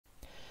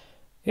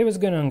Hey, what's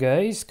going on,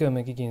 guys?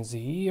 Programming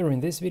here.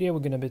 In this video, we're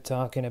going to be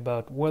talking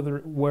about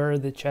where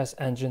the chess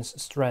engine's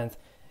strength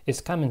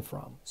is coming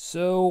from.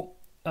 So,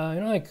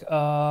 as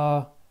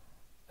a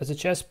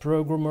chess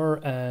programmer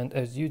and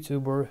as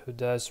YouTuber who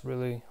does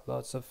really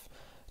lots of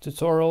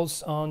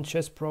tutorials on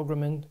chess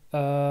programming,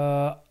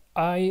 the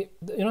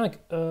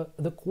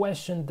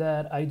question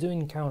that I do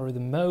encounter the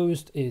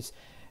most is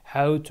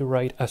how to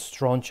write a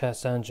strong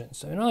chess engine.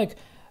 So,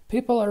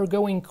 people are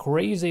going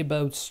crazy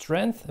about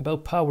strength,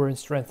 about power and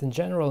strength in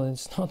general, and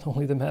it's not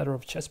only the matter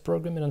of chess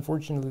programming.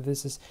 Unfortunately,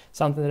 this is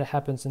something that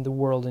happens in the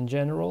world in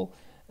general,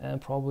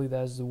 and probably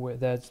that's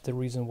the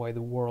reason why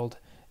the world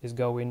is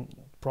going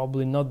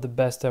probably not the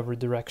best ever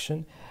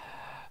direction.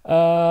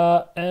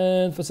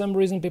 And for some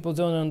reason, people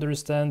don't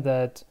understand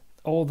that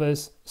all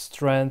this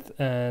strength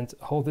and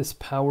all this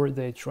power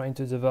they're trying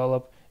to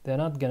develop, they're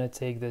not gonna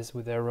take this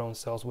with their own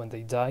selves when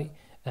they die.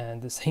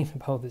 And the same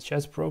about the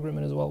chess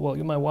programming as well. Well,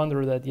 you might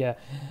wonder that,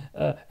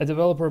 a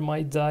developer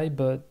might die,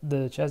 but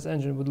the chess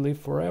engine would live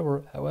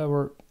forever.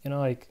 However,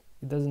 it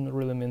doesn't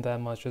really mean that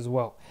much as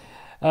well.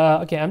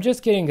 Okay, I'm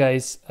just kidding,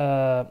 guys.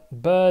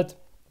 But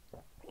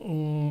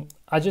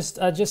I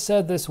just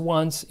said this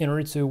once in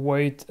order to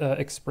avoid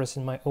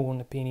expressing my own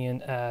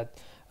opinion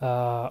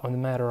on the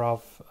matter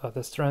of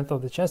the strength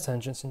of the chess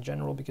engines in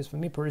general. Because for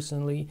me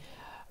personally,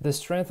 the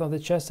strength of the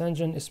chess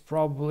engine is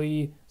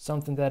probably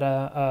something that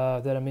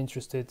I'm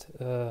interested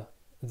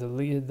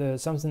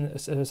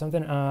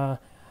something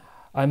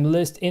I'm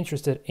least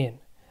interested in.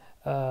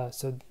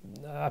 So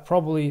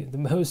probably the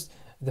most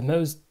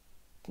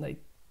like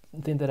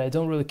thing that I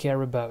don't really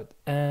care about.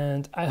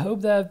 And I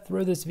hope that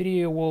through this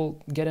video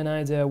we'll get an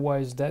idea why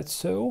is that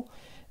so.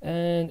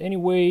 And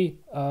anyway,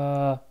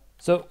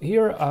 so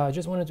here I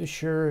just wanted to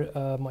share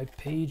my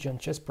page on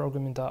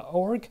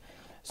chessprogramming.org.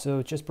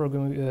 So chess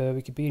programming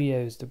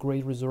Wikipedia is the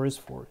great resource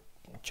for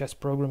chess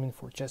programming,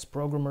 for chess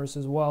programmers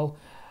as well.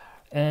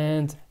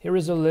 And here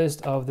is a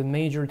list of the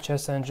major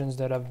chess engines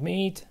that I've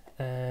made,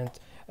 and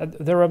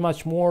there are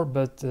much more,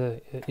 but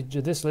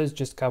this list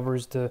just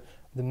covers the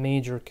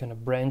major kind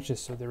of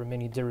branches. So there are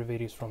many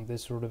derivatives from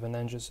this sort of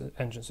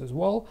engines as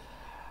well.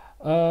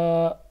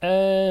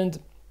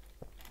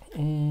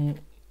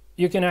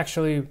 You can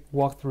actually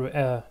walk through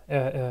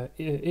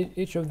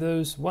each of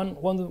those.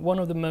 One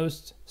of the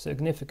most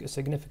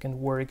significant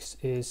works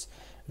is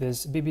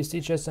this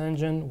BBC chess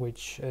engine,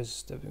 which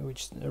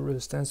really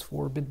stands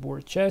for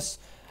Bitboard Chess.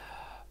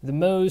 The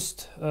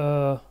most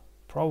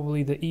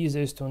probably the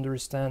easiest to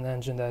understand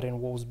engine that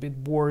involves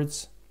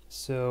bitboards.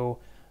 So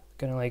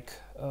kind of like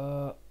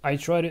I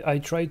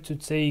tried to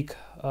take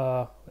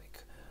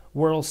like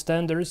world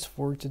standards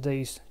for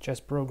today's chess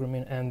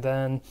programming and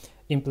then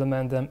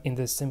implement them in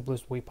the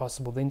simplest way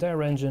possible. The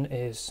entire engine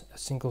is a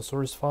single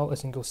source file, a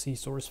single C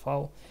source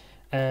file.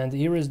 And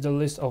here is the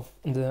list of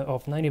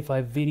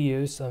 95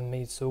 videos I've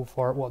made so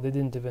far. Well, they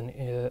didn't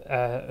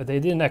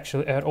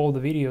actually add all the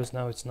videos.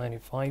 Now it's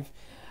 95.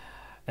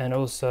 And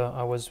also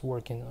I was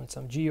working on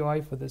some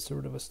GUI for this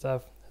sort of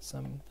stuff,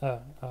 some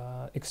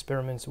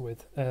experiments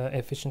with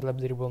efficient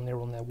updatable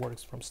neural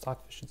networks from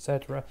Stockfish,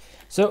 etc.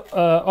 So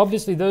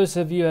obviously those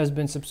of you who has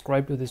been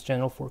subscribed to this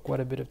channel for quite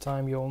a bit of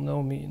time, you all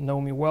know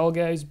me well,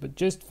 guys. But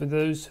just for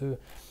those who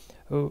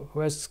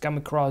has come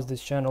across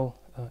this channel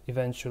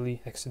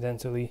eventually,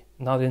 accidentally,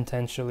 not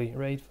intentionally,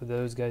 right? For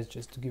those guys,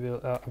 just to give you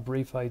a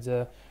brief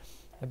idea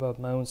about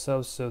my own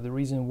self. So the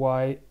reason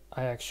why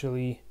I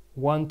actually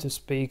want to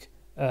speak,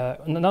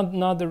 not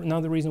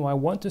the reason why I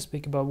want to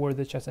speak about where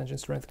the chess engine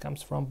strength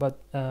comes from, but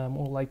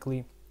more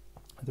likely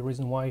the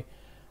reason why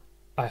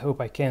I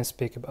hope I can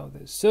speak about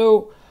this.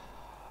 So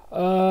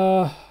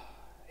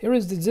here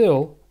is the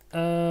deal,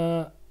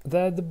 that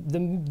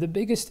the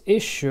biggest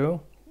issue,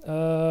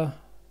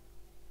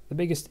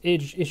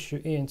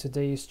 issue in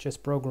today's chess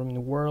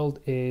programming world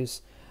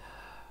is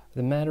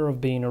the matter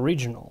of being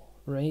original,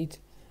 right?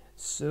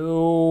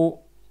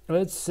 So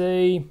let's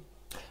say,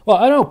 well,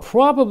 I don't know,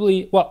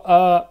 probably, well,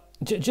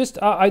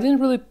 I didn't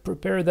really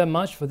prepare that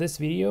much for this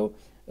video.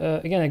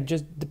 Again,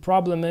 the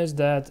problem is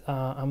that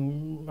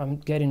I'm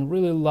getting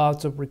really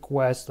lots of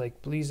requests,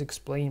 like please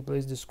explain,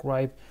 please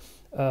describe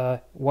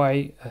how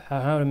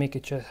to make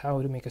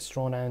a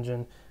strong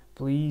engine,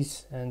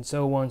 please, and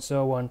so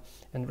on.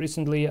 And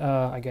recently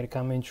I got a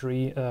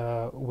commentary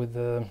with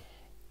a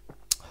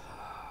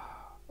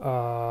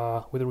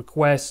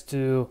request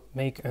to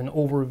make an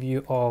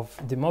overview of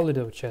the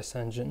Molotov chess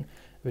engine,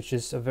 which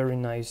is a very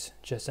nice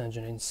chess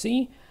engine in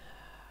C.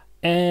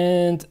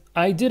 And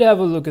I did have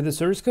a look at the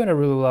source code. I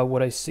really love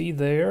what I see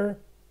there.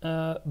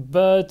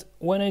 But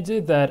when I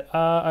did that,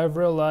 I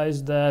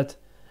realized that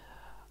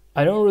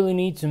I don't really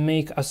need to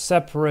make a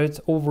separate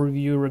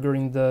overview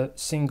regarding the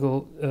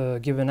single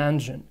given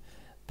engine.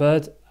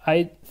 But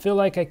I feel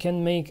like I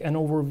can make an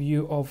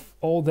overview of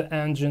all the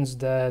engines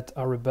that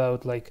are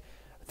about like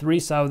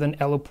 3,000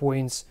 elo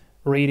points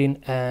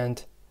rating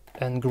and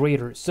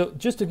greater. So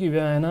just to give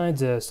you an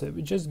idea, so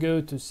we just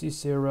go to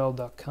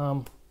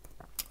ccrl.com.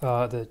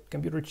 The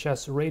computer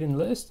chess rating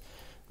list.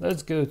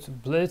 Let's go to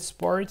Blitz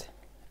part,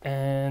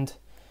 and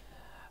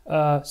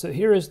So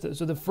here is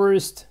the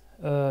first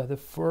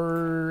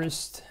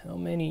how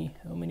many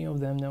of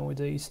them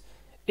nowadays?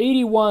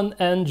 81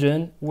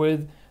 engine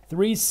with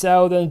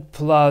 3000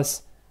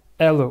 plus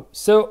elo.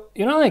 So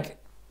you know, like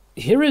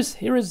here is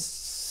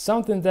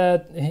something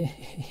that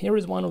here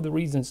is one of the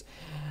reasons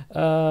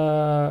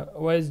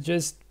why it's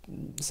just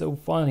so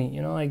funny,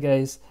 you know, like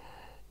guys.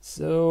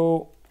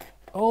 So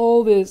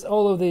all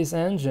of these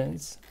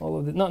engines,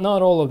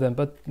 not all of them,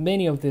 but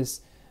many of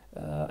these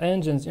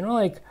engines, you know,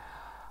 like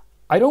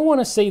I don't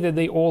want to say that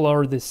they all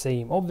are the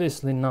same,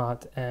 obviously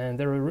not, and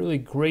there are really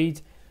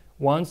great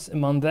ones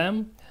among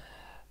them,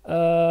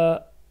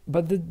 but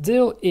the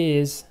deal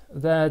is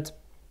that,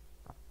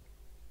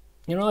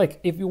 you know, like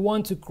if you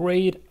want to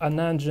create an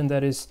engine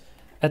that is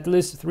at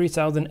least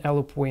 3000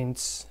 elo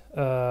points,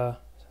 that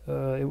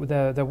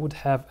would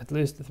have at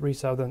least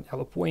 3000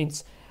 elo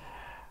points,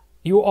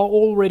 you are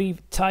already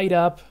tied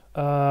up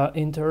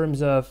in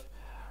terms of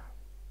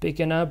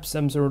picking up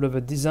some sort of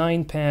a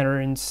design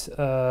patterns,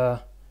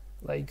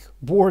 like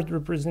board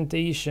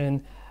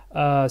representation,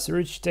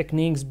 search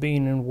techniques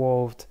being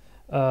involved,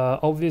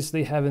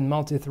 obviously having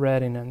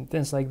multi-threading and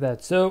things like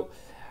that. So,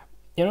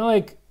 you know,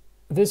 like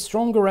this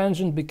stronger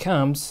engine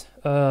becomes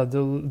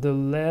the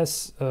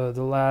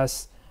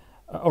less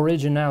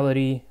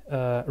originality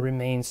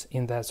remains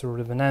in that sort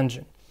of an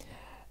engine.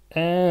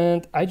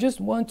 And I just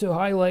want to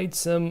highlight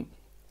some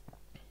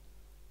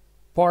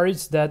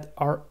parts that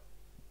are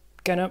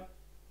kind of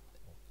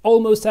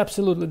almost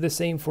absolutely the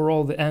same for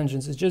all the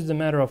engines. It's just a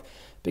matter of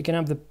picking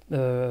up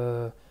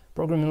the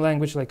programming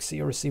language like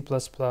C or C++,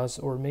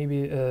 or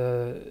maybe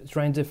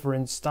trying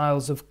different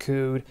styles of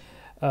code.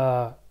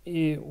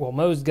 Well,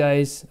 most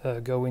guys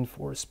go in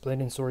for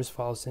splitting source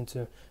files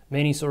into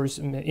many source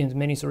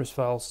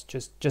files,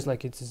 just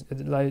like it's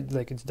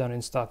done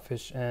in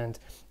Stockfish, and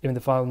even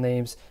the file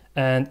names,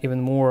 and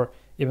even more,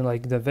 even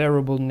like the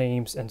variable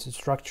names and the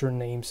structure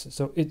names.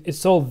 So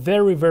it's all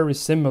very, very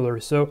similar.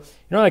 So,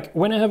 you know, like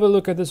when I have a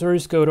look at the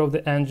source code of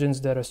the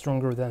engines that are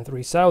stronger than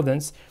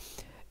 3000s,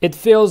 it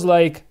feels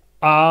like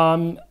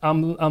I'm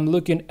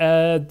looking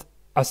at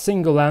a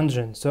single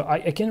engine. So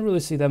I can't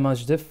really see that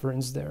much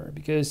difference there,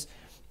 because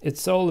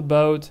it's all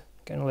about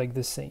kind of like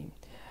the same.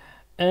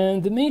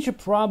 And the major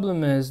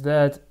problem is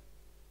that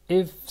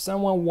if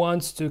someone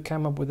wants to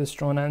come up with a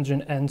strong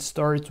engine and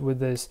start with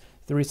this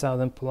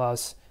 3000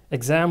 plus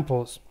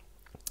examples,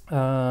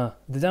 the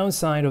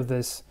downside of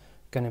this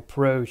kind of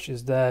approach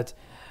is that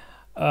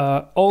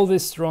all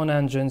these strong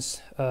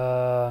engines,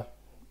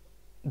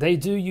 they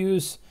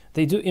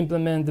do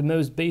implement the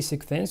most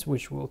basic things,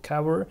 which we'll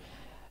cover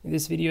in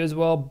this video as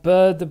well,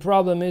 but the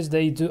problem is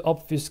they do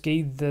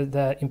obfuscate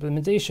the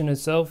implementation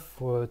itself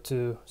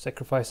to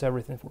sacrifice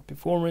everything for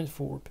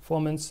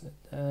performance,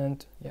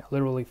 and yeah,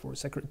 literally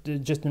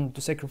just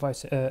to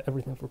sacrifice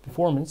everything for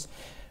performance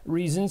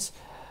reasons.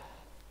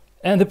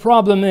 And the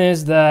problem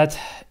is that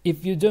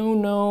if you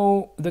don't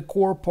know the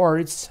core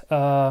parts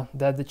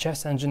that the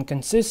chess engine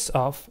consists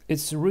of,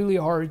 it's really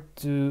hard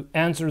to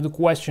answer the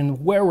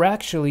question where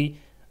actually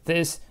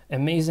this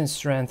amazing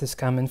strength is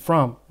coming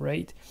from,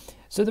 right?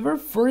 So the very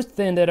first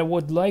thing that I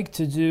would like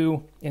to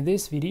do in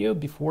this video,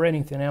 before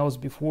anything else,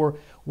 before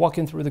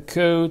walking through the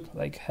code,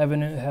 like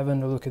having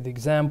a look at the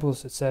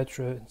examples,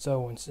 etc., and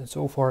so on and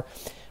so forth,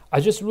 I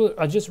just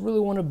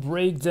really want to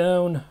break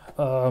down.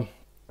 The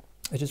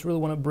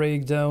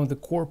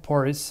core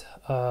parts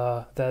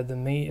that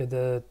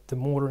the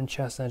modern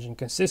chess engine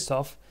consists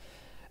of.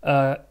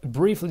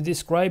 Briefly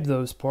describe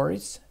those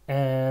parts,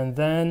 and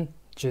then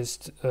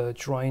just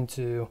trying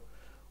to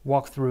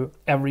walk through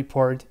every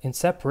part in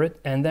separate.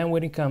 And then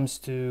when it comes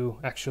to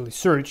actually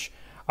search,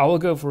 I will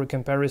go for a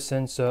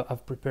comparison. So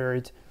I've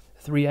prepared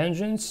 3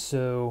 engines.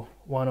 So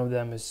one of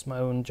them is my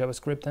own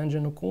JavaScript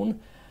engine,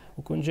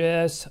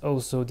 Ukun.js,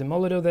 also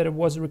Demolido that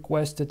was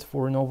requested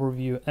for an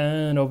overview,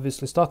 and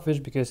obviously Stockfish,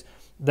 because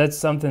that's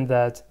something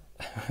that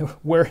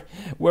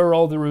where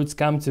all the roots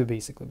come to,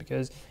 basically,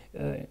 because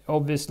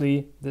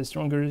obviously the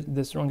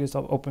strongest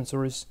of open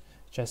source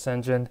chess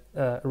engine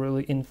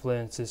really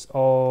influences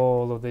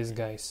all of these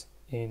guys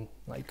in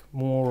like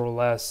more or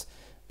less.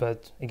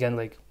 But again,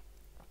 like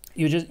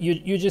you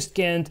just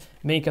can't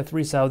make a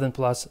 3000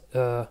 plus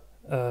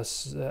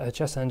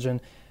chess engine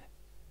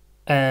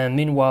and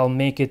meanwhile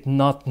make it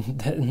not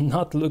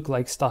look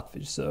like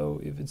Stockfish.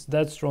 So if it's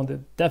that strong,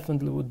 that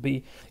definitely would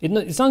be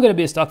it's not going to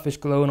be a Stockfish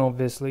clone,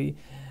 obviously,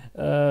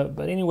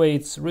 but anyway,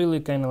 it's really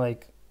kind of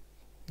like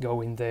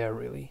going there,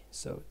 really.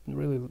 So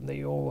really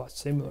they all are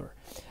similar.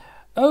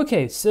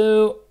 Okay,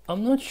 so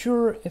I'm not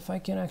sure if I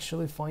can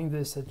actually find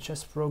this at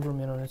Chess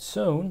Programming on its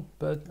own,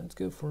 but let's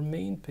go for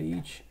main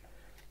page,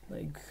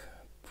 like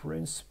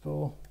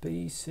principal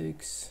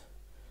basics.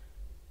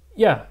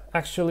 Yeah,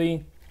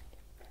 actually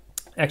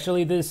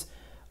this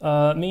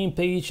main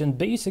page and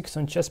basics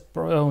on Chess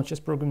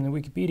Programming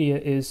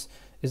Wikipedia is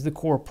the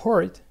core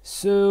part.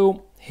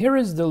 So here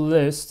is the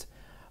list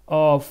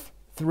of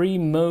 3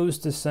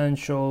 most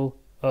essential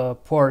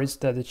parts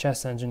that the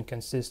chess engine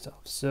consists of.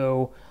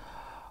 So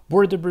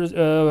board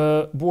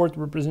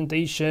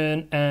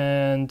representation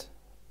and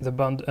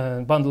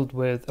bundled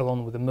with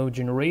along with the mode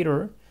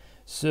generator.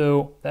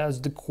 So that's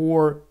the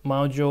core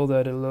module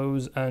that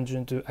allows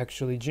engine to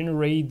actually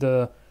generate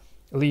the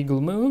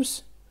legal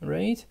moves,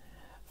 right,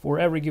 for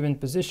every given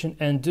position,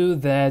 and do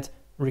that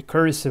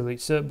recursively.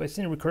 So by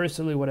saying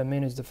recursively, what I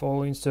mean is the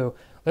following. So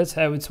let's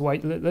have it's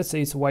white. Let's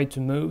say it's white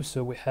to move.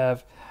 So we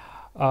have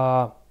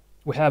a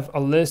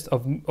list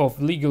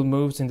of legal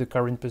moves in the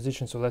current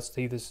position. So let's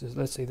say this is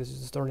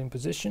the starting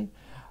position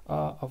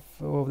of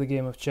the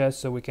game of chess.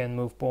 So we can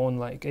move pawn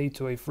like a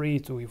to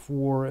a3 to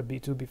e4,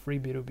 b2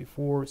 b3, b2 b4,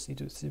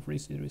 c2 c3,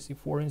 c2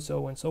 c4, and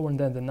so on and so on. And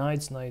then the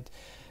knights, knight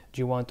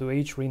g1 to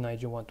h3,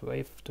 knight g1 to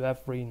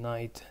f3,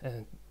 knight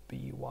and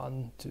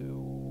b1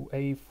 to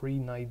a3,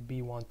 knight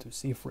b1 to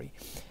c3.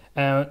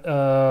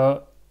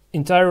 And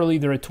entirely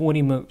there are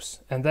 20 moves,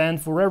 and then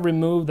for every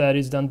move that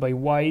is done by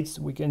whites,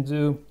 we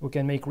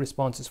can make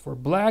responses for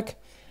black,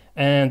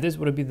 and this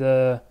would be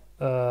the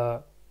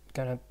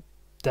kind of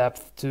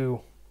depth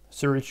to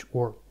search,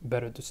 or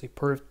better to say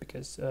perf,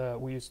 because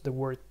we use the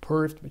word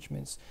perf, which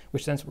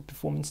stands for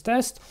performance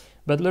test.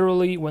 But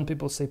literally, when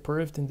people say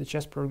perf in the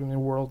chess programming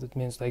world, it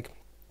means like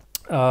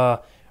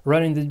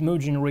running the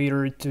move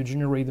generator to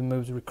generate the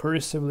moves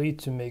recursively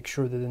to make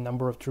sure that the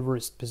number of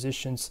traversed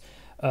positions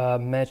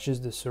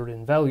matches the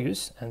certain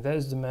values. And that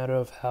is the matter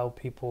of how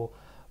people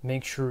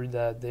make sure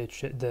that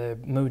the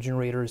move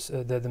generators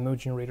of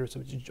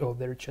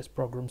their chess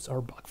programs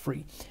are bug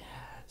free.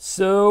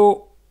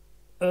 So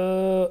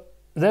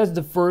that's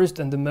the first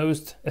and the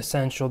most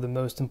essential, the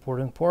most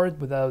important part.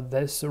 Without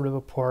this sort of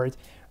a part,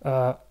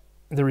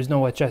 there is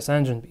no chess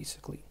engine,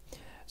 basically.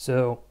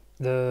 So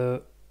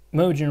the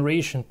mode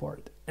generation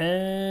part,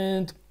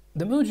 and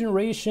the mode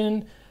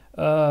generation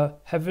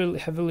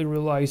heavily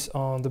relies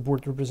on the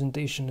board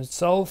representation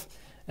itself.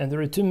 And there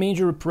are two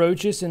major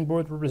approaches in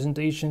board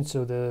representation.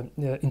 So the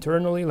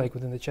internally, like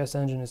within the chess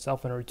engine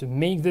itself, in order to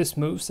make this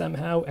move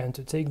somehow and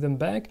to take them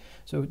back,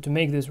 so to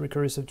make this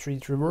recursive tree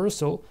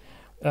traversal,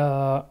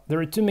 there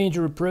are two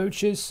major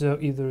approaches. So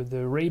either the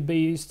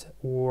array-based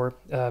or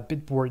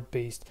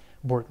bitboard-based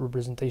board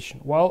representation.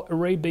 While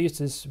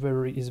array-based is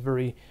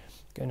very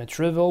kind of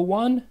trivial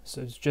one,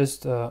 so it's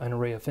just an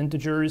array of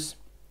integers.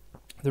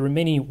 There are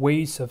many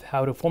ways of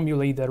how to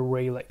formulate that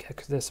array, like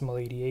hexadecimal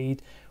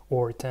 88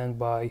 or 10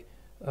 by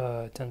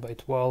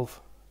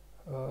 12.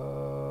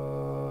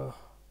 Oh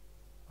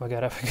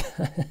God, I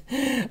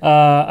forgot.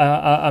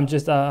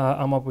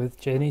 I'm up with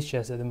Chinese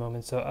chess at the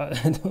moment, so I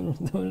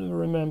don't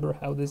remember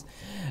how this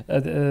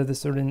the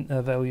certain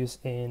values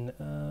in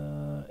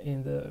the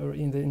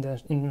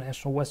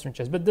international Western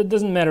chess, but that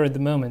doesn't matter at the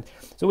moment.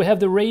 So we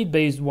have the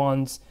array-based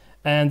ones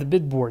and the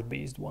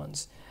bitboard-based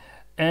ones,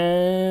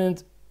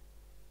 and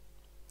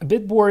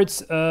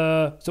bitboards.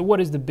 So what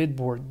is the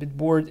bitboard?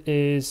 Bitboard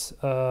is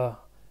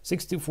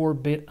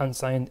 64-bit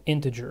unsigned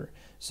integer.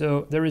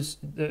 So there is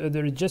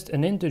just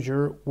an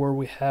integer where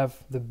we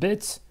have the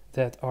bits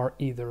that are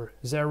either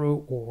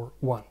 0 or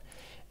 1.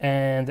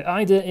 And the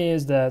idea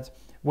is that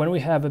when we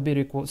have a bit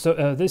equal,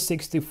 so this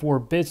 64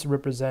 bits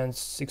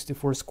represents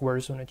 64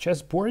 squares on a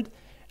chessboard.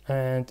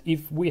 And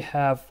if we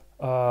have,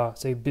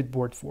 say,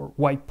 bitboard for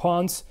white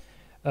pawns,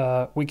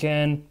 we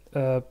can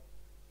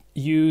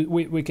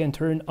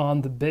turn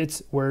on the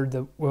bits where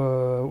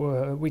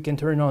we can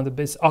turn on the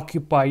bits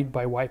occupied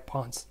by white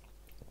pawns.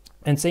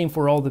 And same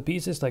for all the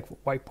pieces, like for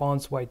white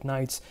pawns, white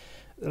knights.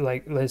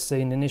 Like let's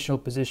say in initial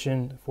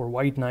position for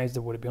white knights,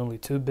 there would be only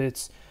 2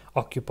 bits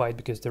occupied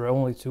because there are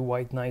only 2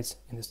 white knights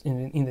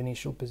in the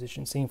initial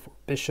position. Same for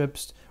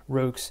bishops,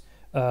 rooks,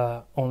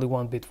 only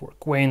 1 bit for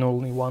queen,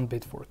 only 1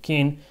 bit for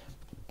king.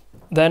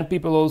 Then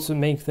people also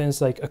make things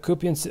like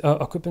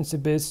occupancy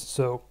bits.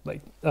 So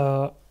like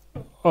the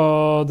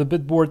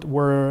bitboard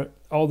where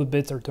all the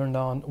bits are turned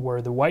on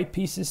where the white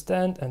pieces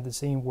stand, and the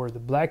same where the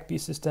black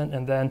pieces stand,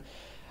 and then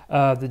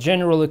the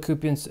general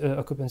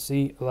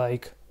occupancy,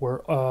 like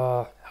we're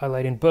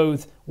highlighting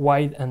both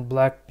white and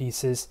black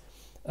pieces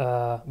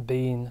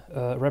being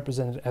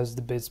represented as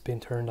the bits being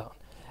turned on.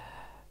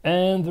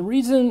 And the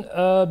reason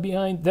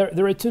behind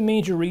there are 2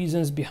 major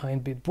reasons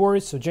behind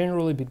bitboards. So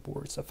generally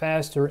bitboards are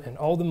faster, and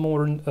all the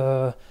modern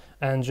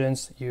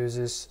engines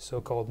uses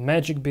so-called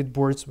magic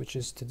bitboards, which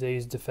is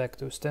today's de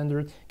facto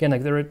standard. Again,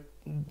 like there are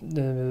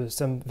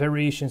some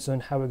variations on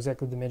how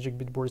exactly the magic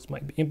bitboards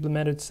might be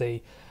implemented,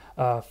 say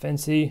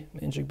fancy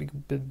magic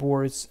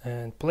bitboards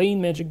and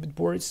plain magic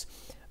bitboards.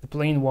 The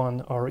plain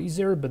one are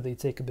easier, but they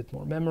take a bit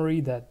more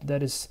memory.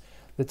 That is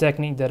the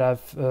technique that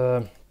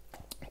I've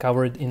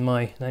covered in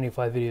my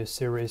 95 video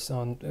series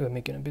on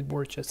making a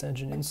bitboard chess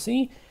engine in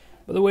C,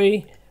 by the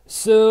way.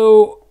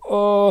 So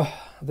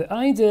the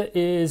idea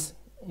is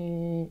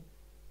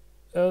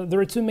there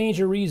are 2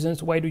 major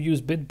reasons why to use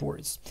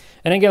bitboards.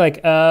 And again,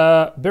 like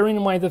bearing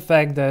in mind the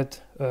fact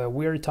that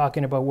we're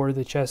talking about where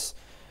the chess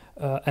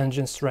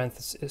engine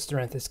strength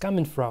is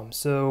coming from.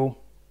 So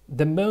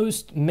the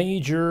most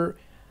major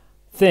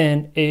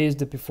thing is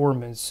the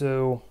performance.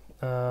 So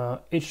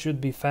it should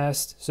be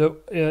fast. So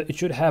it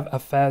should have a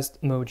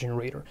fast move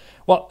generator.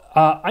 Well,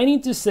 I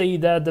need to say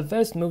that the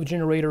fast move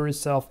generator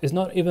itself is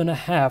not even a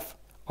half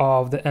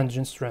of the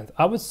engine strength.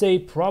 I would say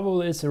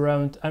probably it's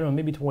around, I don't know,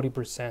 maybe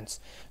 20%.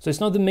 So it's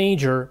not the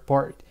major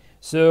part.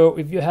 So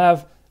if you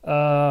have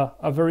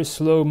a very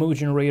slow move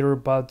generator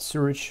but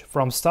surge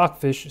from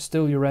stockfish,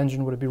 still your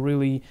engine would be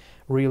really,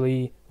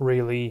 really,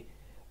 really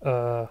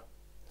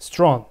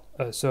strong.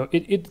 So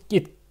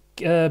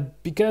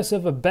because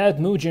of a bad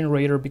move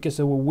generator, because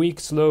of a weak,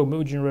 slow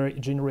move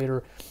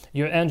generator,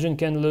 your engine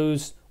can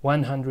lose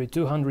 100,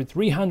 200,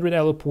 300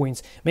 elo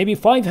points, maybe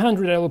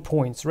 500 elo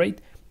points,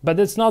 right? But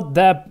it's not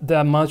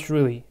that much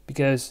really,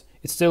 because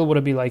it still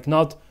would be like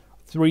not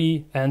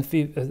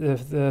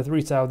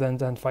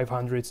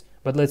 3,500s,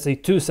 but let's say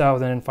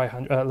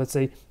 2,500. Let's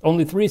say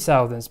only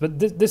 3,000s. But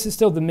this is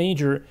still the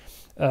major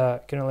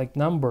kind of like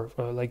number,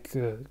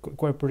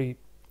 quite pretty.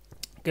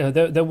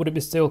 That would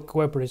be still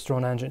quite pretty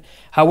strong engine.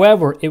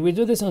 However, if we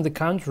do this on the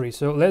contrary,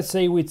 so let's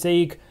say we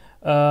take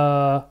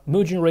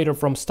move generator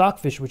from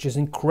stockfish, which is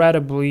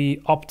incredibly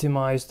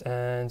optimized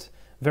and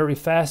very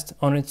fast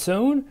on its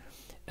own,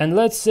 and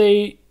let's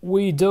say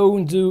we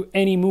don't do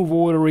any move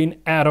ordering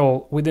at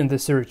all within the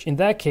search. In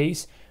that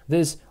case,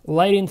 this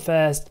lightning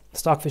fast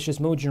stockfish's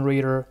move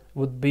generator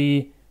would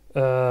be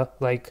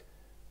like,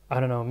 I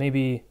don't know,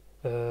 maybe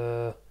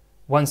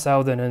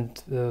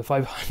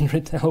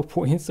 1,500 elo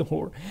points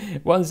or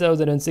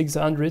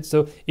 1,600.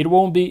 So it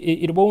won't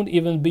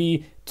even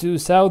be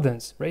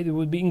 2,000s, right? It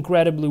would be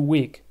incredibly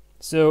weak.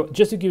 So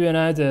just to give you an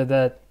idea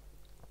that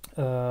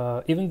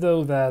even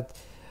though that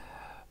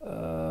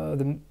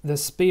the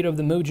speed of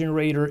the move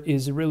generator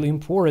is really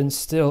important,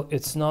 still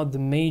it's not the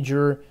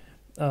major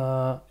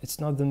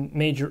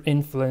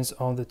influence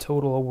on the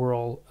total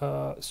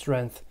overall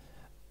strength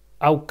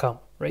outcome,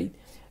 right?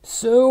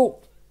 So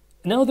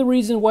now the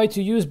reason why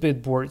to use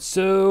bitboard.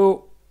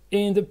 So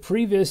in the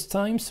previous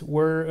times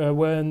where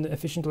when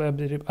efficiently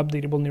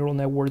updatable neural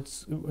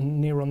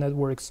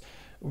networks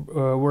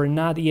were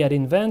not yet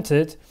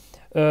invented,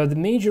 the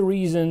major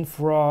reason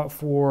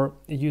for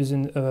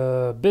using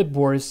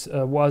bitboards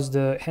was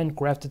the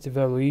handcrafted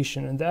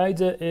evaluation. And the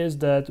idea is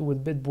that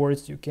with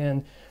bitboards you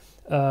can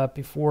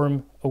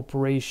perform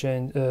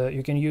operation,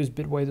 you can use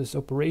bitwise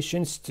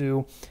operations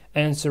to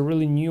answer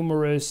really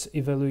numerous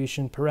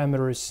evaluation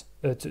parameters,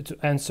 to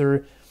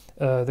answer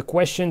the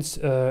questions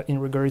in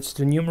regards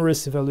to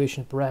numerous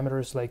evaluation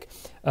parameters like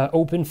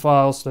open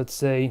files, let's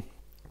say,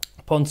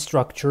 font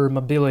structure,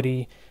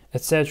 mobility,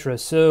 etc.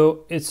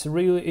 So it's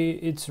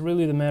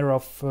really the matter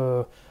of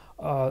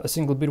a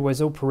single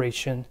bitwise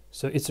operation.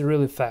 So it's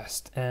really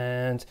fast.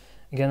 And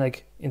again,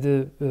 like in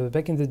the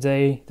back in the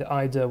day, the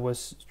idea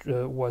was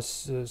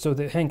so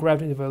the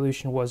handcrafted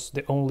evaluation was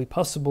the only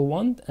possible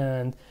one,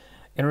 and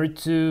in order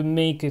to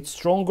make it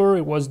stronger,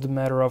 it was the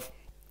matter of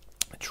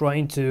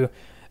trying to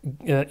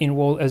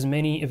involve as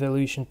many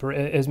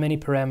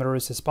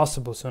parameters as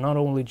possible. So not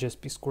only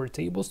just p-square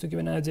tables to give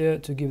an idea,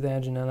 to give the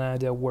engine an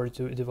idea where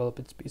to develop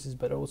its pieces,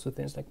 but also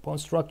things like font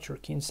structure,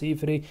 key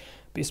safety,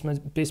 piece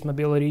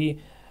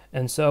mobility,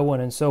 and so on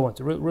and so on.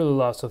 So really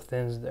lots of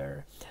things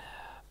there.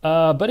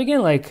 But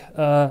again, like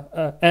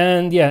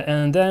and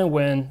then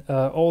when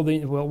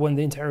when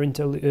the entire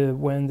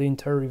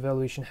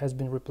evaluation has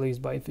been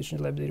replaced by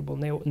efficiently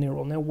updatable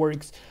neural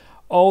networks,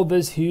 all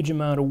this huge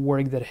amount of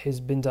work that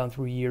has been done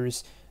through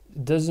years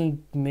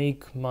doesn't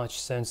make much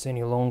sense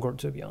any longer,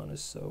 to be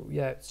honest. So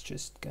yeah, it's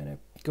just kind of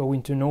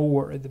going to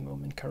nowhere at the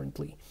moment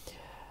currently.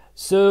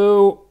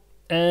 So,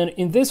 and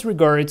in this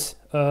regard,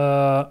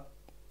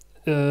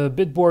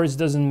 bitboards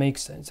doesn't make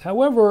sense.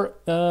 However,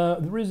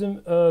 there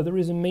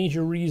is a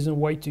major reason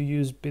why to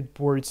use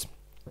bitboard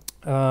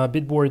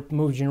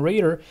move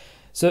generator.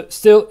 So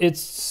still,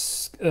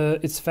 it's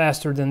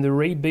faster than the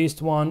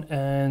array-based one,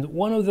 and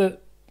one of the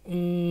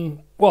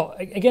well,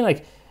 again,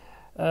 like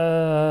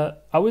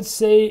I would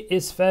say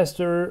it's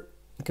faster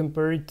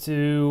compared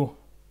to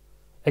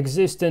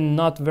existing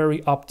not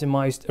very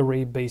optimized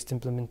array-based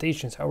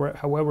implementations.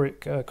 However,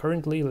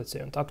 currently, let's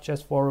say on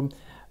TalkChess forum,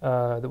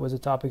 there was a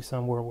topic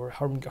somewhere where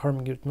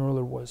Harmgert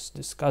Muller was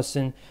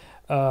discussing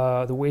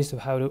the ways of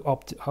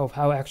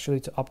how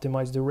actually to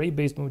optimize the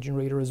array-based move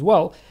generator as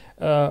well,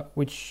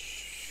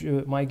 which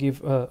might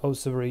give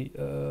also very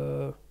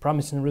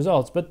promising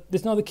results. But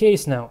that's not the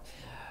case now.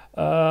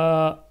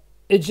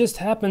 It just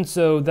happened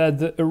so that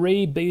the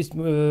array-based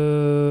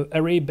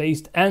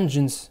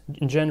engines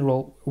in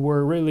general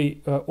were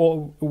really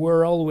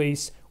were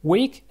always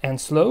weak and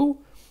slow,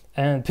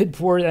 and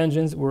bitboard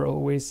engines were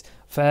always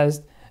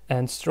fast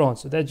and strong.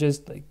 So that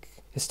just like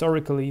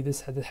historically,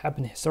 this had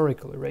happened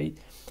historically, right?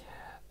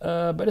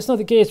 But it's not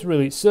the case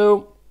really.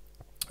 So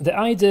the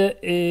idea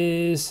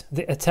is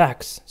the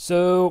attacks.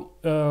 So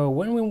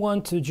when we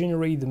want to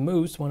generate the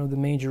moves, one of the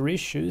major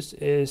issues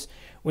is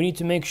we need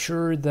to make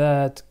sure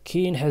that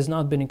keying has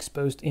not been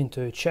exposed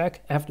into a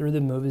check after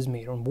the move is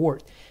made on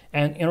board.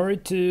 And in order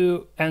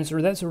to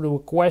answer that sort of a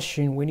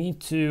question, we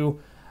need to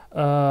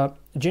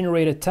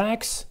generate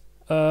attacks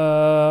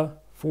for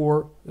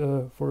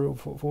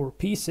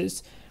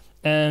pieces,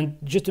 and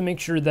just to make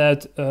sure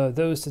that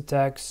those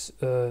attacks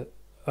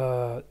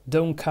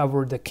don't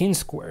cover the kin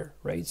square,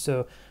 right?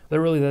 So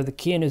literally the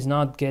kin is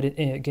not getting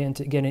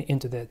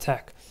into the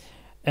attack.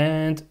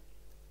 And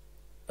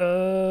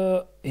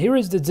here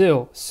is the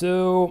deal.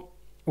 So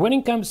when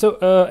it comes,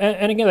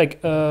 and again,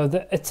 like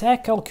the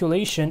attack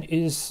calculation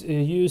is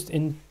used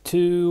in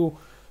two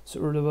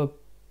sort of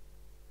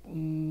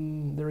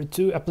there are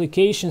two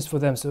applications for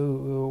them.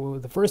 So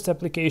the first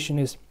application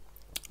is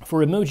for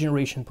remote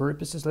generation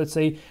purposes. Let's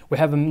say we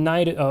have a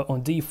knight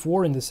on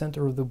d4 in the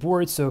center of the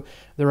board, so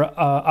there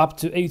are up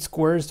to 8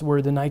 squares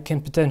where the knight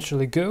can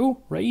potentially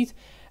go, right?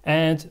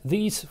 And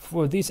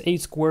for these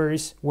 8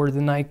 squares where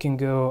the knight can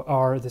go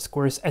are the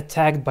squares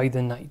attacked by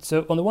the knight.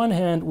 So on the one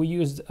hand, we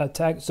use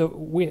attack, so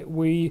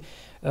we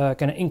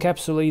kind of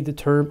encapsulate the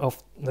term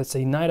of, let's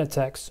say, knight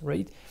attacks,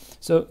 right?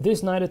 So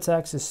this knight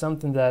attacks is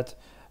something that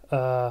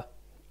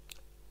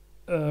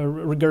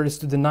regards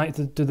to the knight,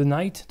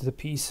 to the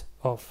piece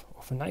of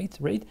a knight,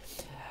 right?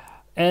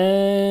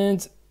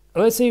 And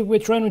let's say we're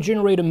trying to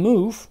generate a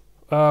move.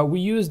 We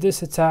use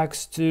these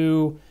attacks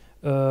to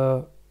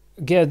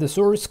get the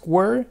source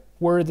square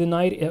where the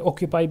knight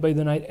occupied by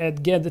the knight,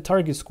 and get the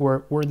target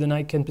square where the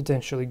knight can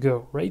potentially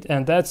go, right?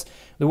 And that's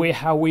the way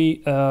how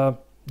we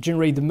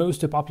generate the moves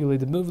to populate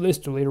the move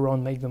list, to later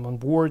on make them on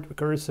board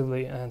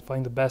recursively and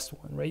find the best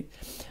one, right?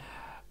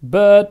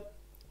 But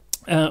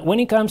when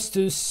it comes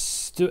to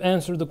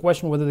answer the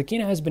question whether the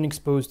king has been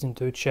exposed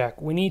into a check,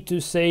 we need to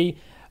say,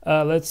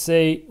 let's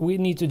say we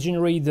need to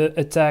generate the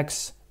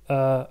attacks.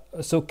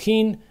 So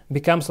king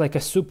becomes like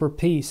a super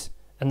piece,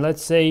 and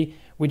let's say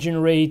we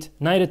generate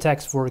knight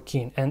attacks for a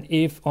king, and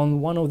if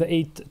on one of the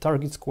 8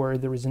 target square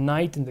there is a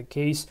knight in the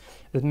case,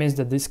 that means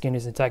that this king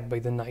is attacked by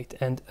the knight,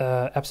 and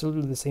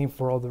absolutely the same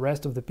for all the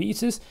rest of the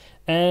pieces.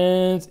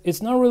 And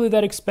it's not really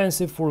that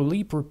expensive for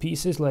leaper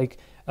pieces like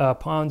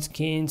pawns,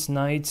 kings,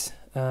 knights,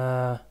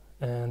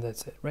 and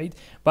that's it, right?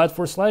 But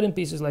for sliding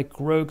pieces like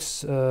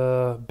rooks,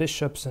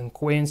 bishops, and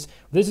queens,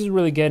 this is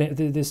really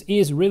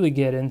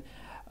getting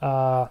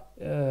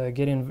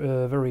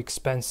very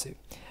expensive.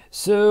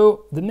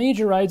 So the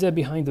major idea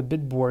behind the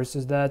bit boards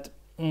is that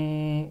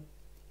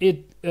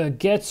it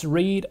gets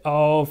rid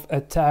of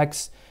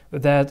attacks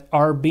that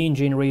are being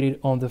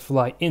generated on the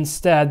fly.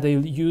 Instead, they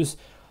use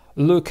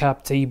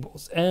lookup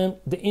tables. And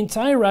the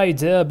entire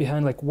idea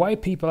behind like why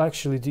people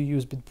actually do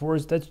use bit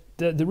boards, that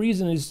the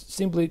reason is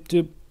simply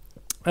to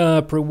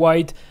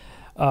provide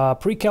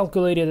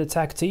pre-calculated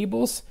attack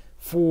tables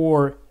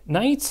for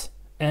knights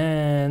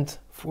and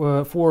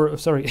for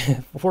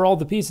all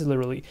the pieces,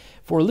 literally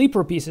for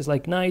leaper pieces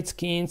like knights,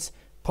 kings,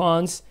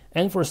 pawns,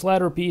 and for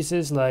slider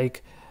pieces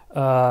like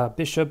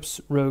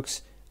bishops,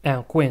 rooks,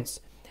 and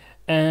queens.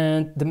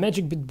 And the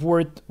magic bit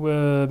boards,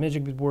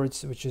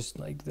 which is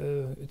like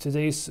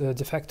today's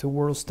de facto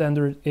world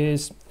standard,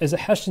 is a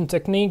hashing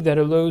technique that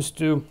allows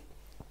to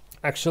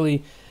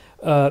actually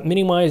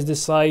minimize the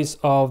size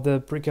of the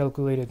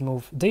pre-calculated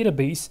move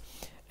database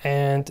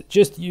and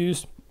just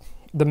use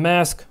the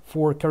mask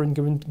for current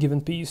given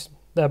piece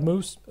that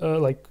moves,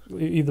 like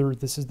either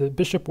this is the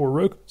bishop or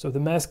rook, so the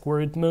mask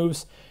where it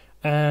moves,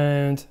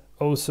 and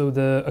also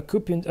the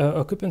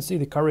occupancy,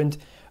 the current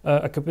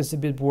occupancy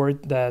bit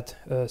board that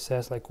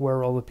says like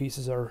where all the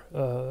pieces are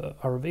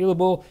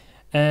available,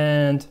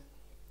 and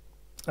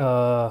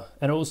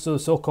also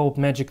so-called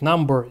magic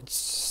number.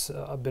 It's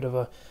a bit of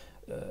a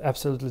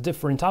absolutely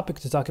different topic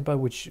to talk about,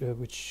 which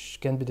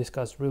can be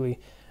discussed really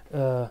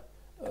for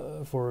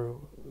a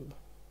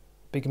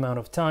big amount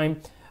of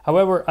time.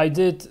 However, I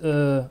did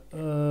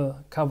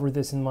cover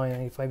this in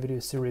my 5-video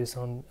series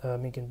on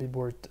making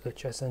bitboard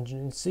chess engine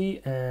in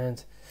C,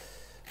 and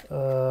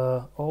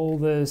all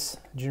this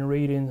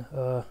generating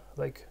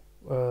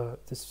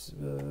this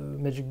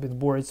magic bit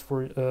boards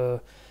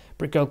for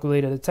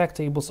pre-calculated attack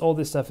tables, all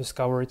this stuff is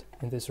covered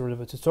in this sort of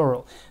a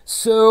tutorial.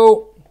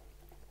 So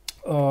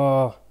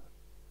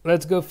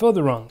let's go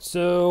further on.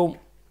 So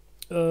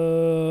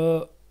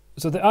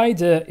so the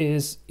idea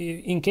is,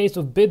 in case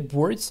of bit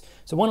boards,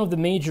 so one of the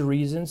major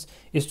reasons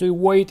is to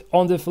avoid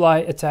on-the-fly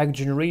attack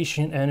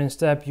generation and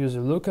instead use a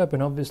lookup,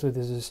 and obviously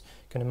this is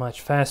kind of much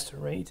faster,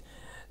 right?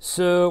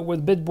 So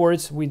with bit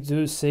boards, we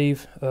do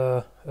save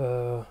a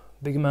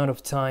big amount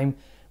of time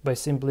by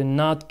simply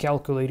not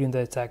calculating the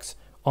attacks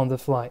on the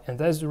fly, and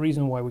that's the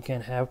reason why we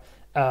can have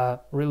a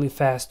really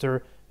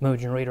faster mode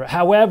generator.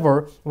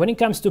 However, when it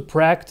comes to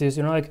practice,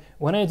 you know, like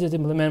when I did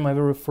implement my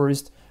very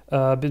first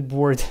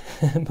bitboard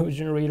mode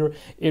generator,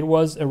 it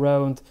was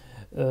around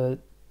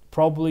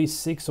probably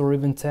 6 or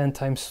even 10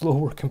 times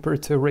slower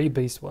compared to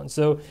array-based one.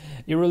 So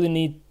you really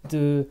need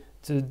to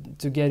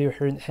get your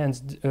hands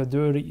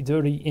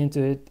dirty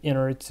into it in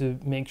order to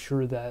make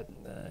sure that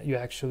you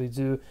actually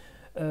do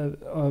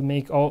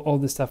make all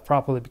this stuff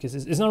properly, because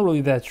it's not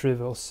really that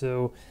trivial.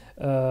 So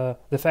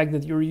the fact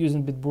that you're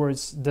using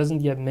bitboards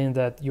doesn't yet mean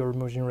that your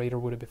mode generator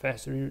would be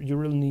faster. You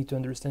really need to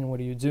understand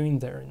what you're doing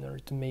there in order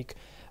to make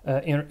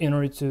in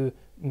order to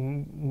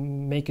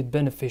make it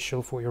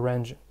beneficial for your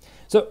engine.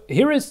 So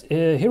here is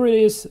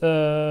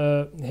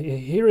the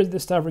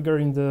stuff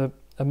regarding the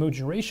mode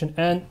generation,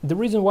 and the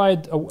reason why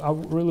I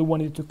really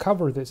wanted to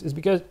cover this is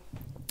because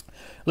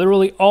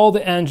literally all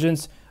the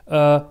engines.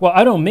 Well,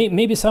 I don't know,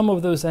 maybe some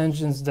of those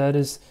engines that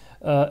is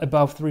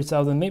above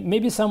 3000,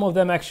 maybe some of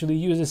them actually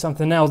uses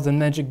something else than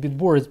Magic Bit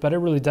boards, but I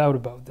really doubt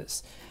about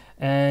this.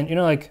 And you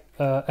know, like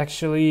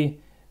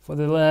actually for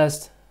the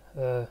last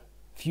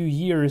few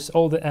years,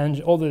 all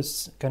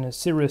this kind of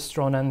serious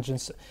strong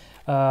engines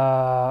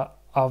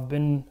I've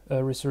been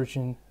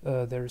researching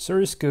their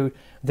source code,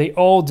 they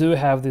all do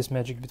have this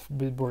Magic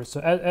Bit board. So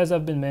as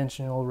I've been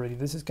mentioning already,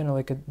 this is kind of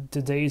like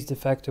today's de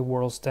facto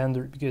world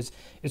standard, because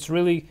it's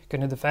really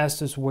kind of the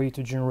fastest way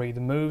to generate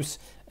the moves.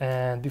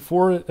 And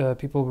before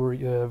people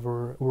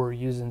were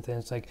using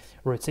things like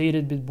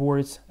rotated bit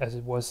boards, as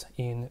it was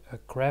in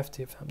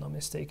Craft, if I'm not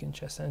mistaken,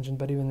 chess engine,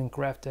 but even in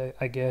Craft,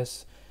 I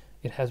guess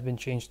it has been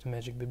changed to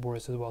Magic Bit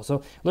boards as well.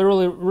 So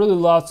literally, really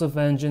lots of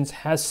engines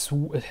has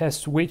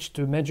switched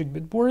to Magic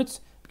Bit boards,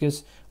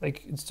 because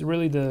like it's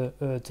really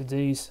the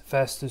today's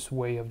fastest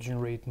way of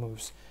generate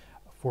moves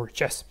for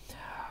chess.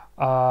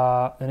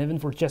 And even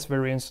for chess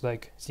variants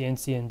like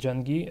CNC and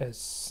Jungi,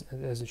 as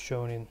is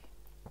shown in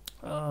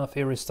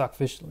Favorite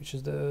Stockfish, which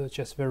is the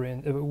chess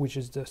variant, which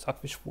is the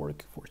Stockfish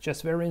fork for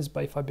chess variants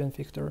by Fabian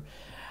Fichter,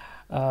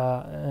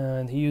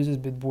 and he uses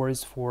bit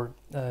boards for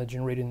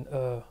generating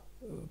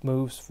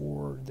moves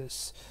for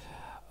this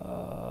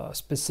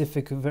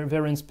specific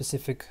variant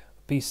specific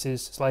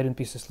pieces, sliding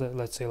pieces,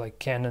 let's say like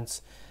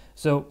cannons.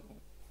 So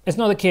it's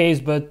not the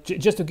case, but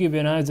just to give you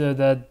an idea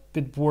that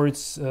bit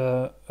boards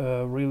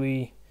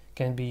really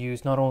can be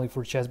used not only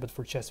for chess but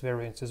for chess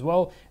variants as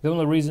well. The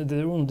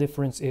only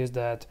difference is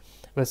that,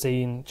 let's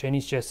say in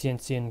Chinese chess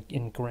CNC and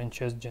in Korean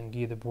chess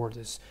Jungi, the board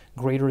is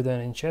greater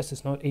than in chess.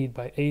 It's not 8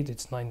 by 8,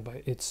 it's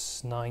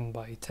 9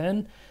 by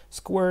 10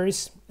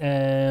 squares,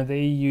 and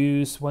they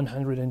use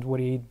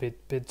 128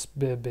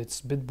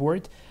 bit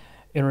board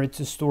in order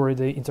to store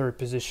the entire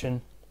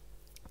position,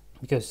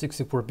 because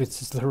 64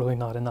 bits is literally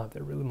not enough.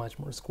 There are really much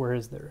more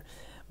squares there.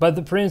 But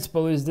the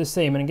principle is the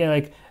same. And again,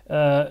 like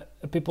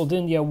people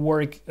didn't yet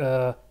work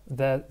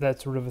that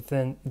sort of a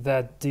thing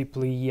that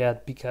deeply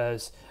yet,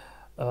 because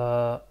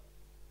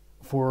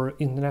for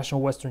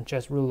international Western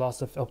chess, really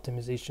lots of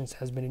optimizations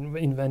has been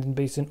invented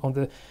based on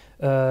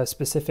the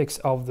specifics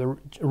of the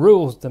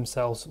rules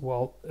themselves.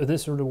 Well,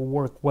 this sort of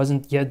work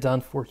wasn't yet done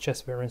for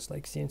chess variants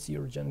like CNC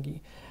or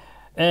Jungi.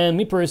 And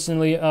me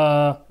personally,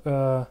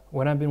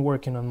 when I've been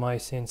working on my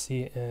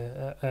CNC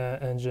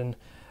engine,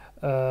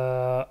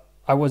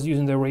 I was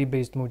using the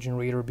array-based move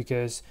generator,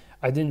 because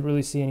I didn't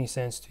really see any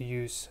sense to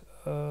use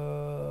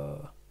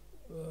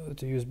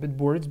bit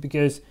boards,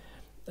 because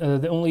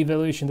the only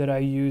evaluation that I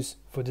use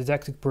for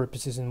didactic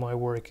purposes in my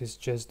work is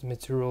just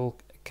material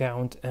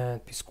count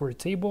and p-squared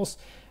tables,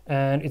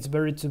 and it's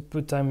better to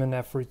put time and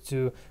effort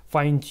to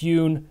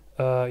fine-tune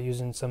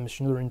using some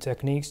machine learning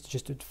techniques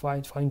just to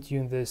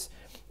fine-tune this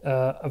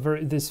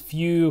this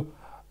few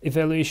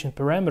evaluation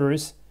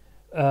parameters.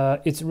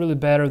 It's really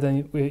better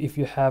than if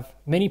you have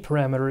many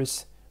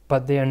parameters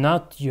but they are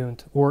not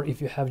tuned, or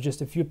if you have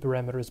just a few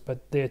parameters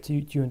but they are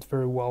tuned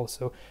very well.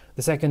 So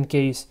the second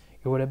case,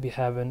 you would be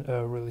having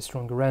a really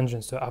stronger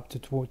engine, so up to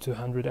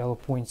 200 elo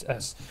points,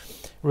 as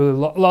really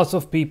lots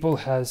of people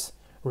has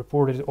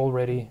reported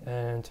already,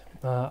 and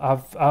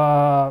I've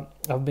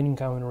been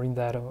encountering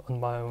that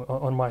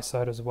on my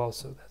side as well.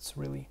 So that's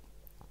really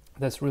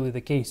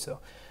the case. So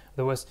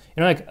there was,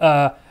 you know, like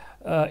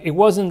it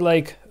wasn't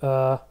like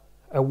a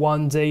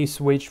one-day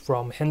switch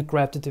from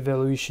handcrafted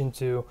evaluation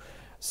to,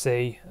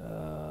 say,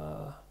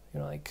 you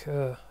know, like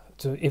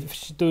to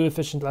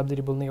efficiently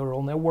updatable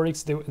neural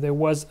networks. There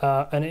was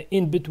an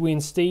in-between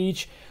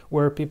stage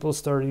where people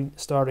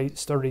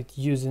started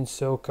using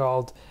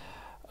so-called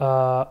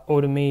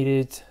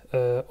automated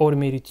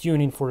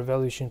tuning for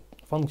evaluation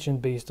function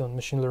based on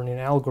machine learning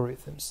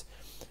algorithms.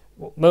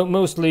 Well,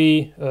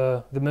 mostly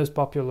the most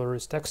popular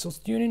is Texel's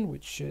tuning,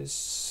 which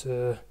is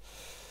oh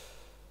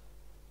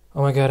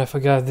my god, I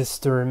forgot this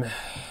term.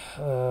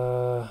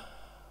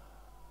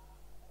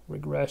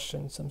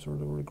 Regression, some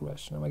sort of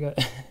regression. Oh my god.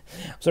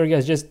 Sorry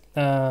guys, just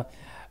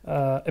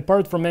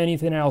apart from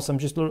anything else, I'm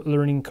just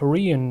learning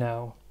Korean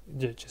now,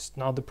 just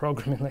not the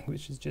programming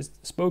language, it's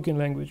just spoken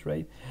language,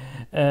 right?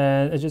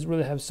 I just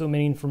really have so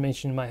many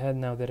information in my head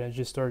now that I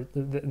just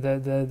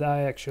that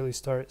I actually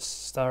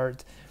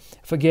start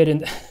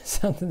forgetting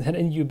something that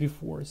I knew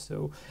before.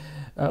 So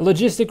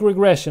logistic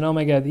regression, oh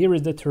my god, here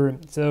is the term.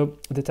 So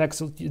the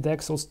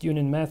Texel's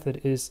tuning method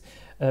is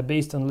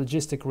based on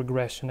logistic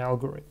regression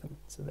algorithm.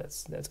 So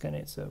that's kind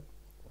of it. So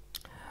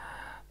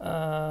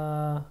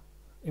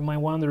you might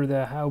wonder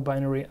that how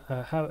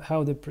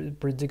the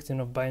predicting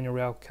of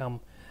binary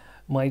outcome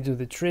might do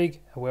the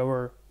trick.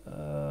 However,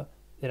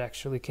 it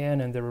actually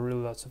can, and there are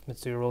really lots of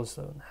materials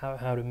on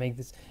how to make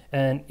this.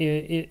 And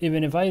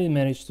even if I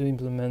manage to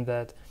implement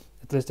that,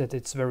 at least at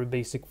its very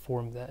basic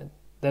form,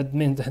 that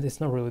means that it's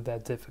not really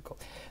that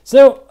difficult.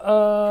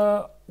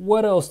 So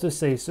what else to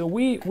say? So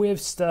we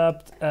have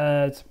stopped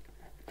at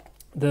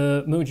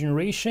the mode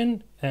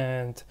generation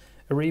and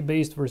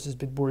array-based versus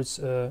bitboards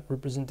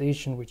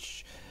representation,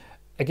 which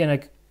again,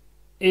 like,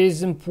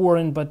 is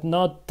important, but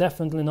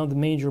definitely not the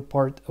major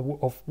part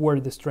of where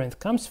the strength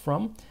comes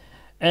from.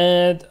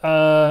 And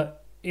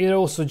it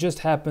also just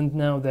happened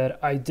now that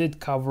I did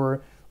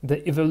cover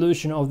the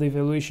evolution of the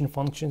evaluation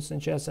functions in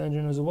Chess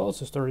Engine as well.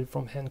 So started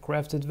from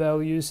handcrafted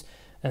values,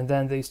 and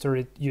then they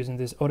started using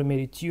this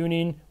automated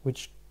tuning,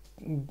 which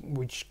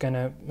kind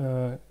of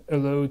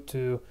allowed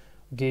to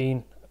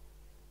gain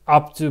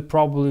up to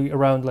probably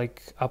around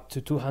like up to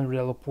 200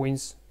 elo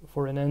points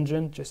for an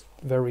engine, just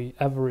very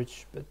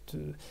average. But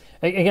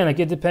again, like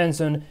it depends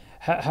on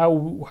how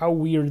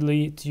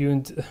weirdly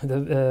tuned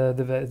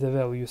the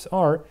values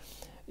are.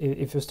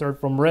 If you start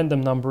from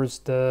random numbers,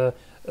 the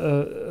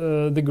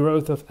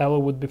growth of elo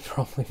would be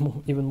probably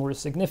even more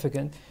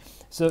significant.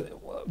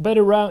 So, but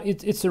around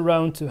it's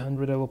around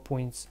 200 elo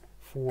points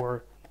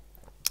for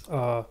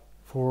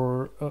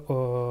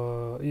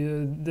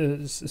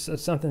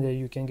something that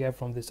you can get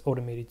from this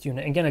automated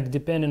tuning. Again, like,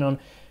 depending on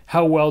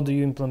how well do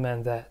you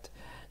implement that.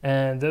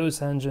 And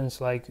those engines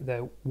like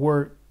that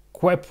were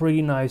quite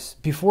pretty nice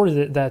before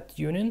that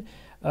tuning.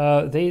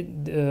 Well,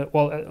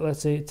 let's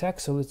say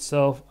Taxol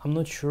itself, I'm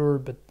not sure,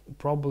 but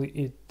probably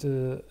it,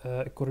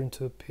 according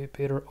to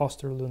Peter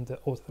Osterlund, the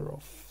author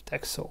of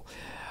Taxol,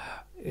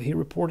 he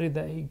reported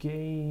that he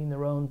gained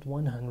around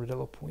 100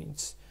 elo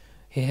points.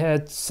 He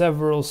had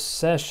several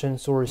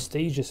sessions or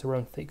stages,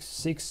 around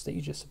 6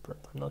 stages,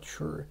 I'm not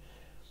sure.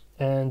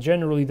 And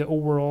generally, the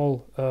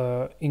overall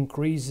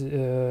increase,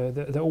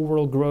 the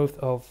overall growth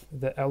of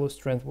the elo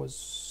strength was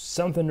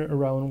something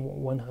around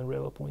 100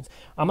 elo points.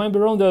 I might be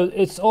wrong though.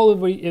 It's all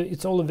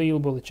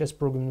available at Chess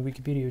Programming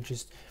Wikipedia.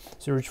 Just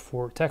search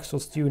for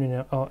Taxol's tuning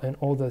and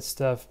all that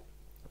stuff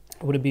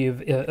would be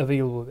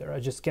available there. I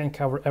just can't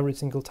cover every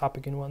single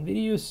topic in one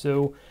video,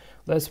 so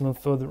let's move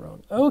further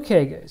on.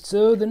 Okay, guys.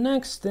 So the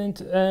next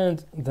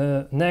and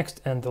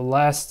the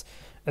last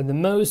and the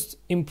most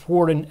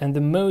important and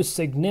the most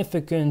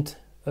significant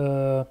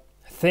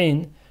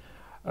thing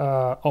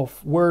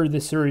of where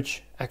the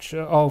search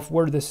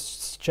where the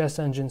chess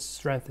engine's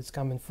strength is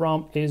coming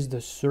from is the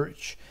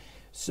search.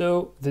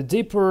 So the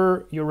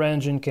deeper your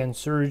engine can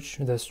search,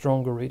 the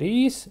stronger it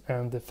is,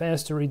 and the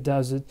faster it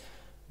does it,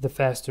 the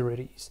faster it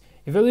is.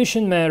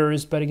 Evaluation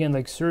matters, but again,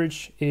 like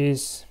search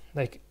is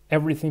like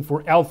everything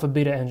for alpha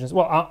beta engines.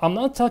 Well, I'm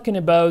not talking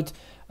about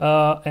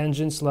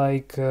engines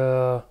like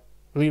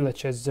Lila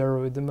Chess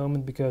Zero at the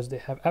moment, because they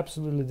have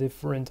absolutely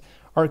different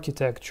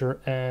architecture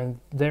and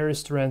their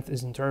strength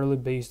is entirely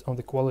based on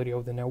the quality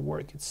of the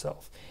network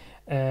itself.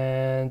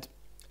 And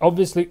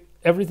obviously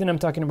everything I'm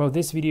talking about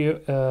this video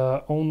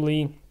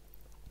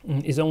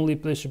is only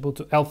applicable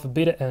to alpha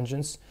beta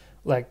engines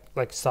like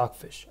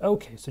Stockfish.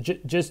 Okay, so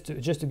just to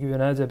give you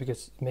an idea,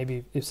 because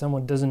maybe if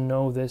someone doesn't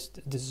know this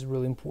is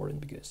really important,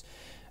 because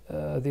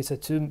these are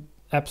two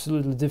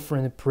absolutely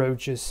different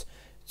approaches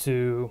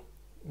to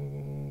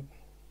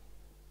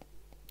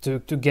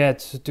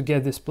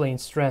get this playing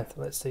strength,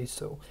 let's say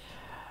so.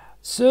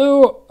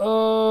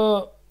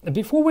 So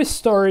before we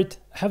start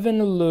having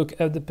a look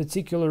at the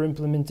particular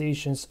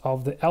implementations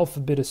of the alpha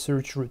beta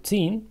search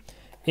routine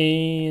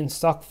in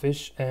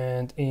Stockfish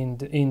and in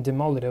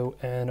Demolido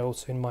and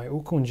also in my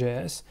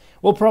Ukun.js,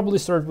 we'll probably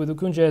start with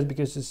Ukun.js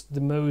because it's the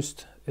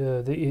most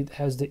it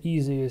has the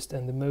easiest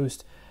and the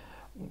most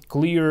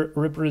clear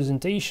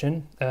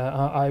representation.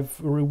 I've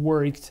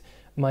reworked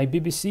my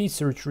BBC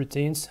search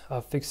routines.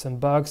 I've fixed some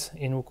bugs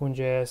in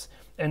Ukun.js,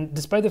 and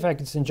despite the fact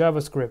it's in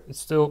JavaScript, it's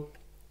still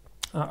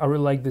I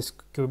really like this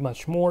code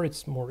much more.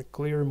 It's more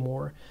clear,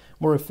 more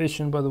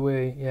efficient, by the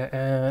way. Yeah,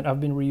 and I've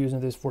been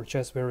reusing this for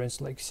chess variants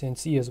like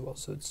CNC as well.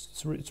 So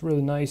it's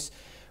really nice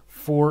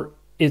for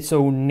its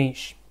own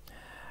niche,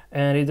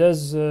 and it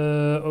does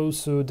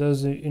also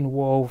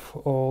involve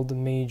all the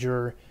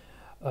major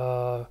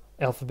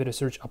alpha beta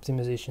search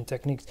optimization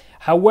techniques.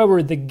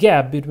 However, the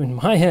gap between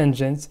my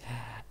engines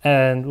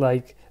and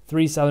like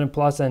 3000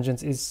 plus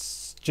engines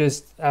is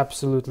just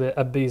absolutely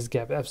a base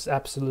gap.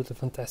 Absolutely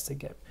fantastic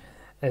gap.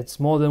 It's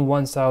more than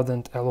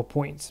 1000 elo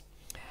points.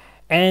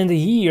 And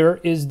here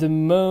is the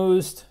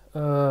most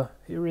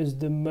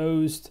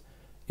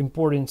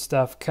important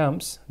stuff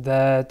comes,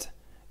 that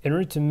in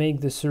order to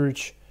make the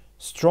search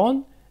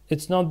strong,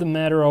 it's not the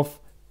matter of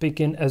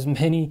picking as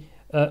many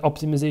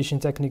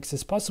optimization techniques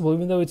as possible,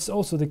 even though it's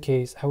also the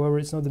case. However,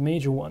 it's not the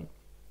major one.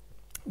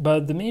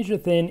 But the major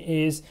thing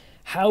is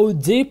how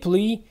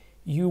deeply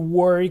you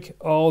work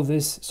all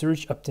this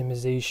search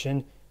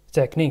optimization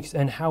techniques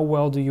and how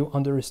well do you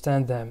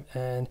understand them,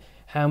 and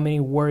how many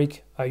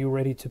work are you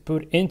ready to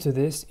put into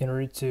this in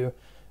order to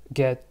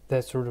get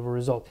that sort of a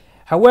result.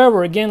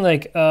 However, again,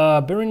 like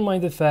bear in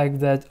mind the fact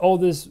that all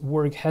this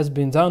work has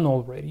been done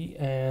already,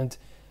 and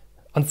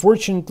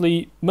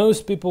unfortunately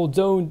most people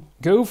don't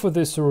go for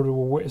this sort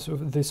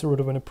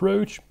of an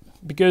approach,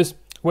 because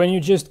when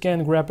you just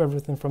can grab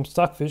everything from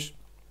Stockfish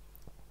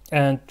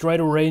and try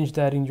to arrange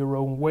that in your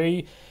own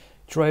way,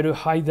 try to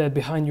hide that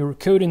behind your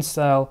coding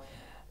style,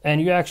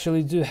 and you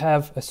actually do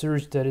have a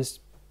search that is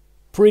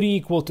pretty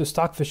equal to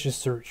Stockfish's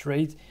search,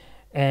 right?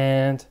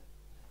 And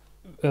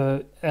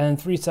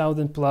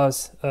 3000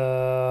 plus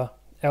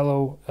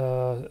LO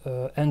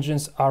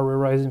engines are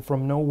arising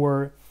from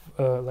nowhere,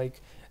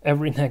 like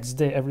every next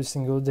day, every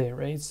single day,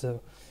 right?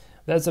 So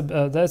that's a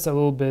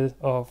little bit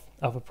of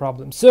a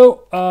problem.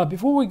 So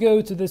before we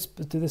go to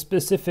the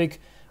specific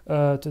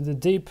to the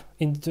deep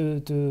into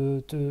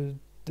to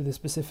the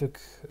specific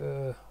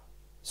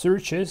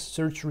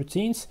search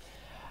routines,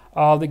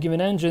 the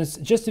given engines,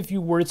 just a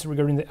few words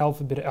regarding the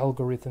alpha beta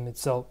algorithm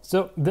itself.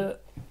 So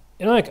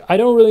like I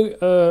don't really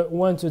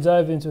want to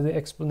dive into the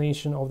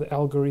explanation of the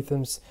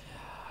algorithms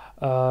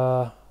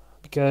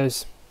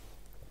because,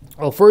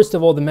 well, first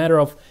of all, the matter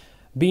of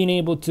being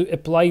able to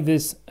apply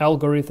this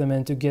algorithm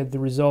and to get the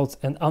results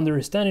and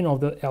understanding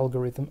of the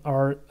algorithm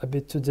are a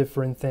bit two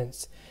different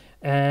things.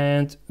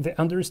 And the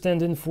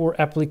understanding for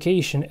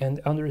application and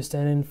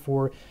understanding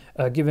for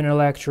giving a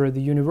lecture at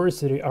the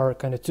university are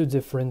kind of two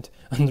different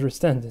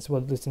understandings,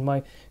 well, at least in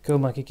my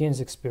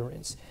co-Makikin's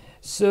experience.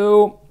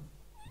 So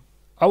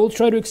I will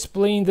try to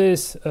explain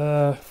this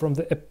from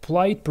the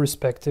applied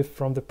perspective,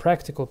 from the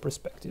practical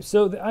perspective.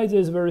 So the idea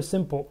is very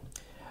simple.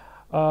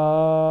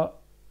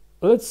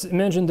 Let's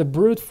imagine the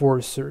brute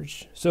force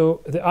search.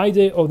 So the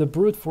idea of the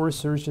brute force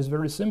search is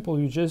very simple.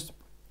 You just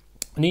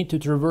need to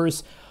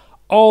traverse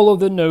all of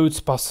the nodes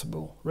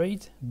possible,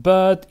 right?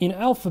 But in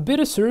alpha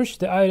beta search,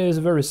 the idea is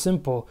very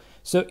simple.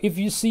 So if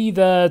you see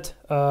that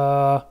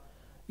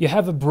you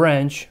have a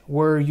branch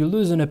where you're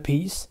losing a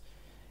piece,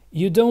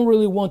 you don't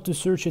really want to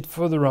search it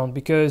further on,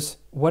 because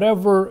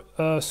whatever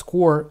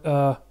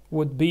score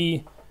would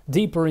be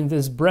deeper in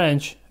this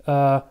branch,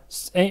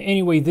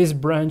 anyway, this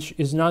branch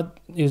is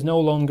no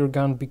longer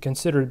going to be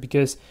considered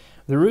because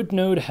the root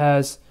node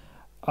has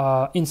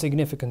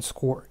insignificant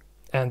score,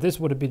 and this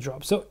would be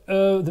dropped. So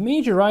the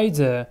major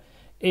idea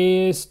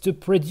is to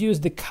produce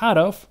the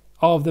cutoff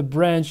of the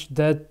branch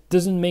that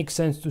doesn't make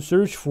sense to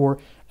search for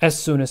as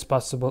soon as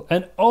possible,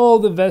 and all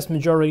the vast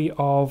majority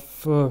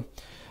of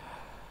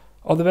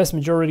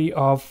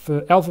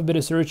alpha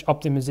beta search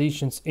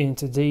optimizations in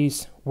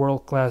today's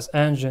world-class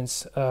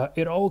engines,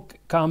 it all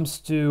comes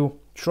to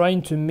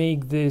trying to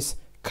make these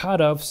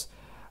cutoffs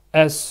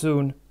as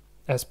soon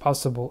as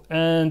possible.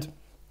 And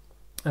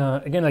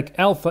again, like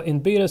alpha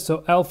and beta,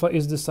 so alpha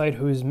is the side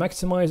who is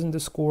maximizing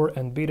the score,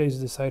 and beta is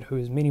the side who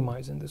is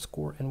minimizing the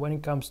score. And when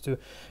it comes to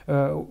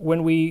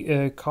when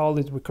we call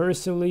it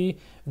recursively,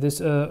 this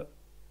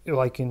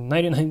like in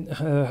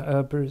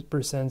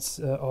 99%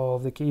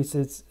 of the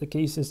cases,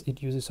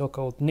 it uses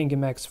so-called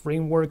Nigemax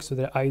framework. So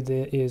the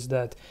idea is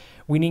that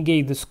we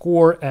negate the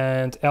score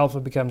and alpha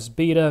becomes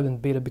beta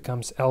and beta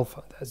becomes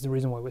alpha. That's the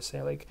reason why we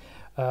say like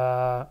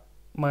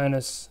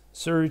minus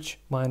search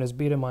minus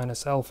beta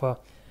minus alpha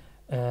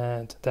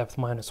and depth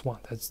 -1.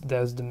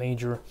 That's the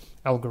major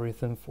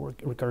algorithm for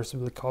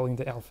recursively calling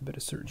the alpha beta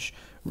search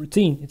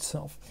routine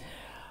itself.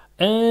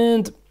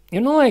 And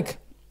you know, like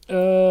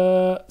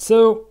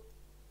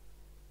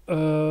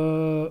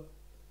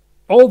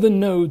all the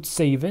node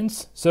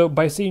savings. So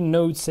by saying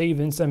node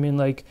savings, I mean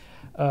like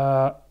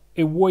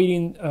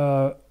avoiding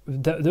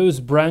those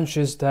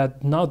branches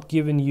that not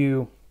giving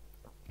you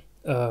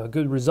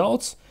good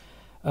results.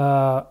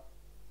 Well,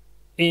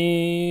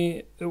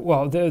 they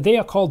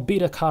are called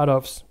beta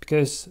cutoffs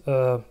because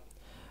the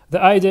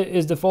idea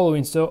is the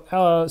following. So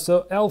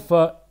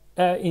alpha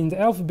in the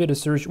alpha beta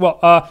search,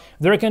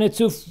 there are kind of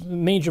two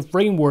major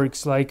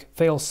frameworks like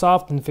fail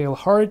soft and fail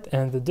hard,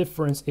 and the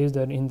difference is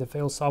that in the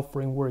fail soft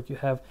framework you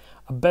have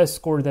a best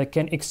score that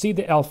can exceed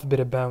the alpha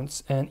beta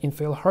bounds, and in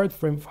fail hard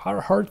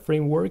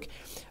framework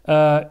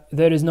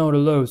there is not a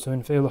low. So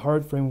in fail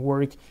hard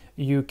framework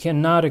you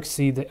cannot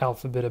exceed the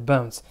alpha beta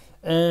bounds.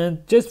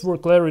 And just for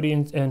clarity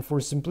and for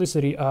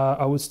simplicity,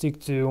 I would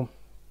stick to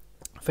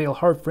fail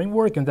hard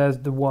framework, and that's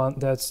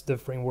the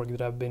framework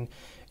that I've been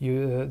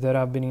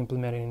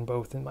implementing in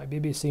both in my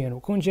BBC and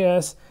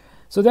Ukun.js.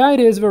 So the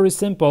idea is very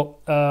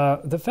simple.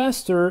 The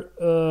faster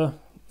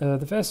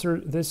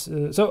this.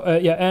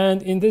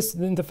 And in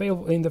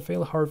the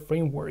fail hard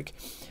framework,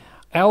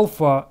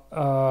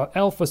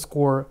 alpha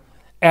score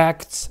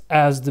acts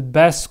as the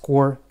best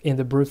score in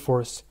the brute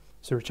force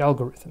search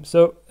algorithm.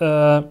 So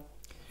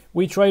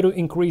we try to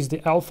increase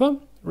the alpha,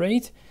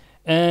 right?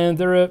 And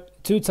there are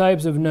two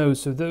types of nodes.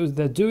 So those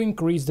that do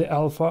increase the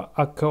alpha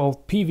are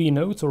called PV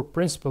nodes, or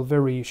principal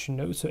variation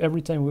nodes. So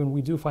every time when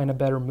we do find a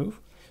better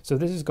move, so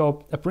this is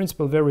called a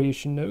principal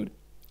variation node.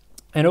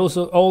 And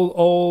also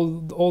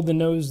all the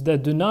nodes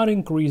that do not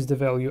increase the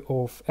value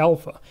of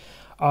alpha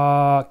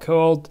are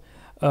called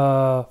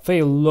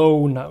fail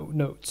low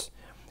nodes.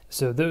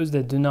 So those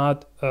that do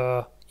not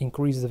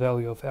increase the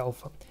value of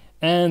alpha.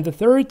 And the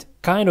third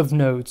kind of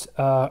nodes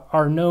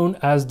are known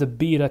as the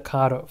beta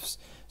cutoffs.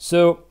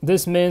 So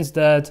this means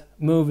that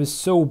move is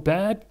so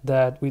bad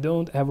that we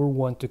don't ever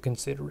want to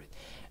consider it.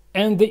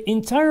 And the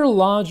entire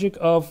logic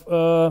of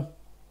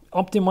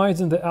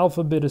optimizing the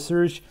alpha beta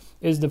search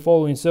is the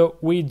following. So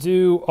we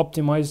do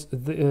optimize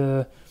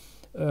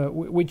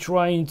we're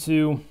trying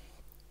to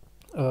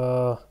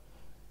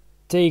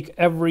take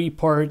every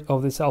part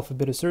of this alpha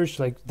beta search,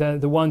 like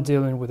the one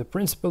dealing with the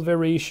principal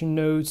variation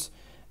nodes,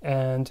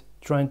 and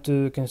trying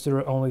to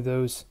consider only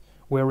those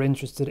we're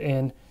interested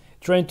in,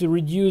 trying to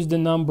reduce the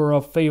number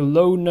of fail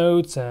low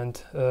nodes,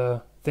 and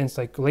things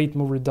like late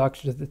move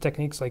reduction. The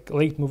techniques like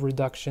late move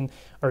reduction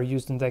are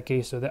used in that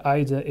case. So the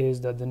idea is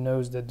that the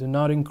nodes that do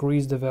not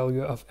increase the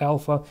value of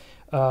alpha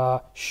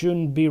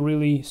shouldn't be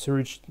really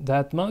searched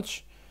that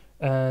much,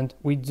 and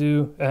we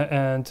do,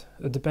 and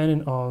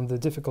depending on the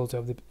difficulty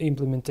of the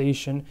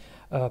implementation,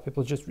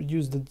 people just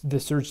reduce the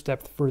search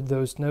depth for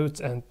those nodes,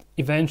 and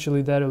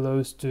eventually that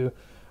allows to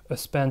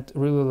spend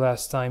really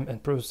less time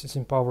and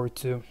processing power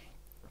to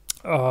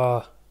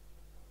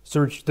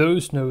search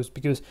those nodes,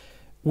 because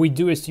we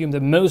do assume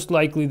that most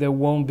likely there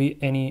won't be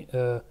any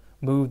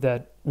move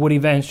that would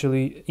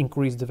eventually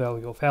increase the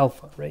value of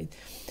alpha, right?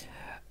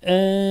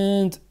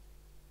 And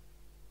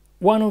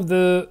one of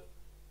the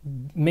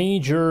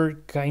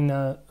major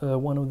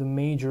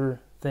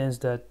things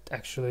that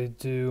actually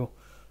do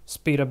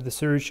speed up the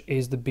search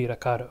is the beta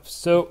cutoffs.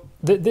 So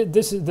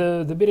this is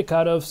the beta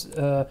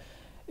cutoffs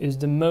is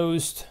the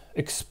most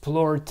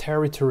explored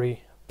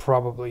territory,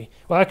 probably.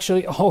 Well,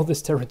 actually all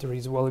this territory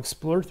is well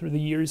explored through the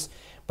years,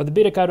 but the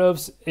beta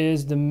cutoffs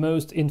is the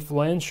most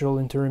influential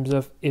in terms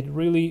of it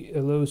really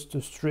allows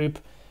to strip,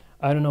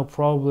 I don't know,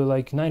 probably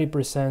like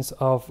 90%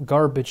 of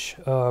garbage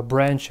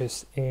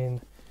branches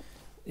in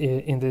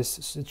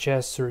this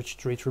chess search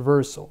tree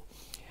traversal.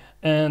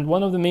 And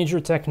one of the major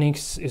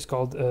techniques is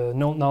called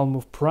null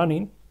move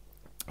pruning.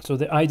 So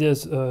the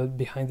ideas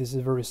behind this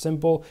is very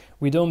simple.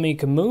 We don't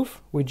make a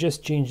move, we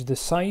just change the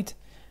site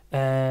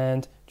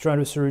and try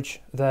to search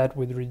that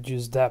with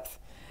reduced depth.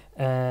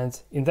 And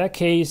in that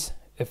case,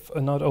 if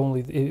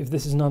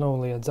this is not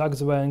only a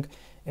Zugzwang,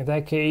 in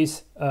that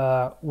case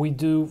we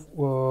do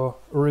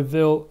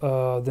reveal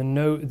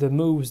the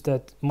moves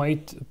that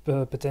might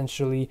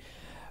potentially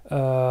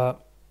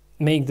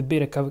make the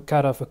beta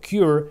cutoff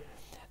occur,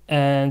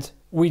 and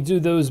we do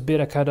those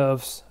beta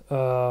cutoffs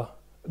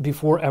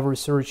before ever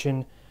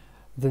searching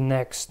the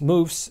next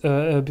moves,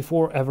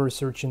 before ever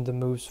searching the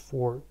moves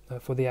for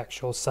the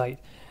actual site.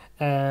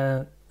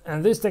 And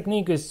this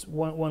technique is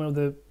one of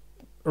the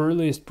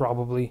earliest,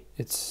 probably.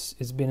 It's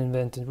been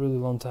invented really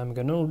long time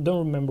ago.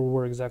 Don't remember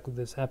where exactly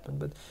this happened,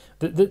 but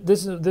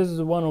this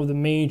is one of the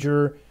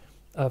major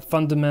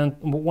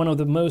one of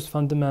the most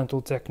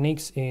fundamental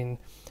techniques in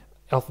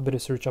alpha beta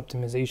search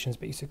optimizations,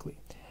 basically.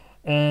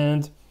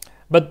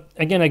 But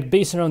again, like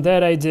based on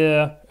that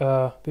idea,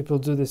 people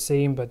do the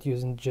same, but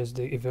using just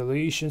the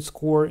evaluation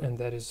score, and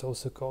that is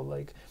also called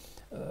like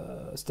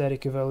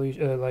static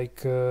evaluation,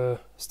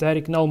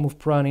 static null move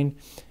pruning,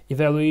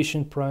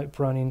 evaluation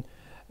pruning,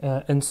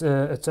 and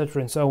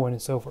etc. and so on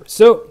and so forth.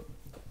 So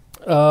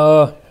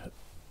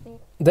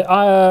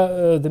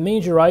the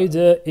major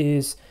idea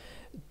is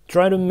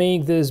try to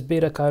make this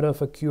beta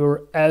cutoff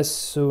occur as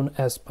soon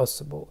as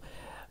possible.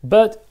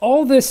 But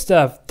all this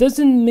stuff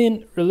doesn't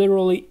mean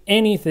literally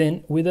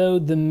anything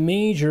without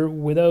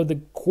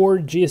the core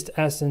gist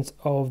essence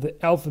of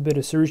the alpha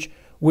beta search,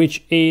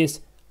 which is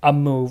a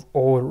move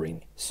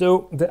ordering.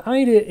 So the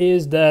idea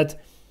is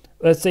that,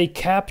 let's say,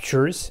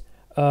 captures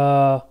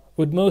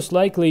would most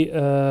likely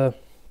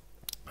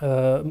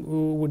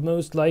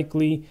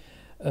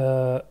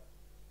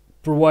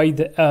provide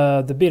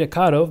the beta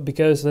cutoff,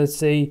 because let's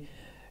say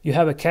you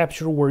have a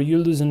capture where you're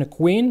losing a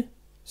queen,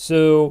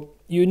 so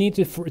you need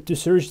to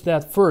search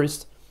that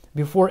first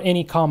before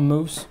any com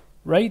moves,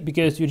 right?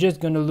 Because you're just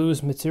going to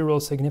lose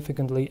material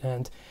significantly,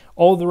 and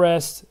all the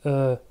rest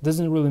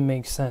doesn't really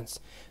make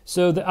sense.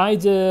 So the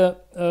idea,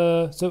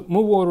 so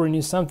move ordering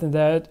is something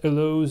that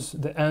allows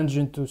the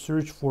engine to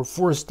search for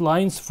first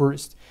lines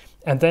first,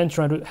 and then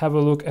try to have a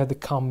look at the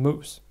com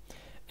moves.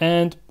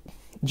 And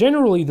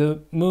generally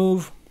the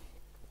move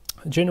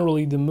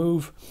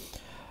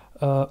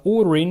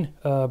ordering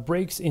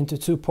breaks into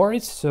two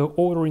parts. So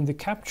ordering the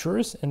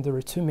captures, and there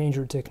are two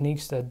major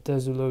techniques that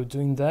does allow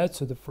doing that.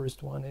 So the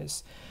first one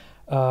is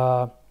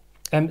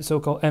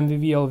so-called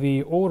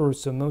MVVLV order,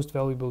 so most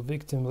valuable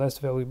victim, less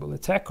valuable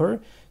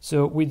attacker.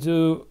 So we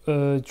do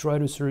try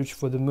to search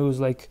for the moves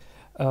like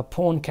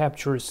pawn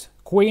captures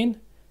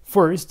queen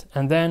first,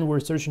 and then we're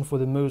searching for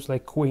the moves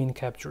like queen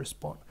captures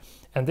pawn.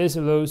 And this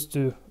allows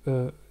to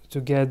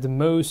get the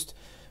most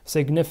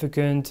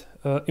significant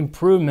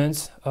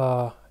improvements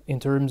in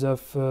terms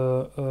of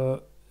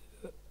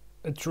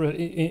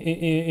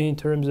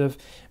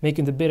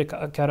making the beta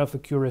cutoff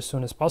occur as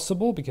soon as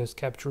possible, because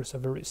captures are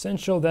very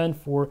essential. Then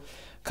for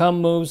com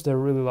moves, there are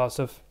really lots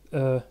of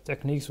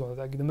techniques. Well,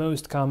 like the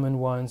most common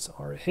ones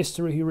are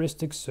history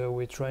heuristics. So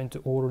we're trying to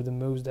order the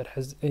moves that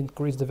has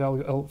increased the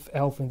value of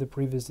alpha in the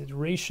previous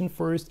iteration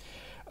first,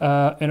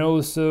 and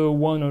also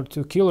one or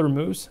two killer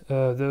moves,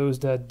 those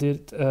that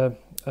did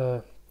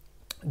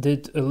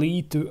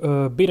lead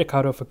to beta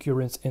cutoff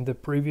occurrence in the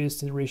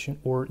previous iteration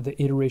or the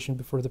iteration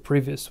before the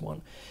previous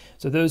one.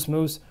 So those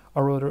moves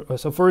are ordered.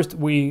 So first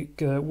we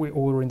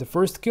order in the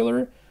first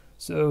killer,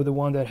 so the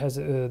one that has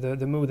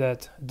the move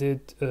that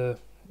did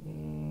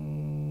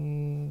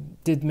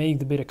make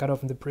the beta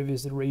cutoff in the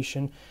previous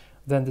iteration.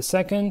 Then the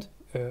second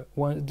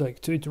one,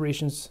 like two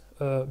iterations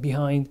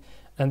behind,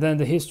 and then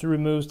the history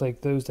moves,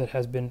 like those that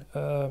has been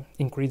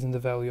increasing the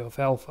value of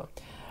alpha.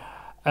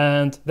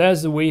 And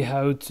that's the way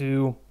how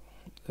to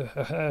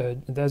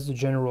that's the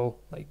general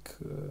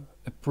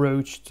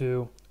approach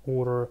to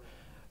order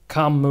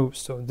COM moves,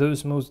 so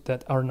those moves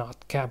that are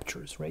not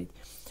captures, right?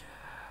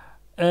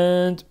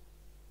 And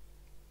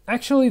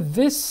actually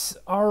this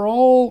are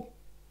all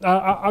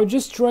I'll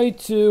just try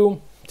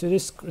to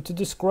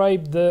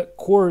describe the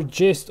core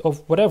gist of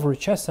whatever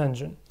chess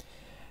engine,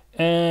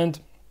 and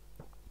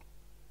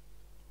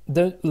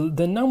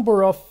the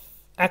number of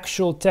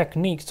actual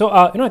techniques. So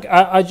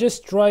I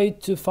just try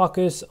to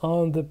focus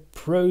on the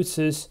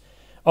process,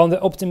 on the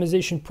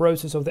optimization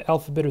process of the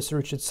alphabet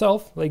search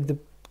itself, like the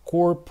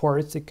core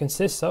parts it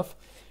consists of,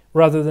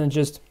 rather than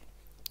just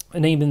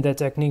naming the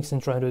techniques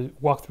and trying to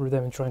walk through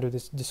them and trying to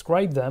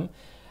describe them.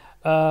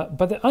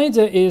 But the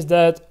idea is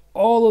that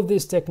all of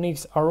these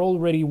techniques are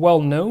already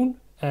well known,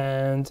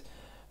 and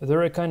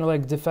they're kind of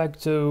like de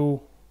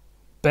facto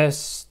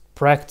best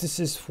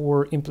practices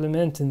for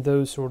implementing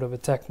those sort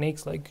of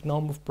techniques, like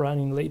null-move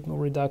pruning, late move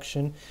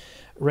reduction,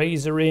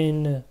 razor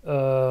in,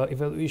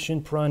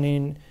 evaluation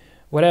pruning,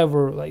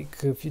 whatever, like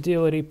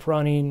futility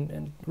pruning,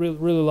 and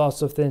really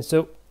lots of things.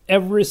 So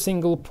every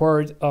single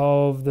part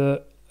of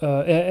the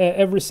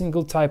every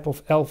single type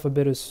of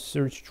alphabet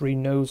search tree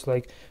knows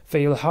like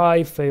fail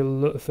high, fail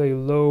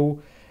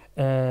low,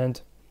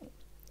 and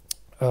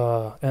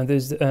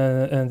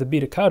the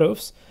beta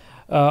cutoffs.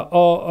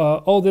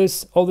 All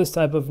this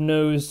type of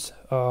nodes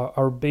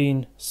are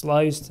being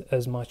sliced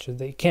as much as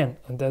they can,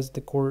 and that's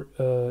the core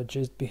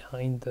gist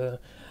behind the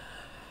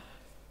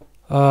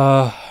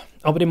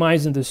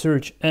optimizing the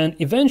search. And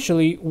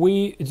eventually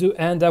we do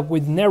end up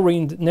with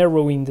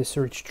narrowing the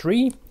search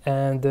tree,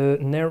 and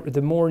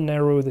the more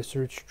narrow the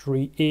search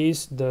tree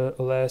is, the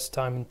less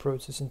time and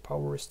processing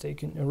power is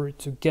taken in order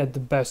to get the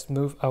best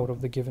move out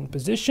of the given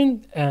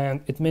position.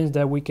 And it means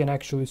that we can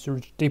actually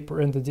search deeper,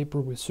 and the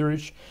deeper we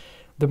search,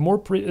 the more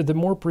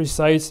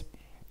precise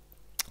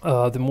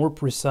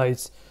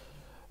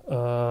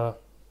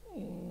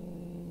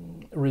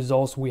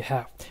results we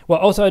have. Well,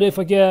 also I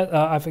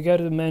forgot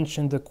to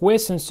mention the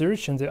quiescent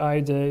search, and the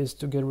idea is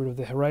to get rid of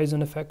the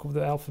horizon effect of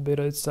the alphabet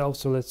itself.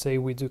 So let's say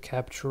we do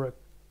capture a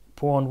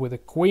pawn with a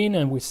queen,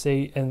 and we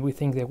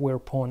think that we're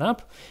pawn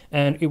up,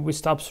 and if we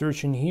stop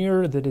searching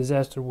here, the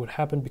disaster would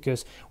happen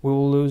because we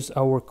will lose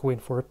our queen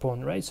for a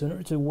pawn, right? So in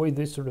order to avoid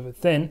this sort of a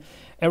thing,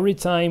 every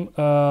time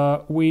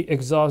we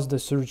exhaust the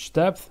search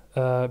depth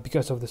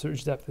because of the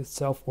search depth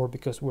itself, or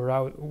because we're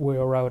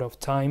out of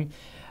time,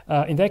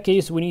 in that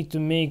case we need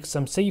to make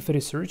some safety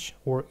search,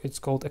 or it's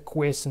called a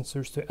quiescent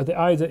search. The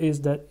idea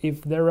is that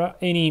if there are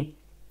any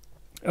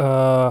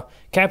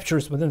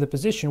captures within the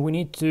position, we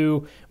need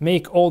to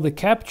make all the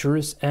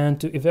captures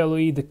and to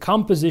evaluate the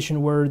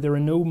composition where there are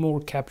no more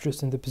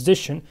captures in the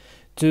position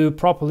to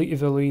properly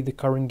evaluate the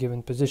current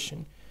given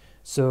position.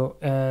 So,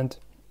 and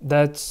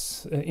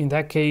that's in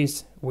that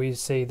case we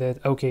say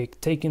that okay,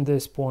 taking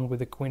this pawn with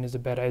the queen is a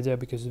bad idea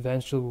because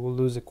eventually we will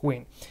lose a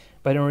queen.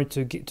 But in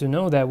order to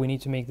know that, we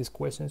need to make this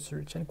quiescent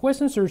search. And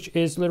quiescent search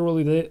is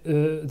literally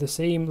the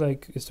same,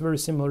 like it's very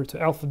similar to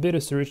alpha beta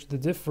search. The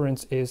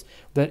difference is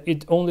that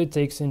it only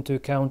takes into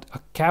account a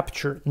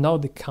capture,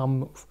 not the COM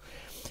move.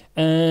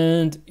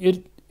 And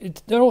it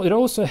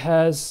also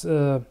has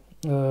it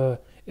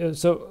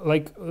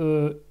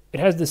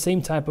has the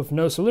same type of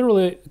node. So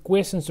literally,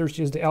 quiescent search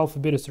is the alpha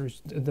beta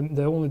search.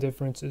 The only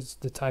difference is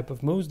the type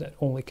of moves that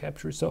only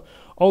capture. So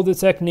all the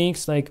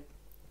techniques like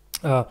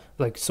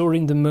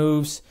sorting the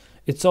moves,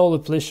 it's all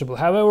applicable.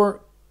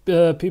 However,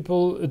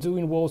 people do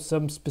involve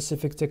some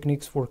specific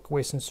techniques for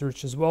quiescent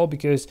search as well,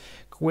 because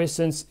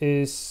quiescence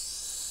is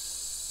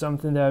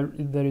something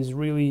that is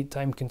really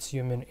time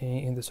consuming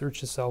in the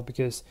search itself.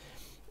 Because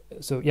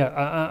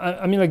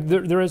I mean, like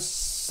there are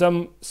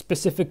some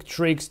specific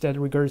tricks that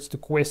regards to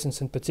quiescence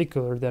in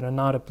particular that are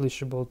not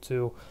applicable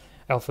to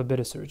alpha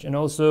beta search. And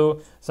also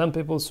some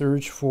people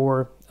search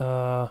for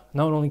not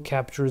only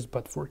captures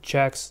but for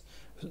checks,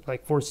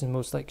 like forcing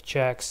moves like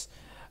checks,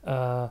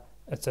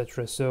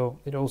 etc. So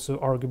it's also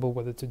arguable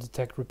whether to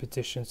detect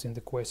repetitions in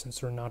the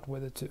quiescence or not,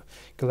 whether to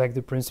collect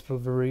the principal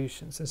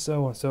variations and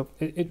so on. So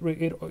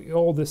it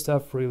all this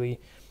stuff really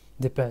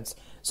depends.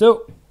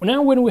 So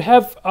now when we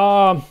have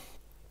kind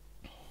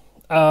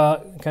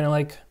of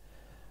like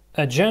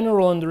a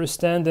general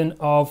understanding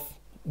of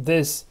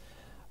this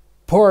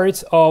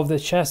part of the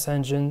chess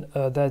engine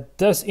that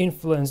does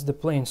influence the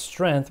playing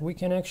strength, we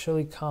can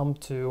actually come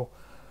to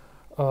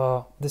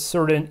the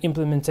certain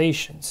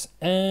implementations.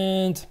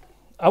 And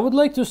I would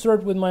like to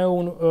start with my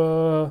own,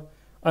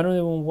 I don't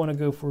even want to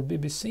go for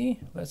BBC.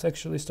 Let's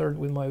actually start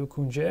with my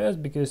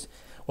Ukun.js because,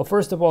 well,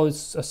 first of all,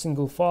 it's a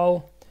single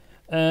file.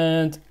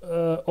 And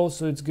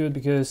also it's good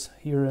because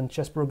here in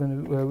Chess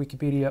Programming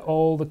Wikipedia,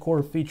 all the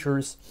core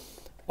features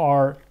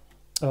are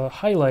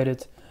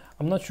highlighted.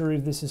 I'm not sure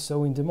if this is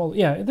so in Demolido.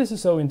 Yeah, this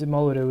is so in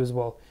Demolido as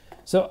well.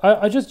 So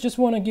I just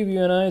want to give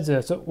you an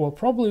idea. So, well,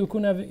 probably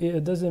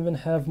Ukun doesn't even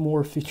have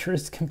more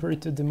features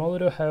compared to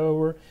Demolido.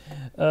 However,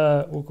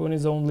 Ukun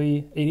is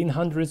only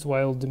 1800s,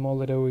 while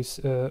Demolido is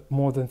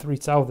more than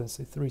 3000,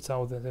 say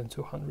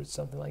 3200,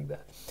 something like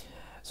that.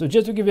 So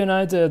just to give you an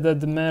idea that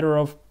the matter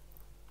of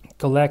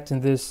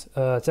collecting these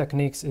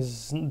techniques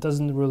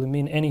doesn't really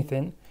mean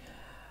anything.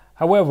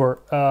 However,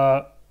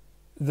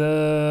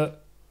 the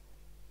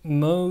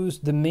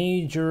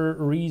major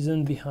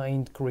reason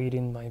behind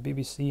creating my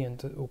BBC and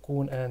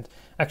Okun, and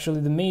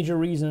actually the major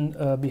reason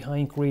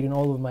behind creating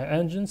all of my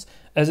engines,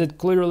 as it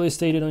clearly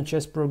stated on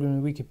Chess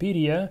Programming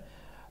Wikipedia,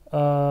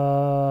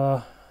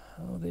 how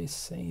they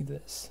say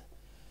this,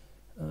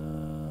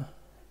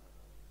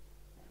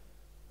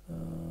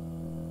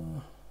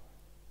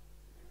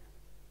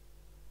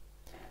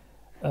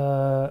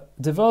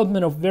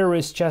 development of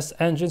various chess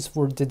engines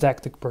for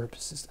didactic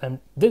purposes, and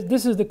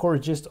this is the core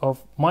gist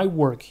of my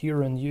work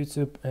here on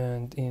YouTube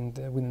and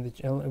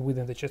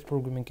within the chess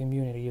programming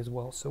community as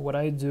well. So what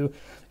I do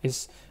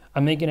is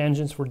I'm making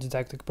engines for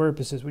didactic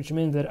purposes, which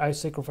means that I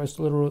sacrifice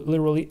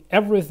literally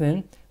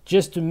everything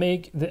just to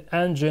make the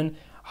engine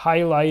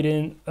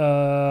highlighting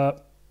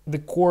the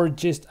core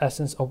gist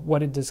essence of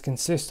what it does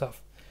consist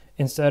of,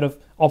 instead of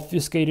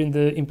obfuscating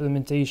the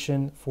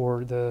implementation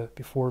for the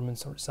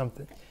performance or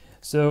something.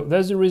 So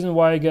that's the reason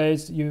why,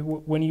 guys,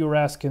 when you're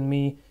asking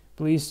me,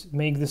 please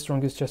make the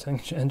strongest chess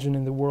engine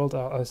in the world,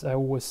 as I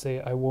always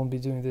say, I won't be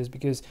doing this,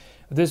 because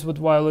this would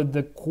violate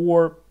the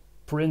core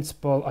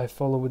principle I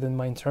follow within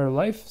my entire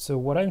life. So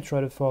what I'm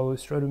trying to follow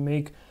is try to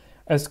make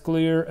as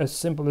clear, as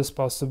simple as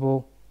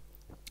possible,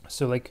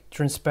 so like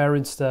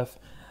transparent stuff.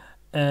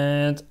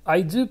 And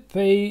I do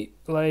pay,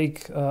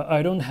 like,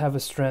 I don't have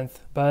a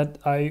strength, but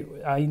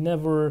I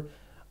never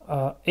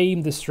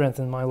aim the strength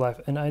in my life,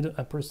 and I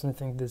personally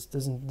think this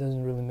doesn't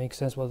really make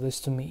sense, well, at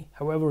least to me.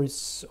 However,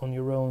 it's on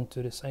your own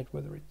to decide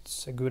whether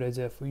it's a good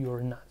idea for you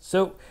or not.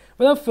 So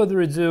without further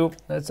ado,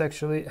 let's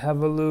actually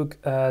have a look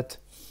at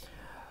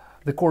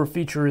the core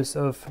features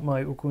of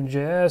my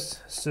Okun.js.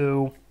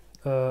 So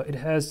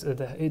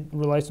it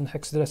relies on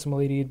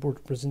hexadecimal 88 board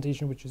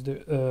representation, which is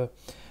the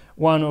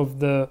one of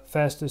the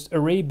fastest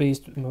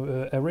array-based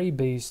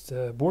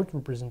board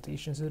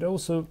representations. It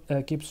also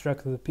keeps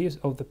track of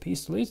the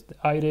piece list. The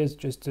idea is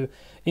just to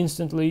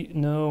instantly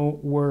know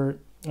where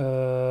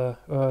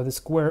the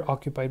square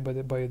occupied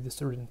by the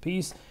certain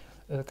piece,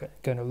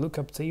 kind of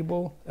lookup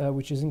table,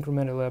 which is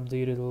incrementally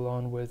updated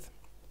along with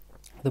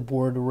the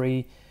board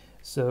array.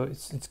 So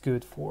it's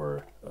good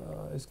for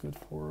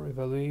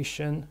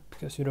evaluation,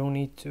 because you don't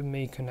need to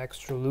make an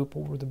extra loop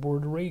over the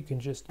board array. You can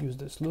just use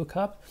this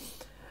lookup.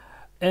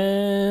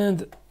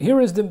 And here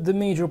is the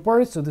major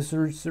part, so the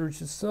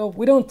search itself.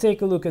 We don't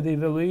take a look at the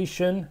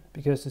evaluation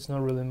because it's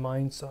not really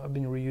mine, so I've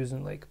been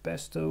reusing like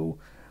Pesto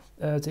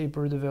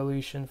tapered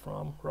evaluation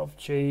from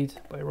Rothschild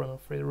by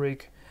Ronald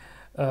Frederick.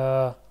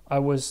 I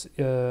was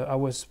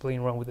playing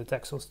around with the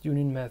Texels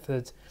tuning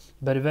method,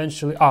 but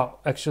eventually,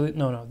 actually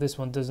no, this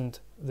one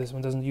doesn't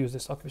use the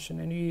Stockfish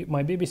NE.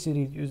 My BBC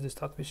did use the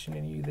Stockfish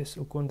NE. This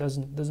Okun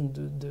doesn't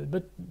do it,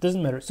 but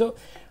doesn't matter. So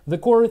the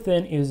core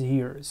thing is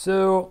here.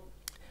 So,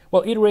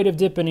 well, iterative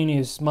deepening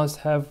is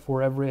must-have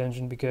for every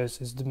engine,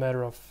 because it's the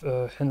matter of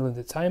handling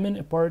the timing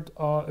apart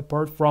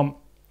from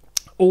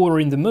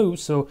ordering the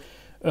moves. So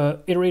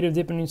iterative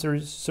deepening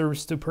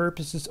serves two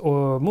purposes: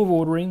 or move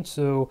ordering,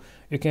 so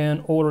you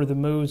can order the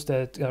moves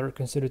that are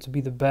considered to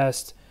be the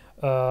best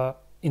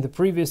in the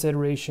previous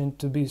iteration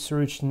to be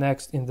searched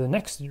next in the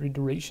next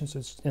iteration. So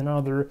it's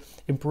another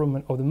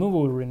improvement of the move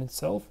ordering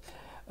itself.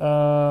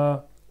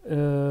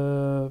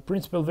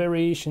 Principal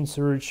variation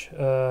search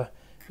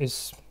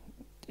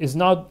is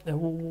not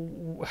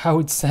how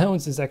it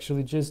sounds. Is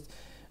actually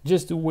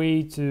just a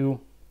way to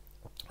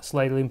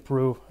slightly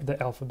improve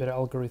the alphabet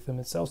algorithm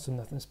itself, so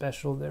nothing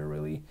special there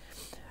really.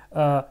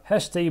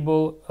 Hash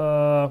table,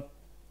 I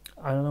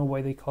don't know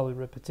why they call it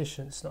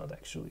repetition. It's not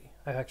actually.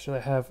 I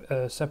have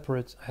a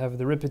separate. I have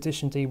the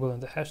repetition table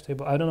and the hash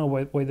table. I don't know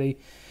why they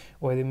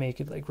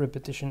make it like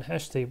repetition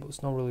hash table.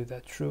 It's not really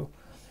that true.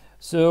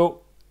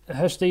 So a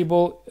hash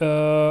table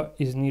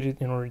is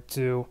needed in order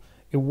to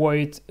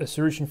avoid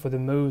searching for the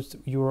moves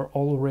you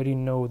already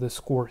know the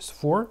scores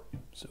for.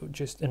 So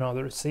just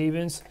another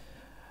savings.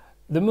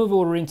 The move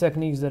ordering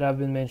techniques that I've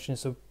been mentioning,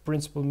 so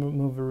principal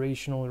move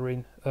variation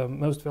ordering,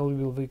 most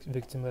valuable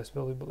victim, less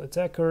valuable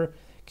attacker,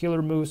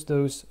 killer moves,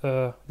 those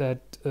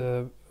that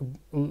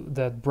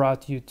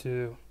brought you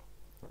to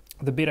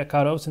the beta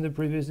cutoffs in the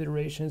previous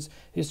iterations,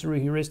 history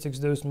heuristics,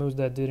 those moves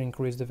that did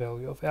increase the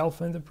value of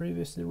alpha in the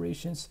previous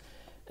iterations,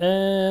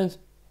 and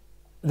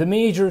the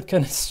major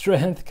kind of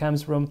strength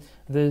comes from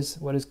this,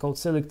 what is called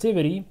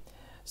selectivity.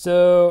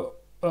 So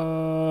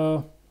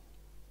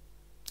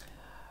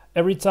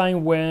every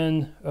time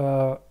when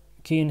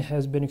king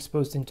has been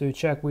exposed into a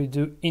check, we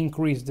do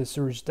increase the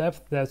search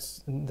depth.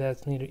 That's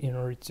needed in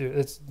order to.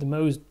 It's the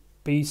most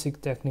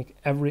basic technique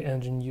every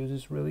engine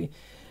uses, really.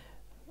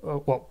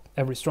 Well,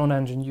 every strong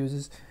engine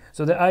uses.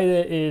 So the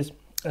idea is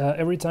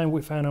every time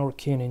we find our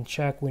king in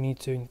check, we need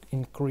to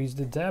increase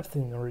the depth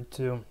in order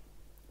to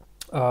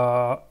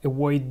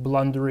avoid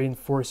blundering,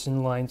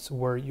 forcing lines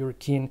where your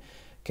king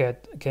can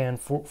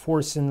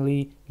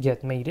forcingly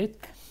get mated.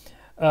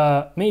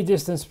 Mid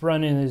distance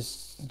pruning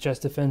is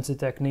just a fancy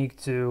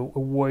technique to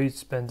avoid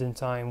spending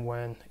time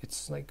when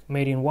it's like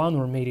made in 1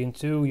 or made in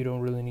 2. You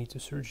don't really need to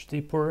search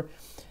deeper.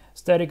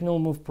 Static null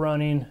move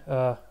pruning,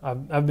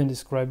 I've been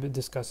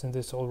discussing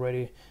this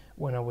already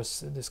when I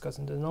was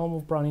discussing the null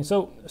move pruning.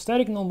 So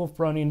static null move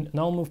pruning,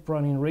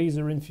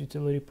 razor in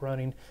futility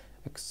pruning,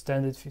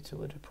 extended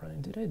futility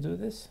pruning. Did I do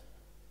this?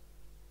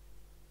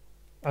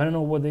 I don't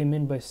know what they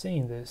mean by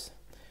saying this.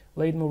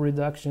 Late move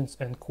reductions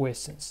and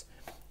quiescence.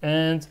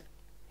 And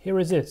here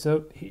is it.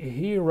 So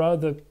here are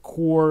the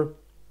core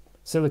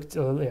they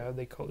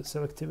call it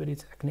selectivity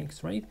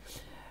techniques, right?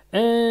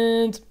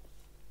 And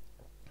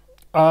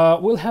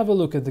we'll have a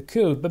look at the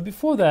code. But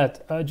before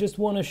that, I just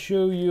want to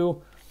show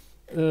you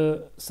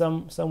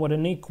somewhat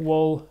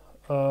unequal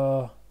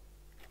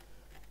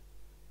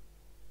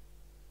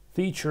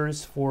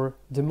features for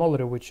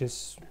Demolitor, which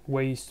is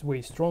way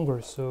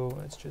stronger. So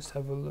let's just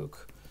have a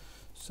look.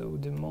 So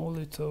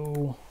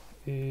Demolitor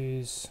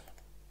is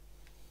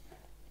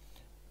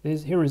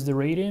this. Here is the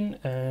rating,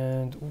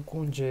 and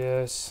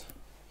Ukun.js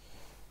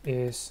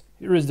is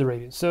here is the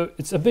rating. So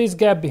it's a base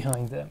gap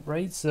behind them,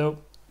 right? So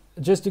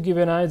just to give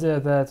you an idea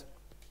that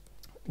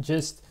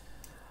just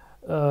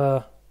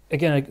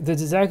again, the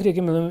didactic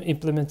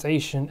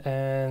implementation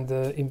and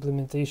the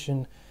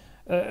implementation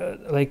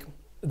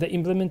the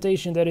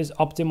implementation that is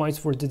optimized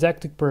for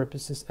didactic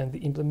purposes and the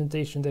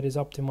implementation that is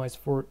optimized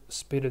for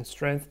speed and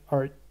strength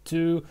are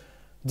two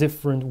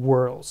different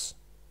worlds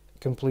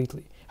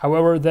completely.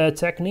 However, the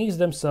techniques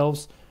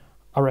themselves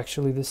are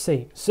actually the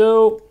same.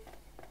 So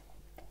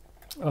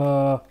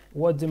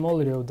what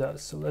Demolitor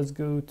does, so let's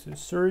go to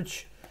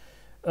search.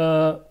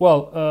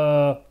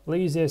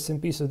 Lazy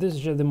SMP, so this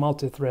is just the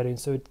multi-threading,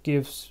 so it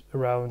gives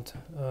around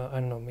I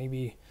don't know,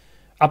 maybe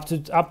up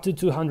to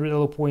 200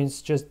 elo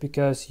points just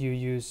because you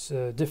use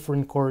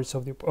different cores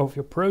of your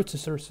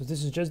processor. So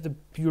this is just the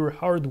pure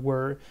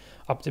hardware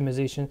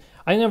optimization.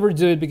 I never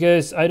do it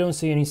because I don't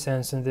see any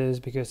sense in this,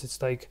 because it's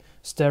like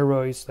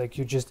steroids, like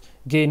you're just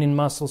gaining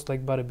muscles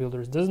like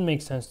bodybuilders. It doesn't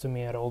make sense to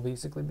me at all,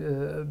 basically,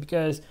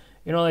 because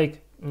you know,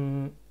 like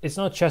it's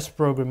not chess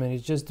programming,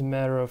 it's just a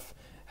matter of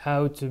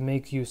how to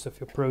make use of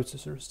your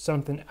processors,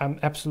 something I'm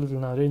absolutely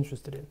not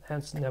interested in,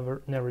 hence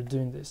never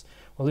doing this.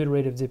 Well,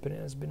 iterative deepening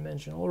has been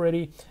mentioned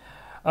already.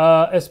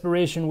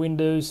 Aspiration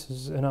windows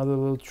is another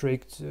little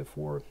trick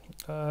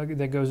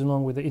that goes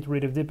along with the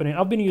iterative deepening.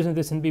 I've been using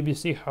this in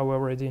BBC,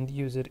 however I didn't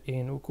use it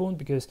in Ukun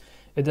because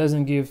it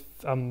doesn't give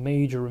a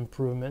major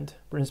improvement.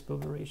 Principal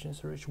variation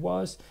search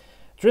was.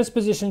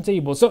 Transposition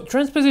table. So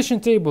transposition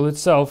table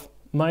itself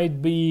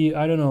might be,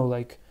 I don't know,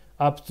 like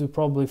up to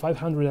probably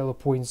 500 elo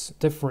points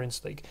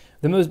difference. Like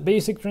the most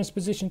basic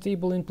transposition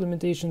table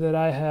implementation that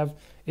I have,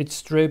 it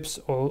strips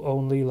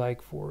only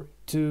like for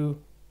 2.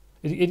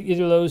 It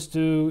allows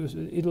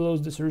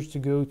the search to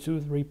go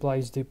 2-3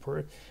 plies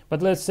deeper.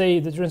 But let's say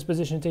the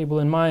transposition table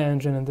in my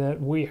engine and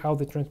how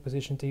the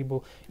transposition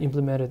table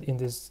implemented in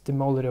this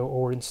Demolitor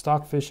or in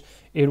Stockfish,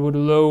 it would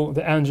allow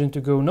the engine to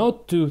go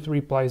not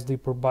 2-3 plies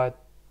deeper, but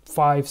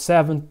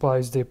 5-7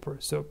 plies deeper.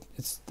 So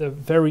it's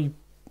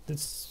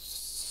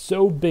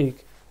so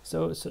big,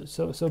 so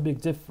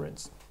big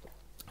difference.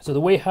 So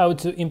the way how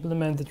to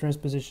implement the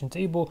transposition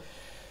table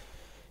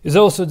is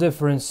also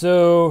different.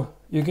 So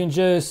you can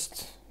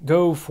just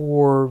go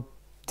for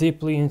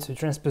deeply into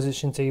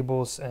transposition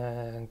tables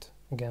and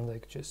again,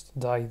 like just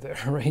die there,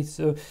 right?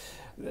 So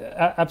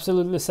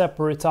absolutely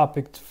separate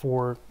topic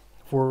for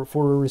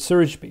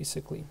research,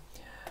 basically.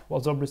 While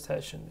Zobrist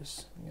hashing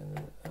is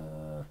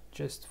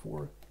just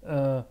for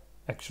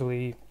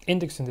actually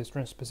indexing this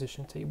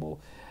transposition table.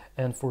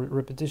 And for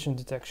repetition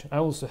detection, I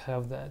also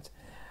have that.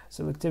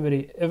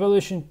 Selectivity,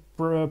 evaluation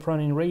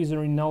pruning,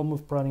 razor, null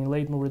move pruning,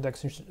 late move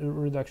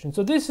reduction.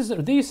 So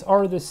these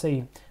are the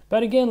same,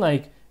 but again,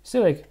 like see,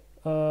 like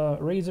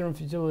razor and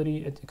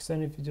futility,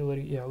 extended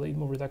futility, yeah, late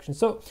move reduction.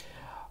 So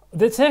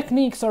the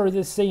techniques are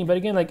the same, but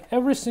again, like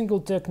every single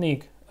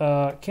technique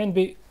can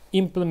be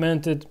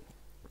implemented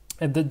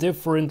at the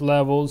different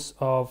levels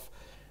of,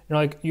 you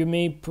know, like you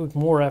may put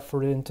more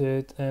effort into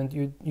it, and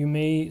you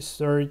may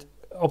start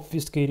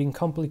obfuscating,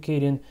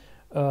 complicating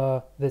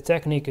the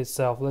technique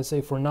itself. Let's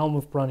say for null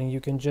move pruning, you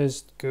can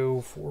just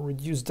go for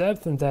reduced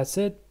depth and that's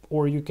it,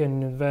 or you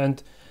can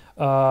invent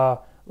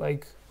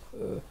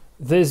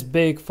this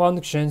big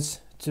functions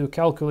to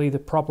calculate the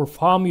proper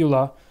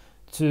formula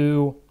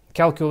to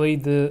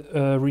calculate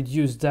the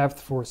reduced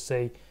depth for,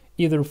 say,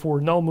 either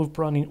for null move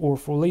pruning or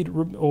for late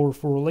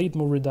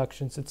move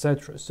reductions,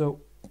 etc.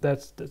 So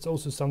that's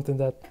also something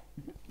that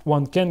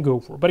one can go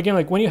for. But again,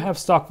 like when you have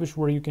Stockfish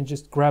where you can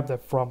just grab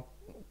that from,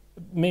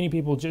 many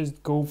people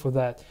just go for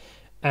that,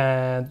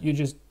 and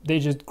they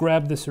just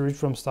grab the search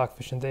from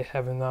Stockfish and they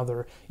have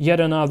yet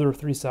another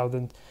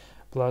 3000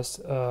 plus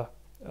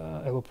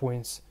elo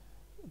points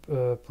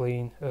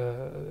plain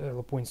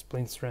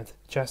strength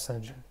chess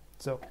engine.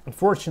 So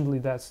unfortunately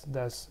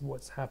that's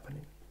what's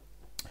happening.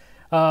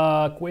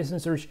 Question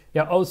search.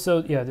 Yeah.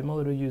 Also, yeah, the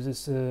Demolido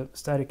uses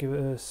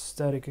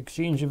static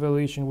exchange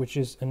evaluation, which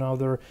is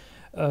another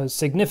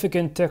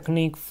significant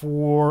technique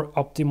for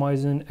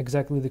optimizing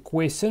exactly the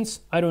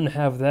questions. I don't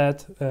have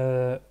that.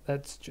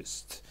 That's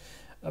just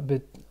a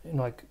bit, you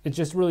know, like, it's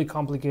just really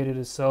complicated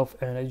itself,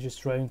 and I'm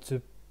just trying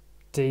to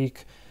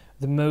take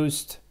the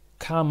most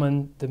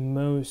common, the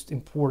most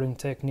important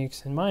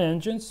techniques in my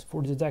engines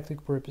for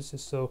didactic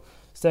purposes. So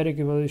static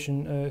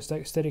evaluation,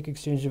 static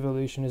exchange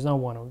evaluation is not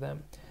one of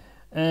them.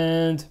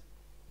 And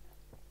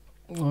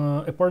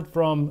apart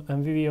from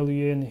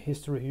MVVLUA and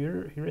history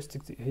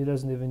heuristic, he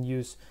doesn't even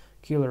use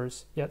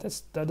killers. Yeah,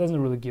 that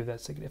doesn't really give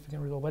that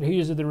significant result. But he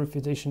uses the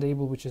refutation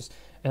table, which is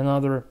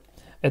another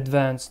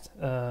advanced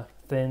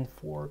thing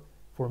for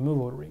move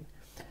ordering.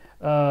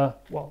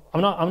 Well,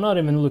 I'm not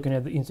even looking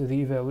at into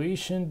the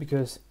evaluation,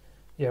 because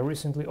yeah,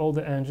 recently all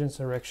the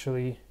engines are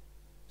actually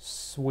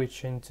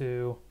switching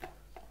to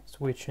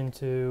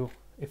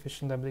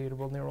efficient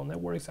updatable neural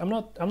networks. I'm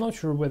not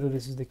sure whether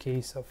this is the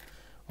case of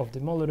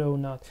Demolido or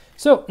not.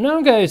 So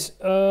now, guys,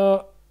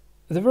 the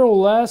very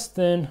last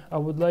thing I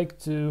would like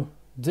to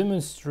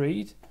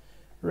demonstrate,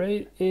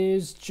 right,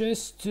 is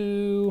just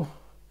to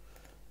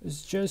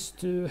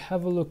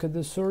have a look at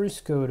the source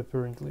code,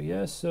 apparently.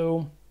 Yeah,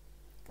 so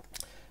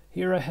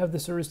here I have the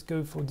source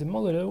code for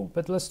Demolido,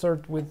 but let's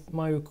start with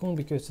Mayokun,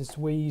 because it's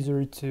way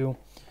easier to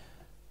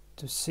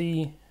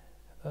see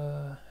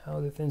how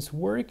the things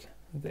work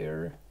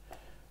there.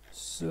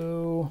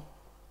 So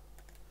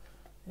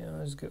yeah,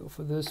 let's go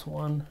for this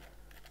one.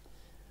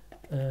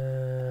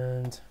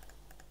 And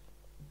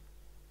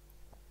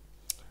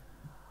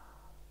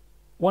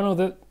one of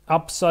the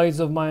upsides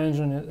of my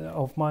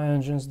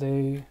engines,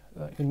 they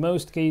in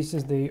most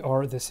cases they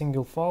are the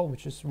single file,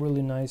 which is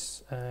really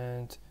nice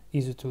and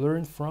easy to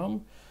learn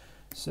from.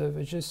 So if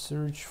I just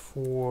search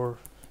for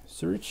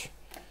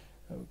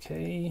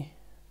okay,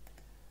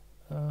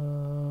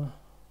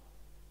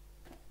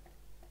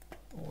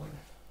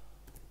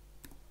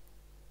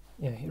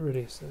 yeah, here it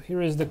is. So here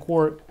is the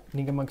core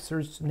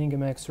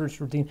NingaMax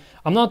search routine.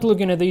 I'm not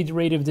looking at the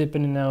iterative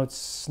depending now,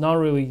 it's not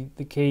really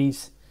the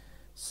case.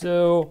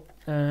 So,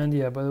 and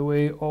yeah, by the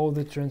way, all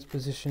the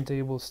transposition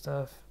table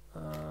stuff,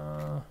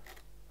 I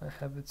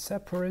have it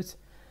separate.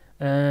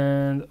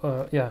 And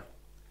yeah,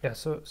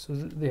 so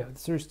the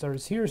search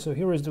starts here. So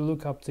here is the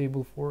lookup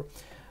table for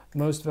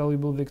most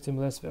valuable victim,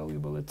 less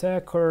valuable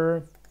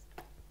attacker,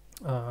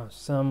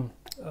 some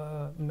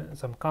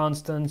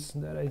constants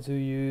that I do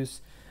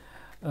use,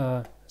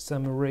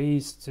 some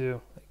arrays to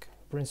like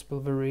principal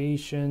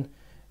variation,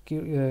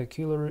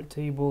 killer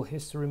table,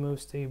 history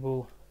moves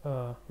table,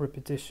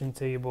 repetition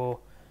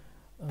table,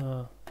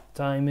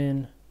 time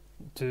in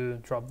to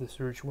drop the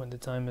search when the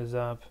time is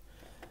up,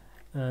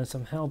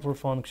 some helper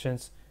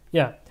functions.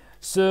 Yeah,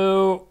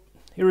 so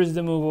here is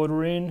the move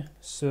order in.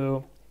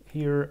 So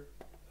here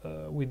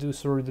we do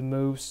sort the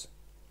moves,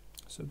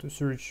 so to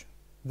search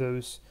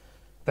those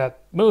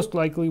that most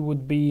likely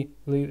would be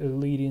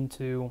leading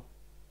to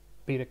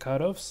beta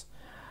cutoffs.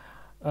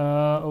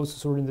 Also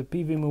sorting the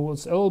PV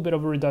moves, a little bit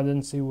of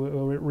redundancy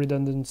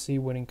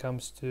when it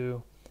comes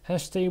to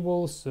hash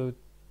tables, so it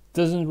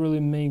doesn't really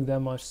make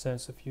that much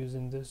sense of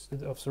using this,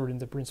 of sorting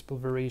the principal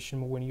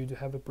variation when you do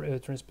have a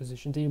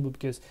transposition table,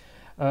 because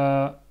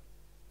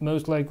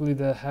most likely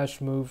the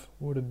hash move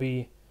would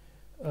be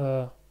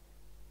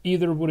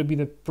either would it be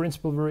the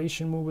principal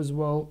variation move as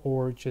well,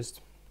 or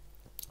just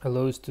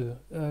allows to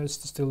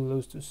still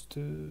allows to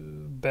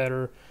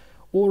better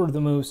order the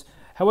moves.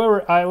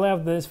 However, I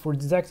left this for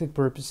didactic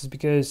purposes,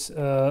 because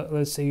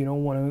let's say you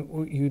don't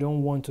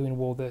want to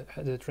involve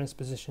the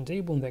transposition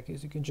table. In that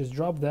case, you can just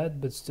drop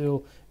that, but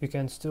still you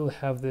can still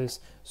have this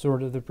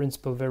sort of the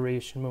principal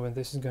variation move, and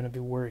this is going to be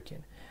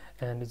working,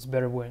 and it's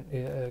better when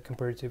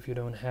compared to if you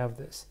don't have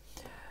this.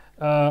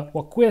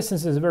 Well,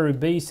 questions is very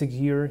basic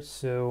here,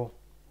 so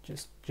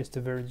just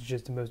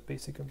the most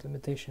basic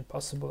implementation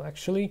possible,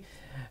 actually.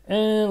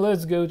 And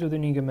let's go to the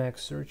NingaMax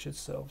search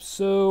itself.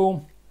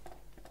 So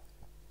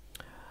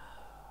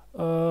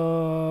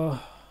so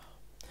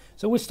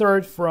we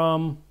start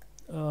from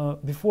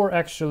before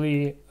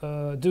actually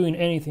doing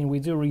anything. We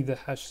do read the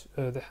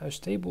hash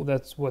table.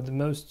 That's what the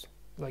most,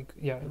 like,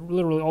 yeah,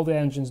 literally all the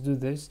engines do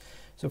this.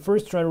 So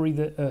first try to read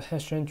the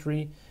hash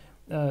entry.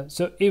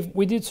 So if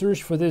we did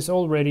search for this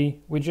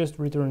already, we just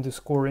return the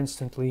score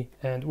instantly,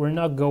 and we're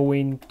not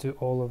going to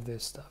all of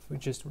this stuff. We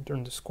just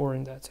return the score,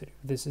 and that's it.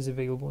 This is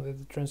available in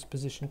the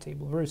transposition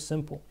table. Very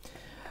simple.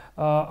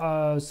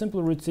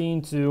 Simple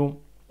routine to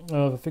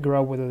figure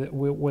out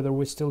whether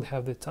we still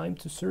have the time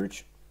to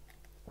search.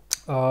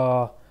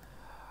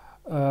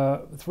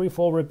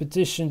 Threefold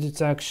repetition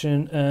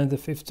detection and the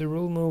 50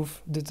 rule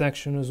move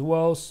detection as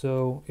well.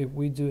 So if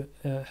we do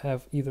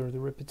have either the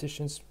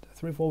repetitions,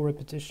 threefold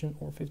repetition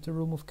or 50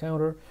 rule move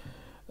counter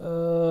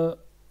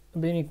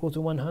being equal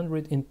to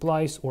 100 in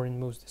plies or in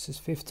moves, this is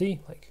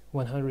 50, like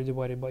 100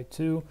 divided by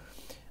 2.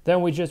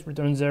 Then we just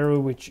return 0,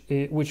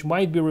 which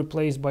might be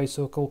replaced by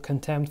so-called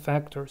contempt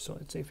factor. So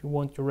let's say if you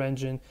want your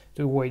engine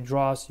to avoid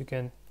draws, you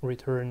can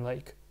return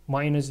like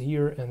minus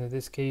here, and in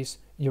this case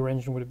your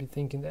engine would be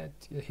thinking that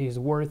he's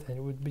worth, and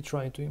it would be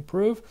trying to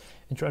improve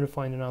and try to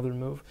find another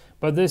move.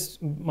 But this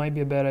might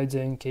be a bad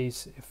idea in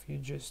case if you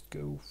just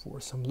go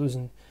for some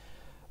losing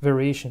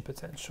variation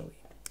potentially.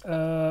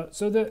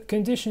 So the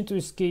condition to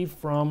escape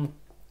from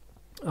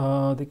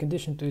the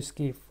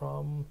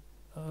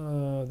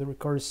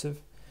recursive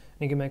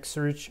enigmatic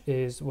search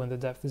is when the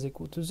depth is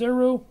equal to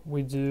 0.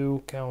 We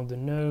do count the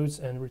nodes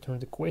and return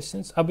the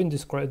quiescence. I've been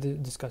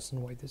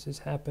discussing why this is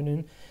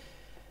happening.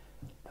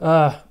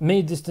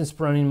 Mid distance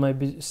pruning might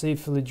be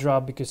safely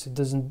dropped because it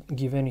doesn't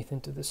give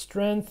anything to the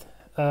strength.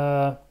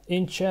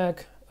 In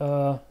check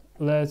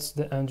lets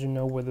the engine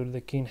know whether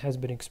the king has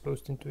been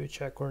exposed into a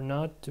check or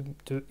not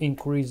to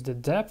increase the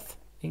depth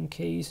in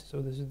case.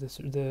 So this is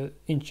the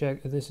in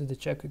check. This is the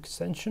check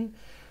extension.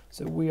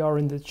 So we are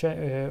in the check.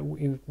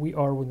 We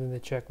are within the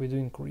check. We do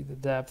increase the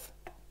depth,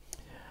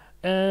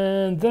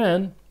 and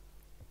then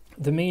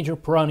the major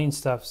pruning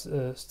stops.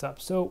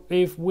 So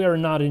if we are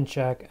not in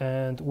check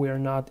and we are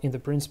not in the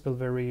principal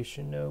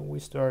variation, no, we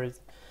start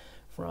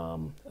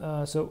from.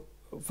 So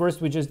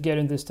first we just get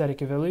in the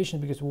static evaluation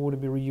because we would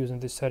be reusing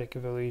the static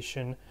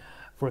evaluation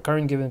for a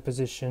current given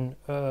position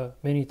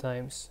many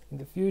times in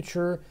the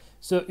future.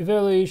 So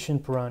evaluation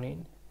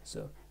pruning.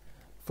 So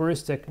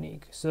first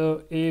technique.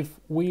 So if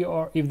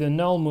the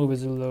null move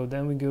is a low,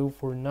 then we go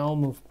for null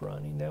move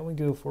pruning. Then we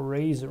go for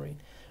razoring.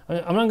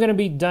 I'm not going to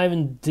be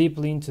diving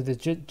deeply into this,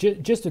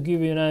 just to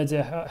give you an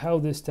idea how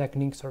these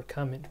techniques are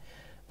coming.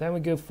 Then we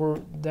go for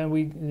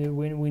we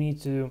need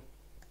to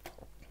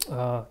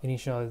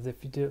initialize the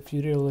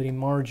futility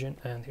margin,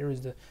 and here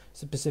is the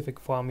specific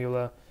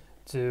formula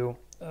to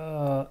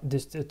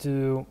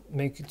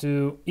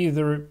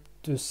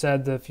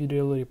set the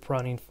futility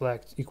pruning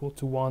flag equal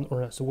to 1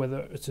 or not.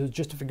 So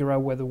just to figure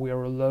out whether we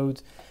are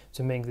allowed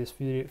to make this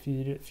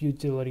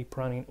futility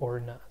pruning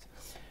or not.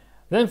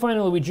 Then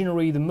finally we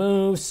generate the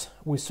moves,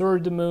 we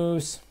sort the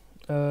moves,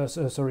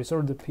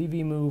 sort the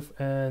PV move,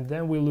 and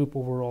then we loop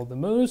over all the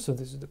moves. So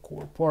this is the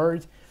core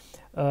part.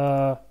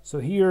 So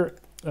here,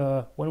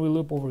 when we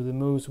loop over the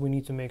moves, we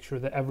need to make sure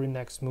that every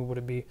next move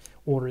would be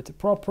ordered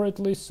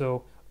appropriately.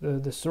 So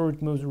the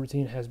sort moves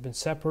routine has been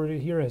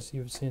separated here, as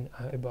you've seen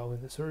above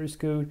in the source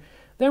code.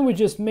 Then we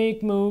just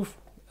make move,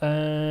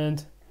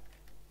 and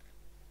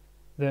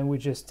then we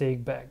just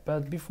take back.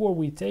 But before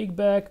we take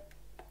back,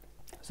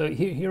 so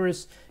here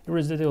is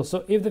the deal.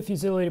 So if the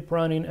futility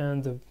pruning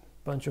and the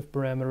bunch of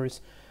parameters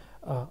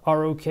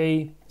are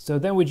okay, so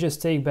then we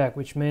just take back,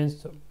 which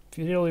means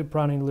futility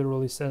pruning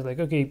literally says like,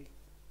 okay,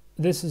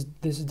 this is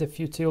the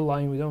futile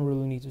line. We don't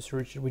really need to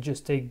search it. We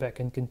just take back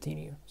and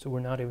continue. So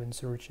we're not even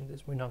searching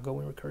this. We're not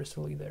going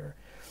recursively there.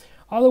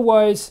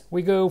 Otherwise,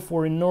 we go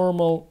for a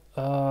normal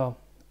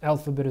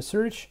alpha beta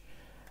search.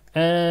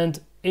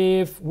 And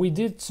if we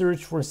did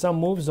search for some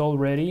moves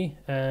already,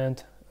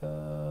 and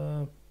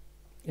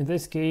in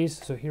this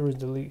case, so here is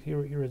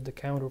the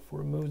counter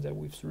for moves that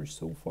we've searched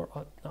so far.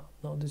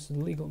 No, this is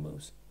legal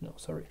moves. No,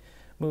 sorry,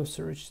 move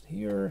searched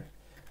here,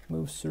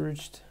 move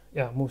searched.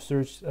 Yeah, move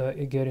searched.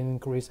 It getting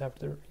increased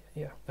after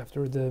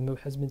the move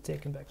has been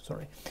taken back.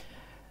 Sorry.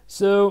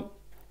 So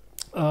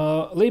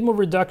late move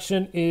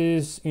reduction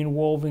is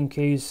involved in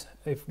case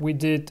if we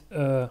did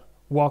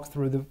walk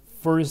through the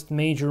first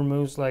major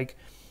moves like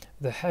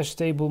the hash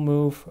table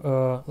move,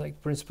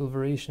 like principal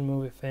variation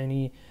move, if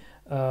any.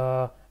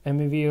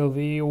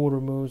 MEVLV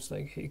order moves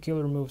like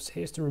killer moves,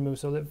 history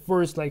moves. So the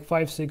first like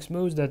 5-6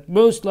 moves that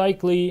most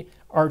likely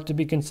are to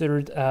be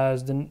considered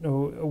as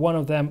one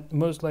of them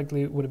most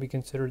likely would be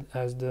considered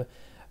as the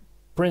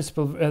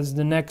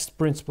next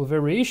principal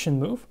variation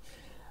move.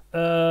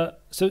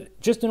 So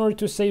just in order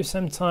to save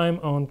some time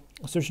on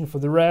searching for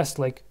the rest,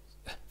 like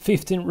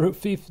 10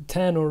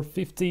 or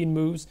 15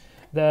 moves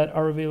that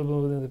are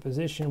available within the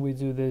position, we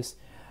do this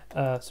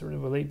sort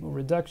of a late move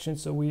reduction.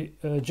 So we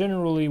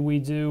generally we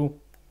do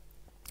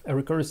a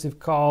recursive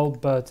call,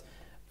 but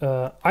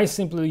I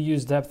simply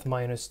use depth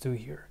 -2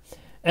 here.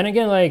 And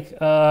again, like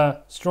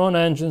strong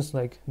engines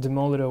like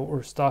Demolito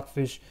or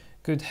Stockfish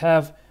could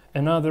have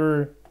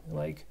another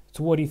like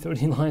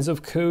 20-30 lines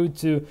of code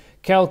to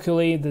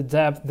calculate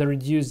the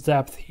reduced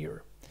depth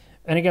here.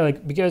 And again,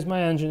 like because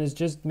my engine is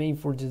just made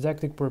for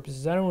didactic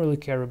purposes, I don't really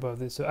care about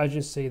this. So I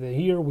just say that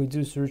here we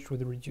do search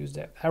with the reduced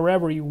depth.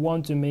 However, you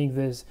want to make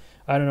this,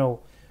 I don't know,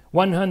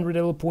 100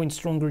 Elo points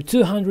stronger,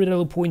 200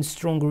 Elo points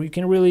stronger. You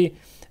can really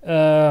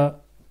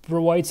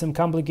provide some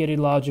complicated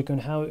logic on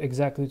how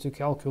exactly to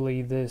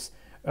calculate this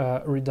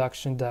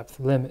reduction depth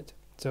limit.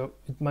 So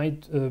it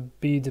might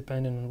be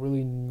dependent on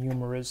really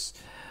numerous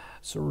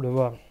sort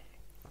of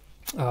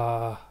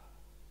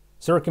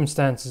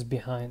circumstances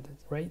behind it,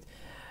 right?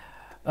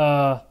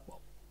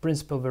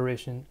 Principal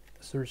variation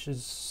search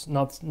is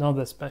not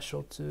that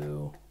special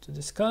to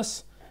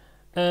discuss.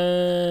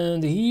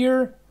 And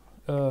here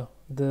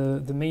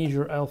the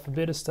major alpha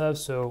beta stuff.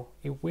 So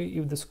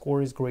if the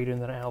score is greater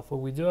than alpha,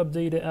 we do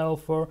update the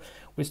alpha.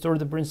 We store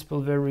the principal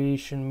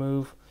variation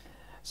move.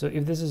 So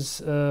if this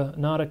is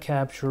not a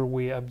capture,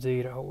 we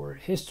update our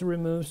history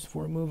moves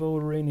for move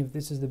ordering. If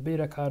this is the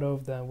beta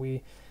cutoff, then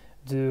we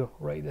do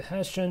write the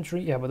hash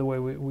entry. Yeah, by the way,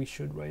 we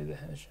should write the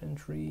hash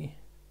entry.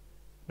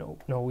 No,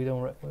 we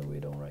don't write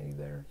it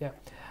there. Yeah,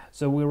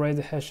 so we write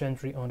the hash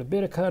entry on the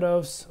beta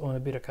cutoffs. On the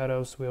beta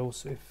cutoffs, we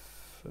also,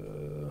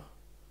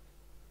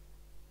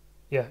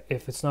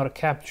 if it's not a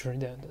capture,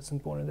 then that's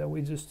important that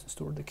we just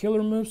store the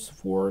killer moves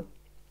for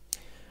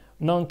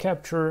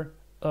non-capture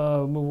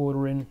move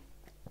ordering,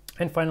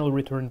 and finally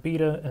return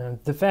beta. And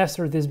the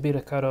faster this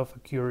beta cutoff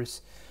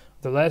occurs,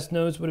 the less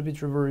nodes would be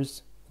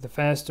traversed, the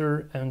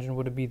faster engine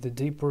would be, the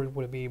deeper it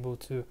would be able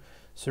to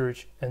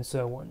search, and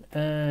so on.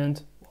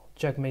 And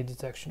checkmate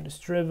detection is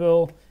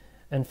trivial.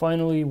 And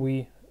finally,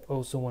 we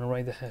also want to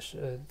write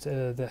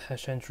the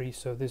hash entry.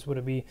 So this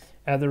would be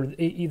either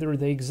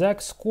the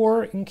exact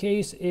score in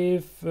case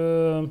if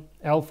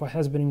alpha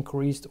has been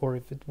increased, or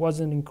if it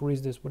wasn't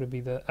increased, this would be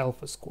the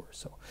alpha score.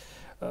 So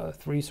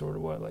three sort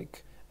of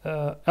like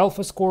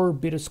alpha score,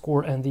 beta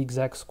score, and the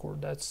exact score.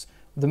 That's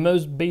the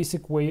most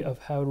basic way of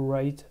how to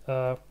write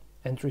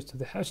entries to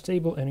the hash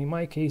table. And in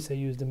my case, I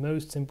use the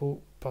most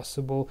simple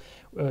possible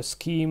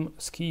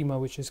schema,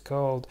 which is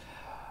called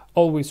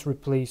always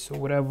replace. So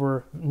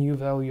whatever new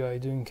value I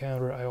do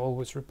encounter, I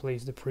always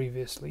replace the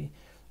previously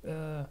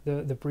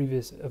the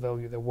previous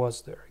value that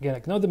was there. Again,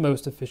 like not the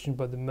most efficient,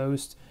 but the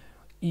most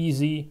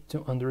easy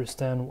to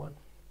understand one.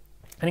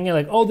 And again,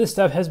 like all this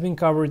stuff has been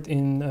covered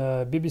in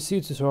BBC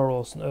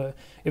tutorials,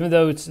 even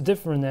though it's a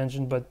different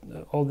engine, but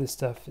all this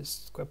stuff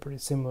is quite pretty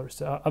similar.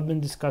 So I've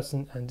been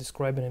discussing and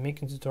describing and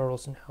making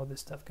tutorials on how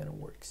this stuff kind of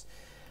works.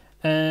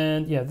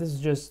 And yeah, this is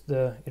just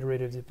the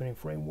iterative deepening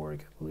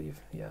framework, I believe.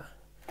 Yeah.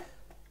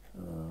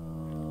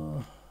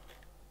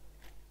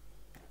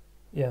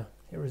 Yeah,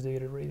 here is the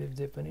iterative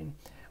deepening,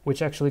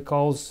 which actually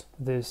calls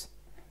this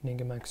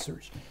Nigamax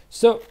search.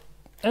 So,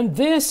 and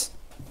this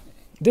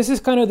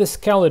is kind of the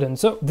skeleton.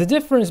 So the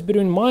difference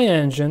between my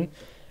engine,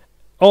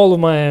 all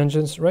of my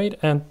engines, right,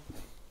 and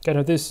kind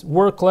of this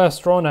world-class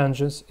Tron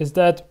engines is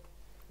that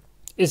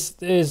is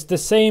the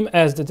same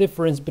as the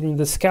difference between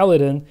the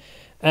skeleton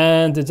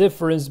and the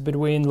difference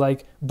between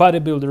like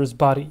bodybuilder's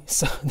body.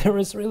 So there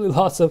is really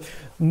lots of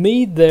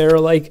meat there,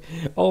 like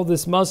all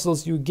these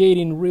muscles, you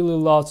gaining really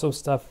lots of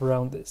stuff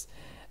around this.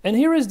 And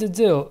here is the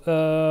deal.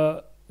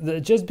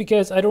 Just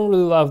because I don't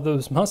really love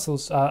those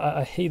muscles,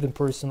 I hate them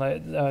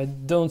personally, I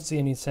don't see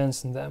any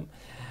sense in them.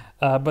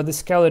 But the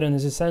skeleton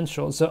is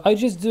essential. So I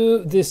just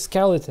do these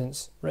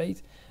skeletons,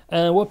 right?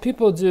 And what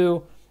people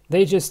do,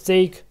 they just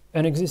take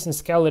an existing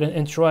skeleton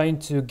and trying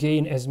to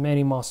gain as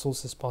many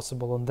muscles as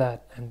possible on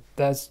that. And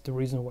that's the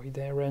reason why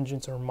their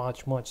engines are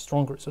much, much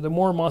stronger. So the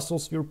more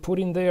muscles you're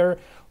putting there,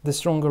 the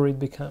stronger it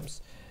becomes.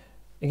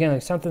 Again,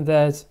 like something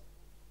that's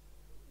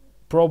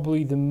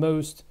probably the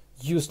most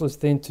useless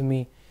thing to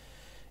me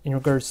in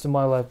regards to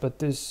my life, but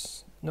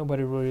this,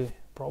 nobody really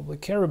probably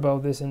care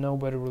about this, and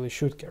nobody really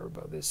should care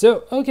about this.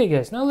 So, okay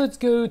guys, now let's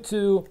go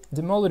to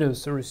the Molotov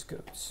source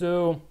code.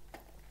 So,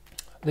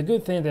 the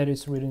good thing that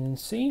it's written in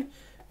C.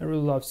 I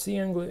really love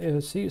C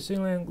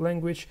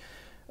language.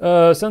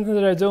 Something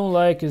that I don't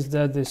like is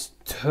that there's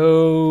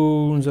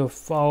tons of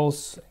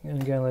files.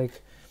 And again,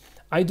 like,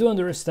 I do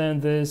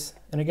understand this.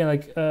 And again,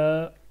 like,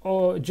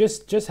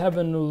 just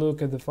having a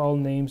look at the file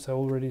names, I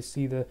already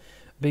see the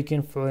big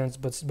influence,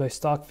 but by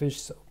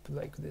Stockfish, so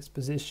like this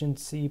position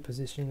C,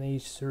 position A,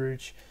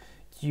 search,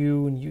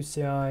 tune,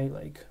 UCI,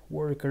 like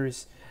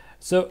workers.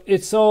 So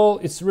it's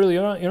really,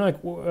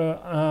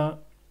 well,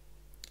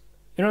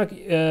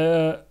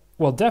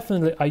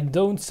 definitely, I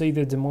don't say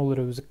that the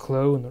Molotov is a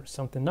clone or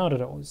something, not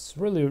at all. It's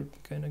really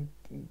kind of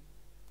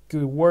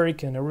good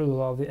work, and I really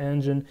love the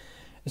engine.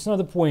 It's not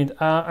the point.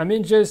 I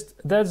mean, just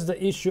that's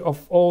the issue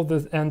of all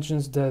the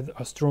engines that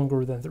are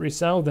stronger than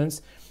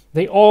 3000s.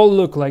 They all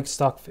look like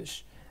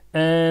Stockfish,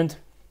 and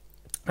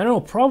I don't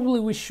know. Probably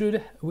we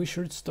should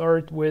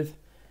start with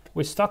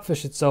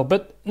Stockfish itself,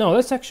 but no.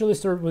 Let's actually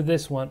start with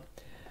this one.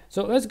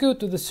 So let's go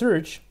to the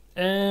search.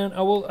 And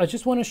I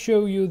just want to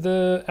show you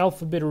the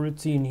alpha beta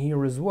routine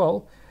here as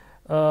well.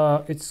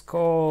 It's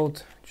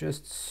called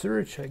just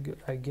search,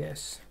 I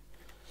guess.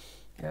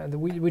 Yeah,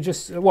 we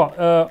just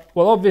well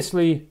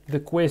obviously the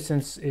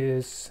quiescence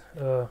is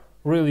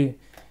really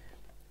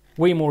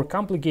way more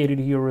complicated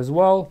here as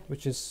well,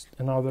 which is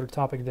another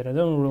topic that I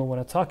don't really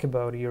want to talk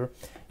about here.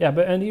 Yeah,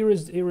 but and here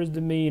is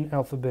the main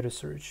alpha beta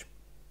search.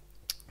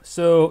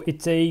 So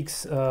it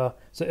takes,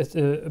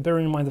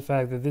 bearing in mind the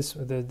fact that this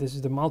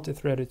is the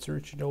multi-threaded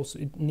search,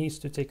 it needs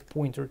to take a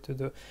pointer to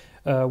the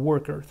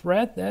worker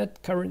thread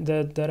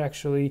that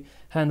actually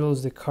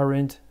handles the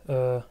current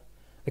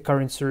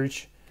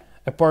search,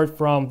 apart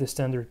from the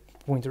standard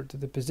pointer to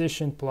the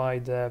position, apply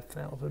depth,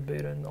 alpha,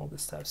 beta, and all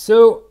this stuff.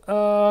 So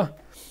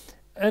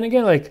and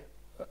again, like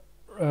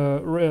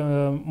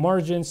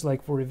margins,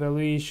 like for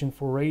evaluation,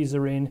 for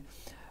razoring.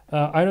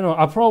 I don't know.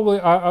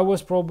 I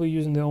was probably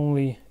using the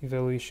only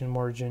evaluation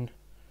margin,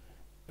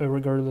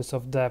 regardless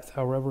of depth.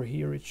 However,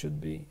 here it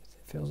should be.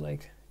 It feels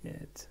like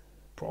it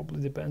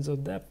probably depends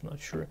on depth. Not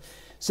sure.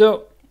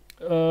 So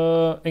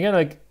again,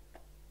 like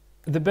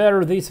the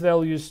better these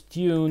values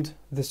tuned,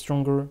 the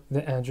stronger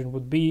the engine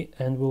would be,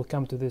 and we'll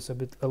come to this a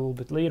little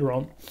bit later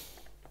on.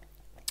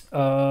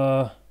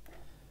 Okay.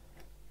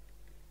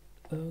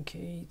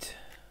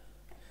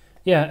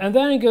 Yeah, and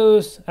then it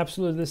goes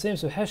absolutely the same.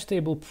 So hash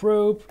table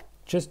probe,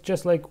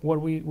 just like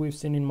what we've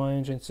seen in my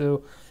engine.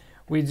 So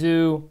we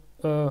do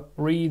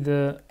read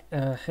the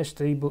hash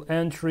table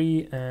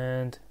entry,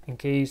 and in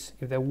case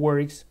if that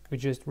works, we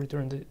just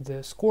return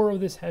the score of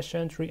this hash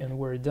entry, and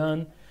we're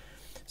done.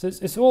 So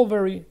it's all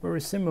very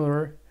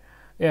similar.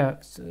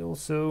 Yeah. So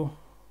also,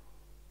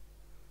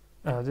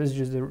 this is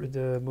just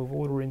the move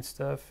ordering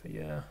stuff.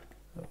 Yeah.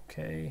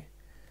 Okay.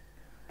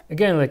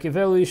 Again, like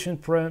evaluation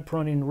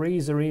pruning,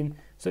 razoring.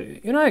 So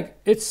like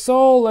it's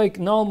all like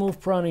null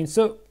move pruning.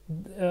 So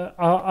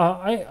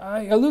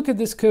I look at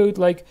this code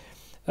like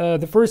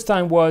the first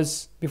time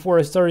was before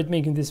I started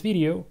making this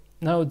video.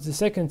 Now it's the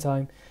second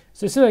time.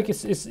 So it's like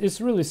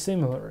it's really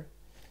similar.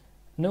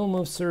 Null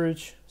move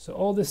search. So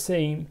all the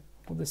same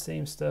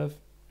stuff.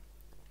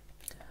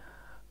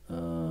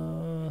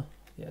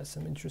 Yeah,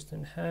 some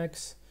interesting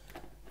hacks,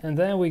 and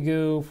then we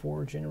go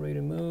for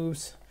generated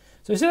moves.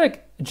 So it's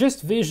like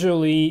just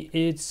visually,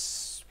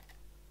 it's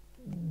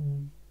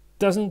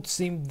doesn't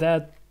seem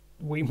that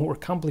way more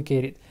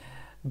complicated,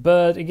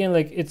 but again,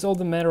 like it's all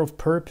the matter of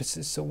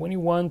purposes. So when you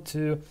want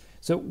to,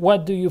 so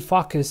what do you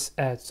focus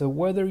at? So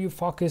whether you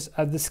focus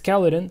at the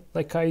skeleton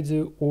like I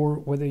do, or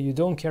whether you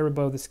don't care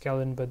about the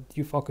skeleton but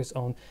you focus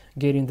on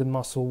getting the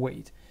muscle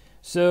weight.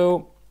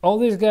 So all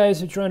these guys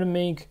who are trying to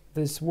make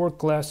this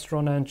world-class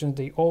strong engine,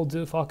 they all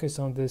do focus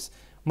on this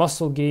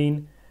muscle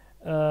gain,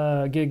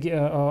 on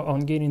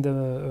gaining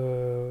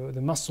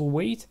the muscle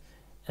weight,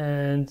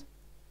 and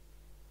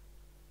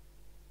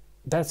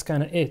that's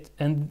kind of it.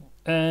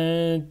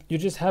 And you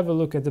just have a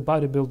look at the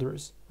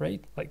bodybuilders,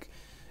 right? Like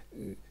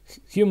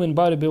human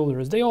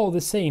bodybuilders, they all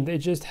the same. They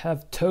just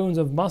have tons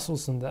of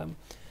muscles in them,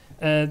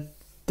 and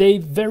they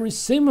very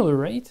similar,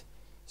 right?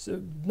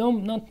 So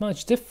not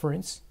much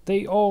difference.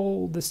 They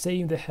all the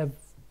same. They have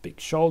big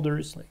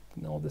shoulders, like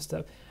all this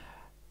stuff,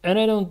 and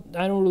I don't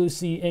really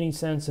see any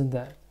sense in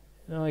that.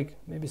 Like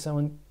maybe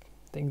someone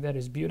think that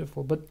is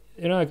beautiful, but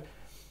like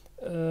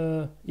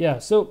yeah.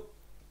 So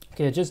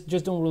okay, just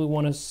don't really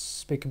want to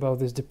speak about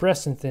this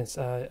depressing things.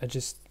 I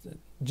just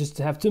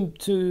have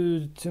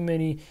too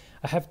many.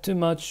 I have too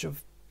much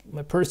of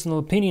my personal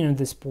opinion at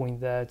this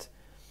point that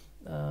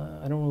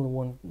I don't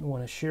really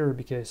want to share,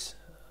 because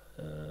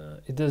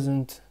it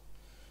doesn't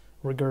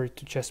regard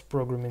to chess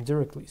programming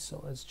directly.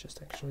 So let's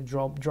just actually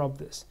drop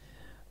this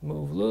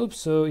move loop.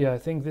 So yeah, I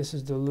think this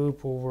is the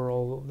loop over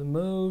all of the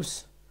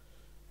moves.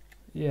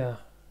 Yeah,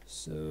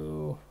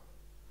 so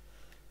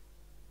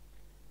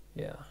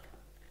yeah,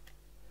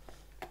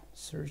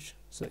 search.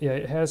 So yeah,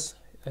 it has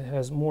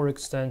more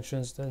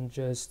extensions than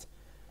just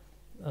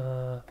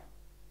than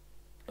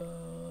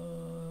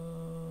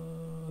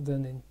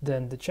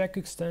the check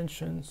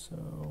extension.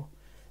 So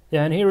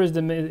yeah, and here is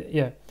the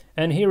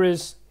here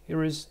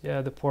is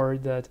the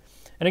part that,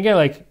 and again,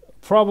 like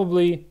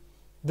probably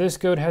this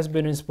code has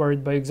been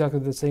inspired by exactly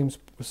the same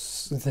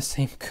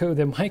code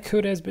that my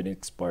code has been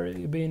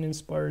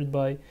inspired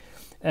by,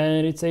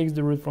 and it takes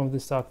the root from the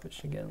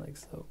stockfish again. Like,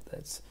 so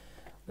that's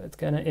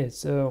kind of it.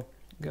 So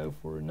go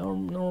for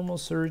normal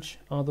search.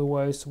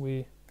 Otherwise,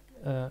 we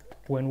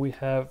when we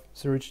have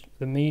searched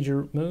the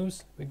major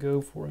moves, we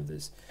go for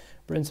this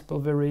principal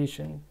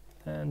variation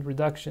and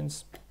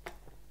reductions,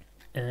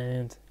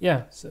 and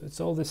yeah, so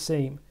it's all the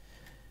same.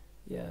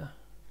 Yeah.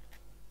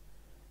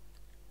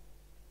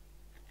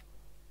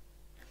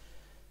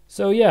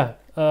 So yeah,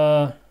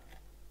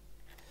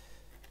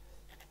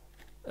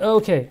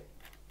 okay.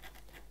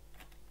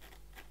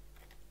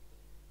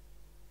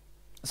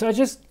 So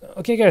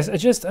okay guys, I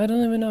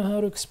don't even know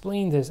how to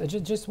explain this. I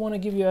just want to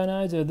give you an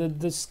idea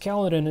that the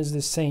skeleton is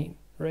the same,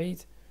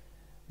 right?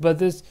 But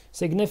this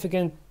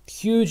significant,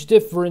 huge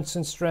difference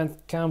in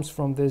strength comes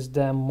from this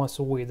damn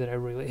muscle weight that I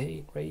really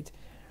hate, right?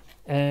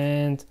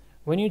 And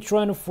when you're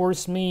trying to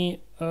force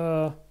me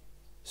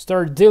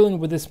start dealing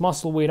with this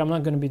muscle weight, I'm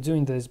not going to be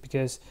doing this,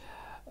 because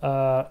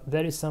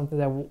that is something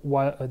that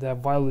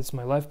violates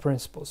my life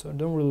principle. So I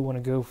don't really want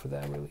to go for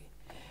that, really.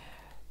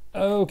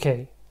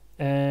 Okay,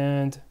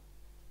 and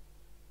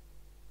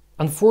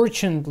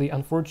unfortunately,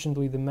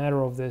 the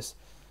matter of this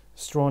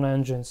strong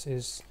engines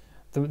is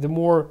the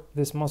more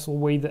this muscle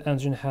weight the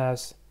engine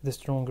has, the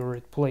stronger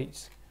it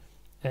plays.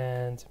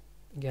 And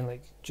again,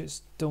 like,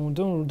 just don't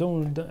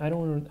I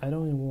don't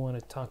even want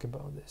to talk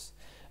about this.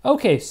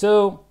 Okay,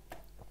 so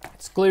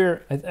it's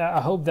clear.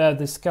 I hope that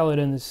the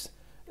skeleton is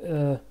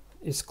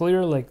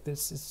clear. Like,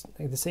 this is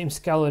like the same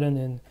skeleton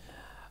in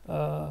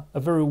a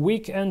very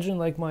weak engine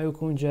like my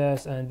Okun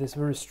Jazz, and this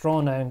very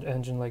strong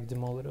engine like the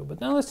Molito.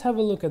 But now let's have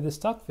a look at the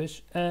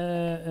stockfish,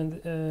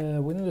 and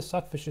within the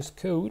stockfish's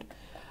code.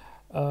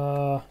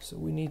 So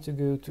we need to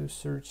go to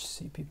search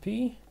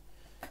CPP.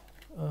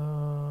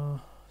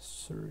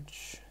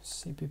 Search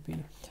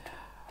CPP.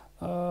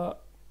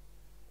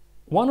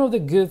 One of the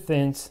good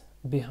things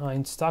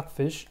behind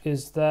stockfish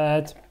is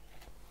that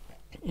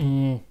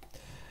the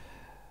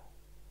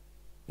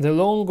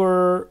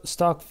longer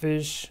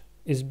stockfish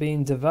is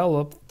being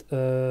developed,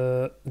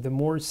 the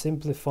more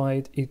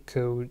simplified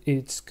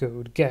its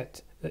code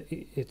gets,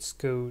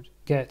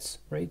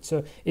 right?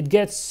 So it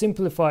gets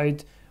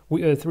simplified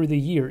through the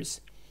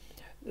years.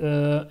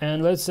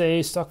 And let's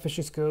say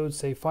Stockfish's code,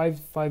 say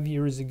five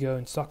years ago,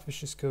 and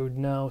Stockfish's code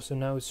now. So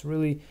now it's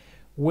really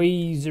way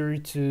easier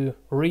to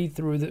read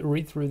through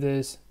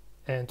this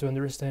and to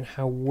understand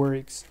how it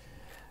works.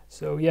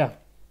 So yeah,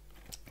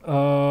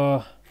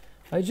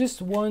 I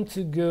just want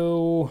to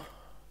go.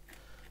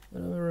 I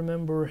don't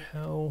remember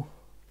how.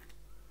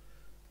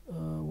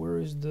 Where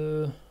is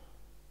the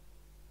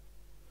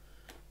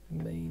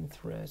main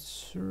thread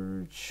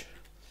search?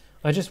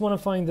 I just want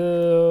to find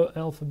the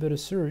alpha beta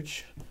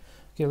search.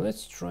 Okay,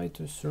 let's try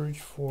to search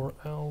for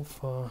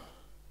alpha.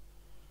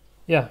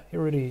 Yeah,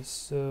 here it is.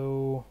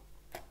 So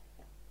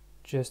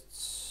just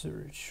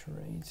search,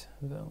 right?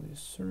 Value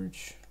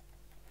search.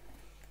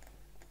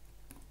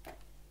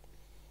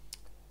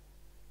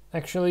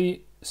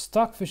 Actually,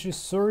 Stockfish's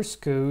source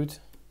code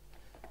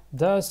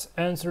does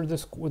answer the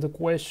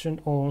question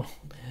on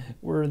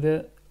where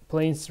the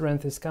plane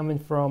strength is coming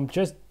from,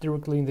 just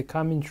directly in the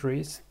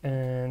commentaries,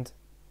 and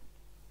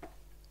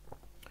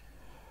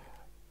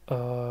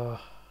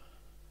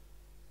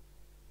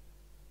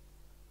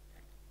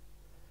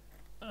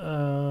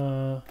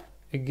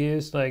it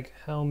gives like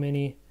how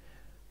many.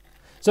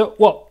 So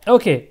well,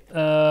 okay.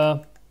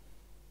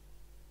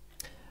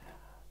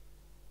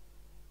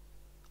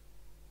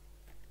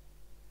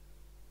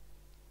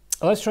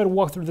 Let's try to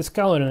walk through the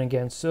skeleton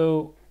again.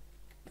 So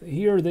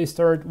here they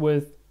start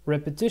with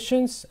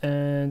repetitions,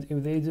 and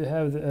if they do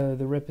have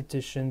the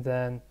repetition,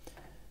 then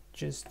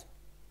just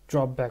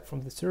drop back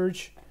from the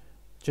search,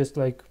 just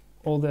like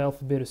all the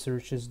alpha beta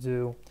searches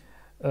do.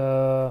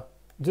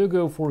 Do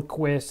go for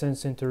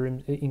quiescence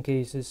in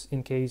case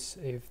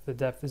if the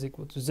depth is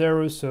equal to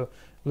 0. So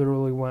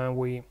literally when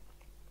we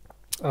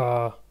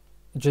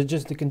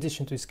just the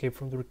condition to escape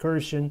from the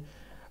recursion,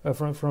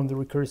 from the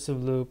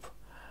recursive loop.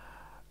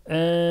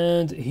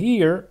 And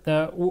here,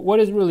 what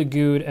is really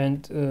good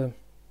and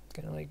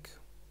kind of like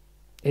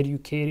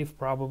educative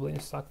probably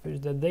in Stockfish,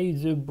 that they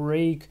do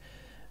break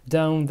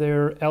down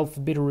their alpha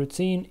beta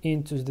routine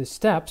into the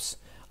steps,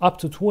 up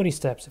to 20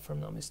 steps if I'm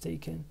not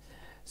mistaken.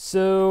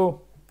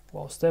 So,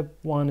 well, step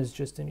 1 is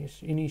just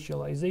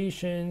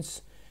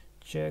initializations,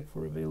 check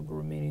for available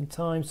remaining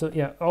time. So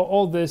yeah,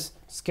 all this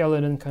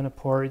skeleton kind of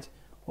part,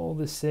 all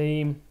the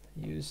same,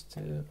 used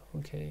to,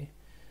 okay.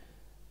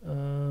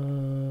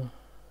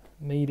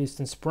 May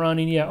distance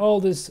running, yeah,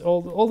 all this,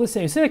 all the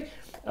same. So,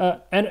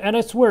 and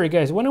I swear,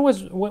 guys, when I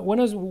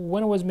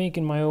was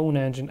making my own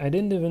engine, I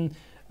didn't even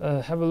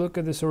have a look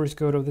at the source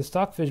code of the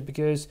Stockfish,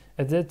 because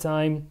at that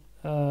time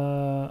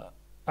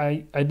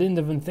I didn't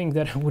even think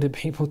that I would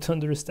be able to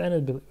understand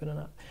it, believe it or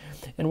not.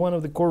 And one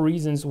of the core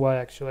reasons why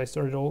actually I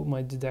started all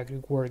my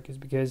didactic work is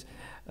because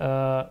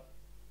I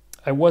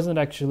wasn't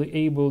actually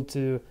able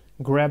to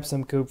grab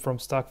some code from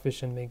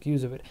Stockfish and make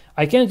use of it.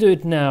 I can do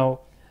it now.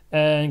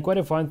 And quite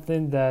a fun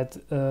thing that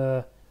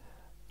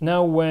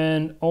now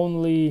when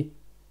only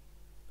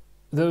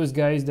those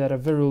guys that are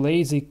very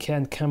lazy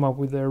can come up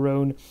with their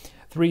own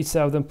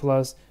 3000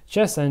 plus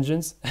chess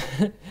engines,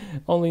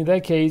 only in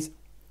that case,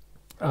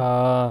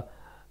 like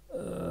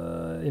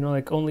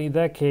only in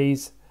that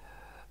case,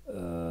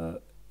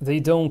 they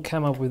don't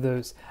come up with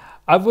those.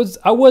 I was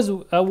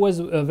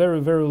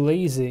very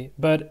lazy,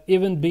 but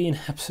even being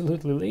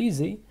absolutely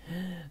lazy,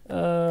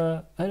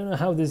 I don't know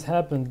how this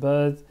happened,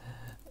 but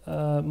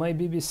my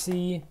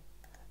BBC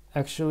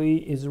actually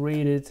is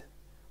rated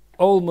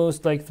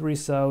almost like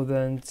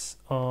 3000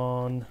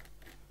 on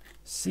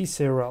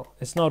C-Serial.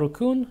 It's not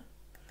Okun,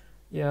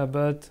 yeah,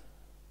 but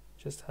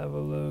just have a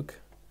look.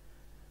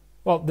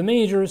 Well, the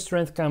major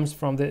strength comes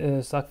from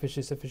the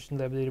Stockfish's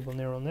efficiently updatable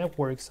neural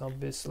networks,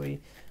 obviously,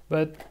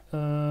 but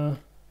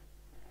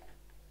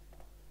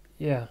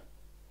yeah,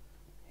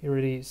 here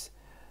it is.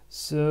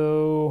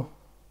 So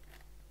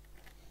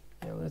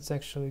yeah, let's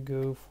actually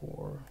go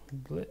for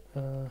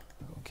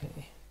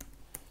okay.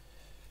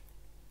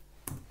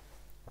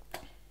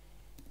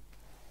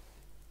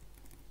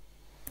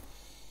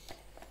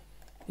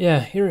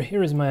 Yeah,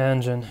 here is my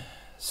engine.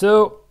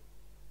 So,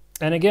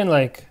 and again,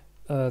 like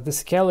the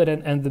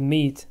skeleton and the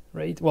meat,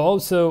 right? Well,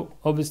 also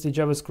obviously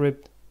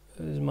JavaScript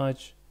is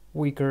much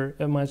weaker,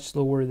 much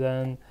slower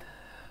than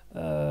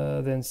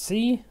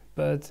C,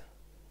 but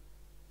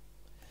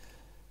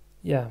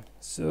yeah.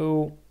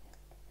 So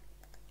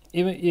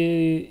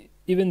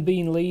even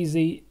being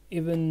lazy,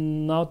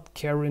 even not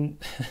caring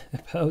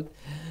about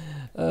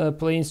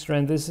plane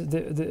strength, this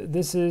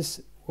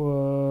is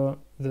the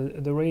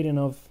rating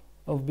of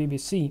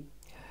BBC,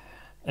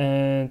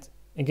 and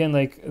again,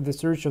 like the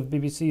search of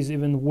BBC is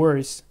even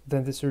worse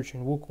than the search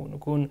in Wukun.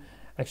 Wukun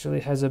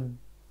actually has a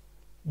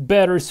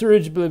better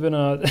search, believe it or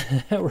not.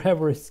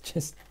 However, it's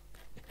just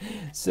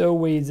so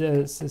way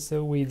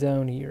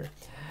down here.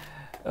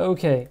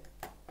 Okay.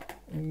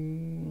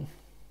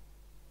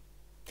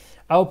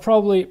 I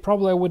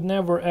would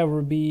never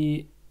ever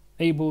be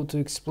able to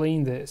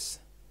explain this.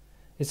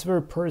 It's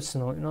very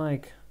personal,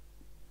 like,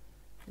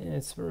 yeah,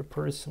 it's very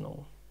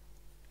personal.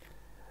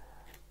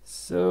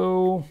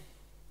 So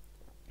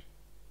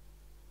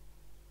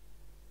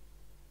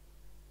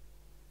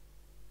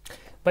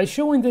by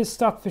showing this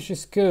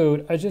Stockfish's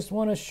code, I just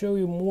want to show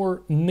you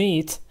more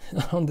meat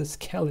on the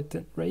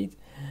skeleton, right?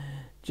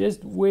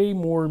 Just way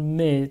more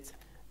meat,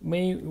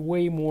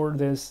 way more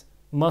this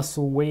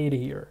muscle weight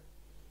here.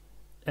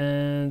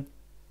 And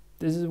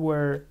this is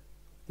where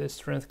the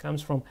strength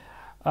comes from.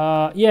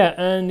 Yeah,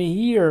 and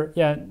here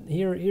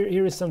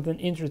is something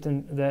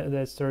interesting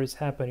that starts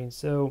happening.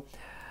 So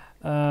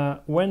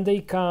when they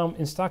come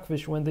in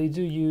Stockfish, when they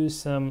do use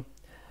some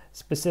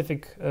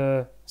specific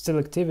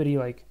selectivity,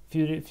 like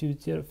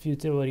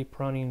futility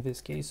pruning in this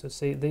case, so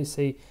they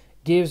say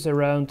gives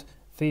around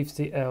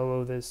 50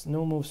 elo, this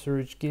no move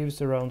search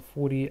gives around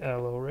 40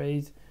 elo,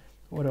 right?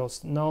 What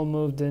else? Null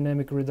move,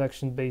 dynamic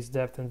reduction, base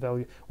depth and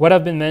value. What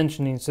I've been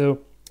mentioning, so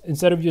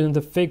instead of using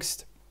the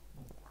fixed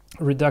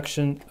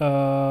reduction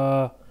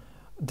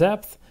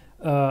depth,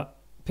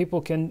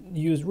 people can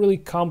use really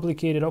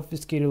complicated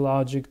obfuscated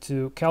logic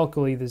to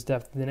calculate this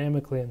depth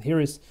dynamically. And here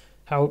is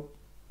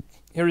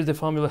the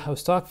formula how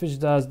Stockfish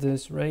does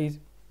this, right?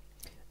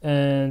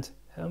 And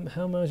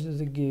how much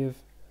does it give?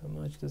 How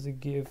much does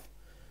it give?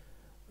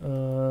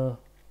 It's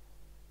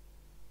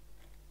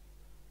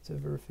a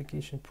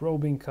verification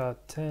probing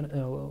cut 10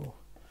 LO.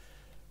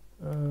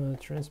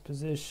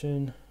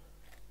 Transposition.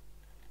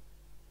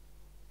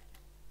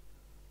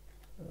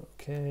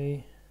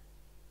 Okay.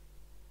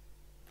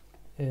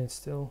 And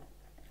still.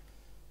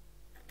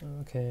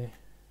 Okay.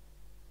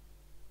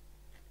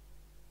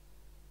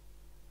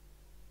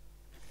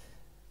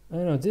 I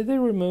don't know. Did they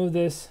remove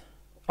this?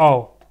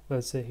 Oh,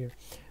 let's see here.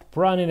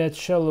 Running at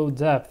shallow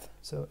depth.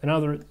 So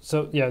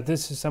yeah,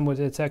 this is somewhat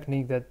a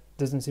technique that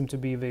doesn't seem to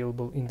be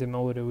available in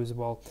Demolido as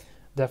well.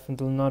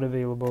 Definitely not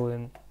available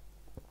in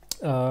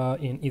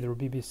either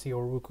BBC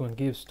or Wuku, and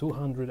gives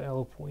 200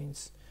 elo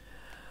points.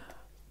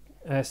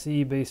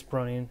 SE based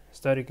pruning,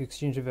 static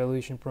exchange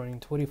evaluation pruning,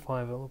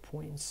 25 elo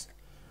points,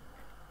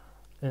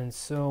 and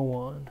so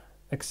on.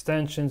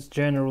 Extensions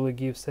generally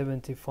give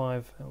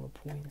 75 elo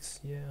points.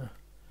 Yeah.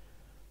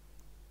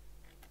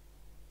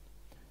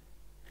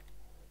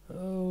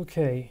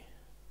 Okay.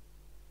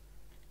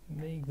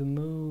 Make the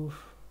move.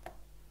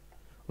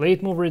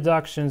 Late move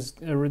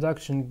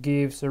reduction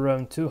gives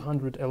around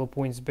 200 elo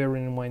points,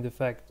 bearing in mind the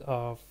fact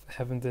of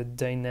having the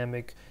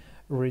dynamic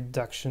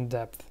reduction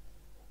depth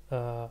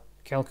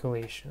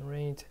calculation,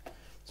 right?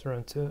 It's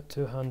around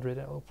 200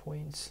 elo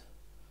points.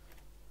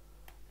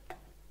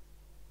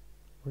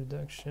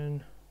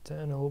 Reduction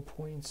 10 elo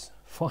points,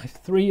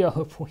 3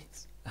 elo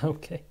points.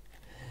 Okay.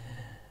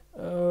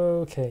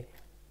 Okay.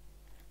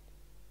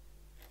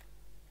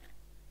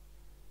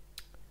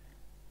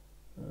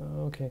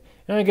 Okay,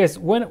 and I guess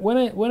when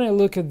I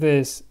look at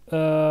this,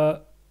 I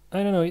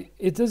don't know.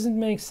 It doesn't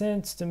make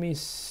sense to me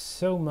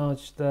so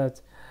much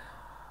that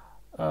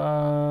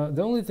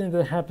the only thing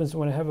that happens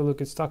when I have a look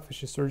at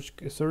Stockfish's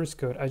source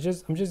code, I'm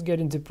just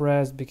getting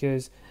depressed,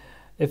 because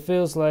it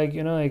feels like,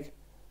 you know, like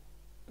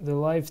the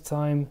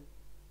lifetime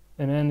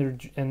and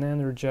energy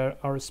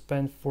are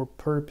spent for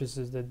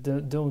purposes that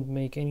don't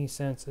make any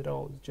sense at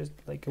all. It's just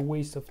like a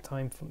waste of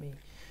time for me.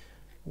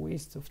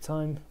 Waste of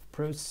time,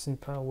 processing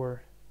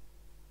power.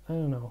 I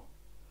don't know.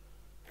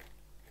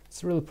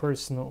 It's really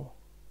personal.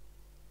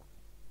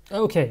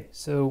 Okay,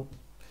 so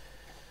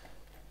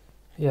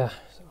yeah,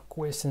 so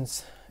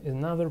quiescence is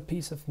another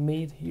piece of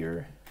meat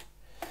here.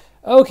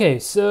 Okay,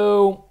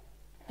 so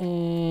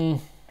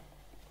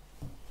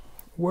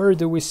where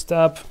do we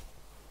stop?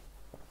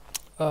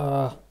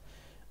 I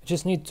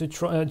just need to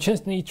try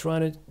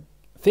to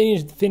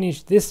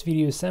finish this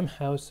video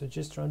somehow. So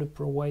just trying to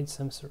provide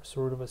some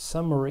sort of a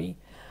summary.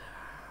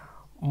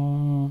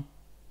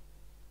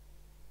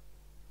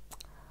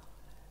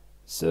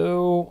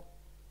 So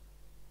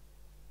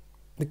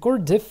the core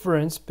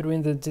difference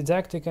between the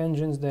didactic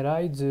engines that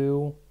I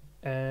do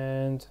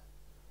and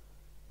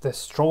the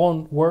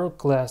strong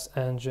world-class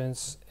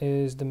engines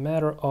is the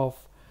matter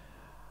of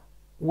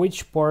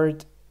which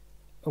part,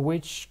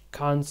 which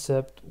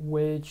concept,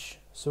 which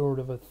sort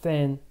of a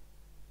thing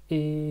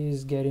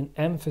is getting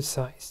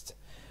emphasized.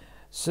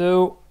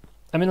 So,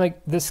 I mean,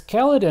 like, the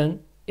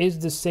skeleton is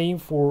the same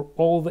for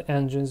all the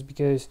engines,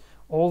 because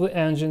all the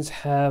engines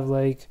have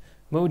like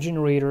mode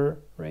generator,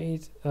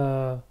 right?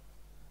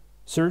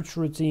 Search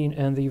routine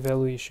and the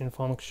evaluation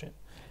function.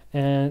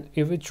 And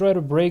if we try to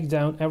break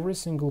down every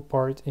single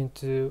part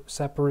into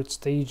separate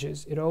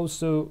stages, it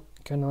also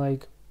kind of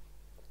like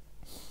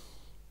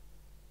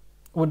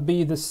would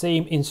be the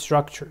same in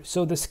structure.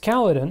 So the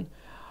skeleton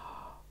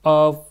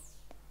of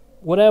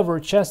whatever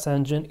chess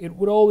engine, it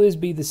would always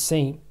be the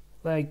same.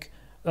 Like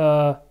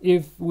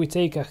if we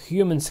take a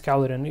human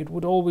skeleton, it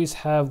would always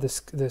have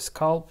the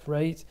scalp,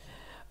 right?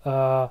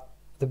 The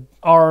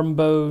arm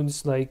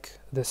bones, like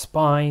the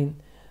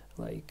spine,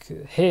 like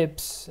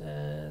hips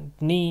and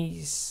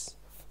knees,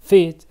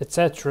 feet,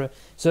 etc.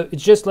 So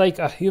it's just like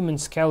a human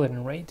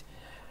skeleton, right?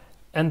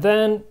 And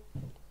then,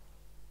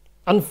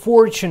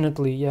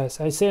 unfortunately,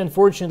 yes, I say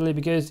unfortunately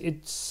because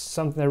it's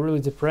something that really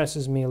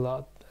depresses me a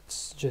lot.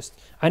 It's just,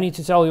 I need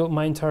to tell you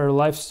my entire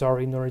life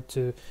story in order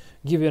to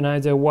give you an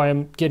idea why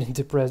I'm getting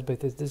depressed by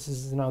this. This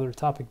is another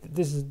topic.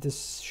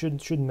 This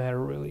shouldn't matter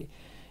really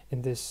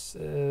in this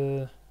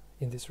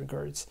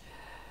regards.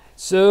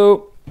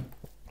 So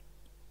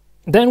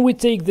then we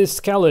take this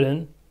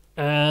skeleton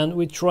and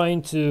we're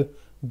trying to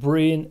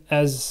bring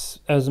as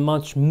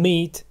much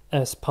meat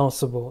as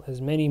possible, as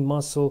many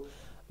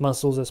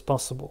muscles as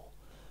possible,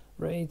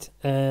 right?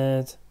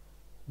 And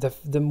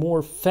the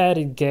more fat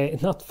it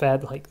gains, not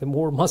fat, like the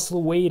more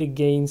muscle weight it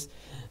gains,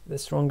 the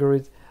stronger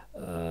it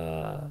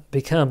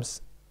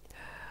becomes.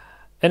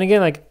 And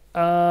again, like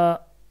the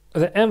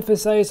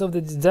emphasis of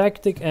the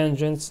didactic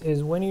engines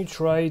is when you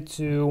try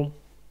to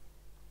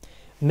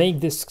make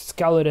this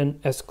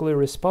skeleton as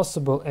clear as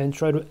possible and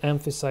try to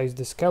emphasize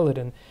the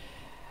skeleton.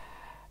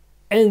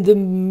 And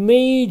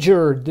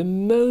the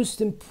most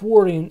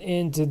important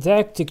in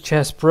didactic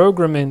chess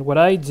programming, what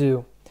I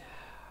do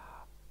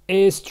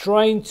is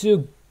trying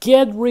to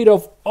get rid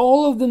of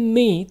all of the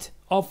meat,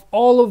 of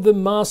all of the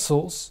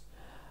muscles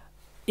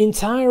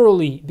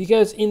entirely,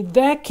 because in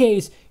that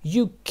case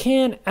you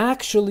can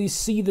actually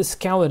see the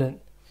skeleton.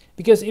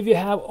 Because if you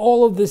have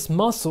all of these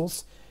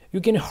muscles,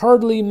 you can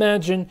hardly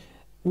imagine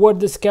what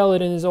the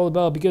skeleton is all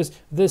about, because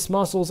these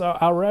muscles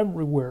are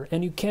everywhere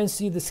and you can't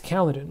see the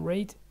skeleton,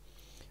 right?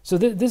 So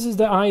this is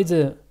the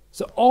idea.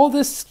 So all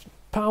this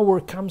power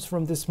comes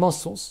from these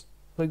muscles,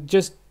 like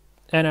just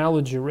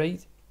analogy,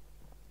 right?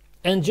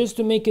 And just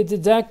to make a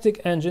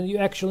didactic engine, you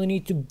actually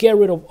need to get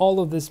rid of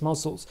all of these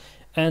muscles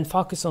and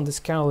focus on the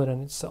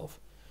skeleton itself.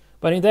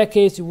 But in that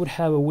case, you would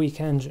have a weak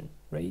engine,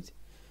 right?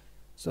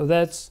 So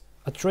that's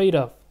a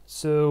trade-off.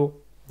 So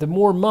the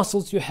more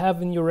muscles you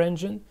have in your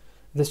engine,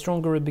 the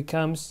stronger it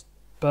becomes,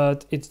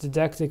 but its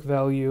didactic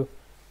value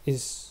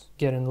is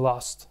getting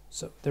lost.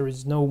 So there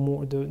is no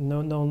more, the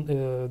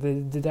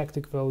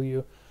didactic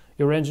value.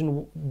 Your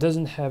engine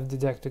doesn't have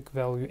didactic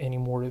value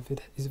anymore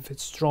if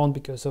it's strong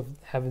because of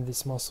having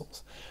these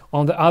muscles.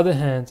 On the other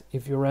hand,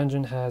 if your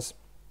engine has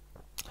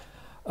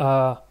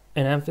an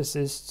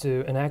emphasis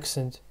to an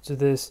accent to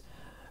this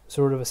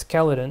sort of a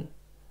skeleton,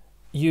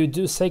 you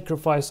do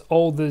sacrifice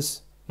all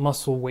this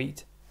muscle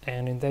weight,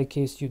 and in that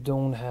case you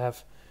don't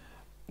have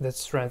that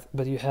strength,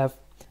 but you have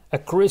a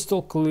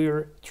crystal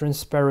clear,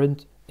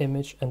 transparent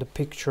image and a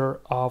picture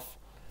of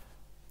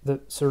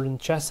the certain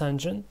chess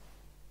engine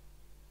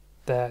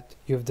that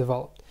you've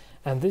developed.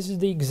 And this is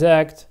the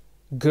exact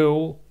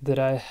goal that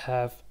I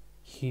have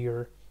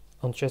here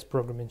on Chess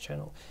Programming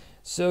channel.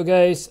 So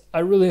guys, I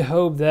really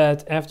hope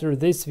that after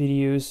these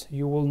videos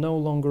you will no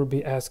longer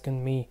be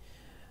asking me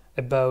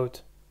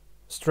about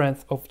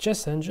strength of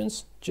chess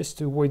engines just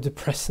to avoid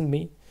depressing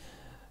me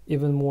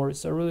even more.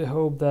 So I really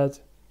hope that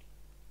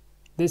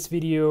this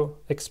video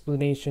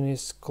explanation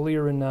is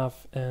clear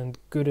enough and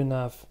good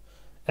enough,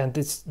 and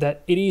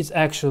that it is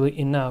actually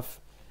enough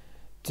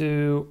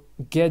to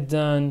get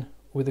done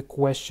with the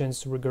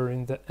questions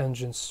regarding the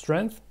engine's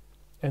strength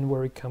and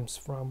where it comes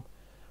from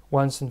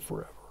once and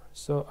forever.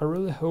 So I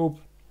really hope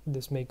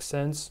this makes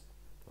sense,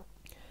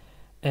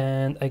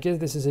 and I guess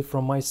this is it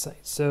from my side.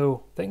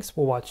 So thanks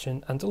for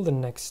watching, until the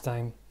next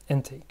time,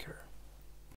 and take care.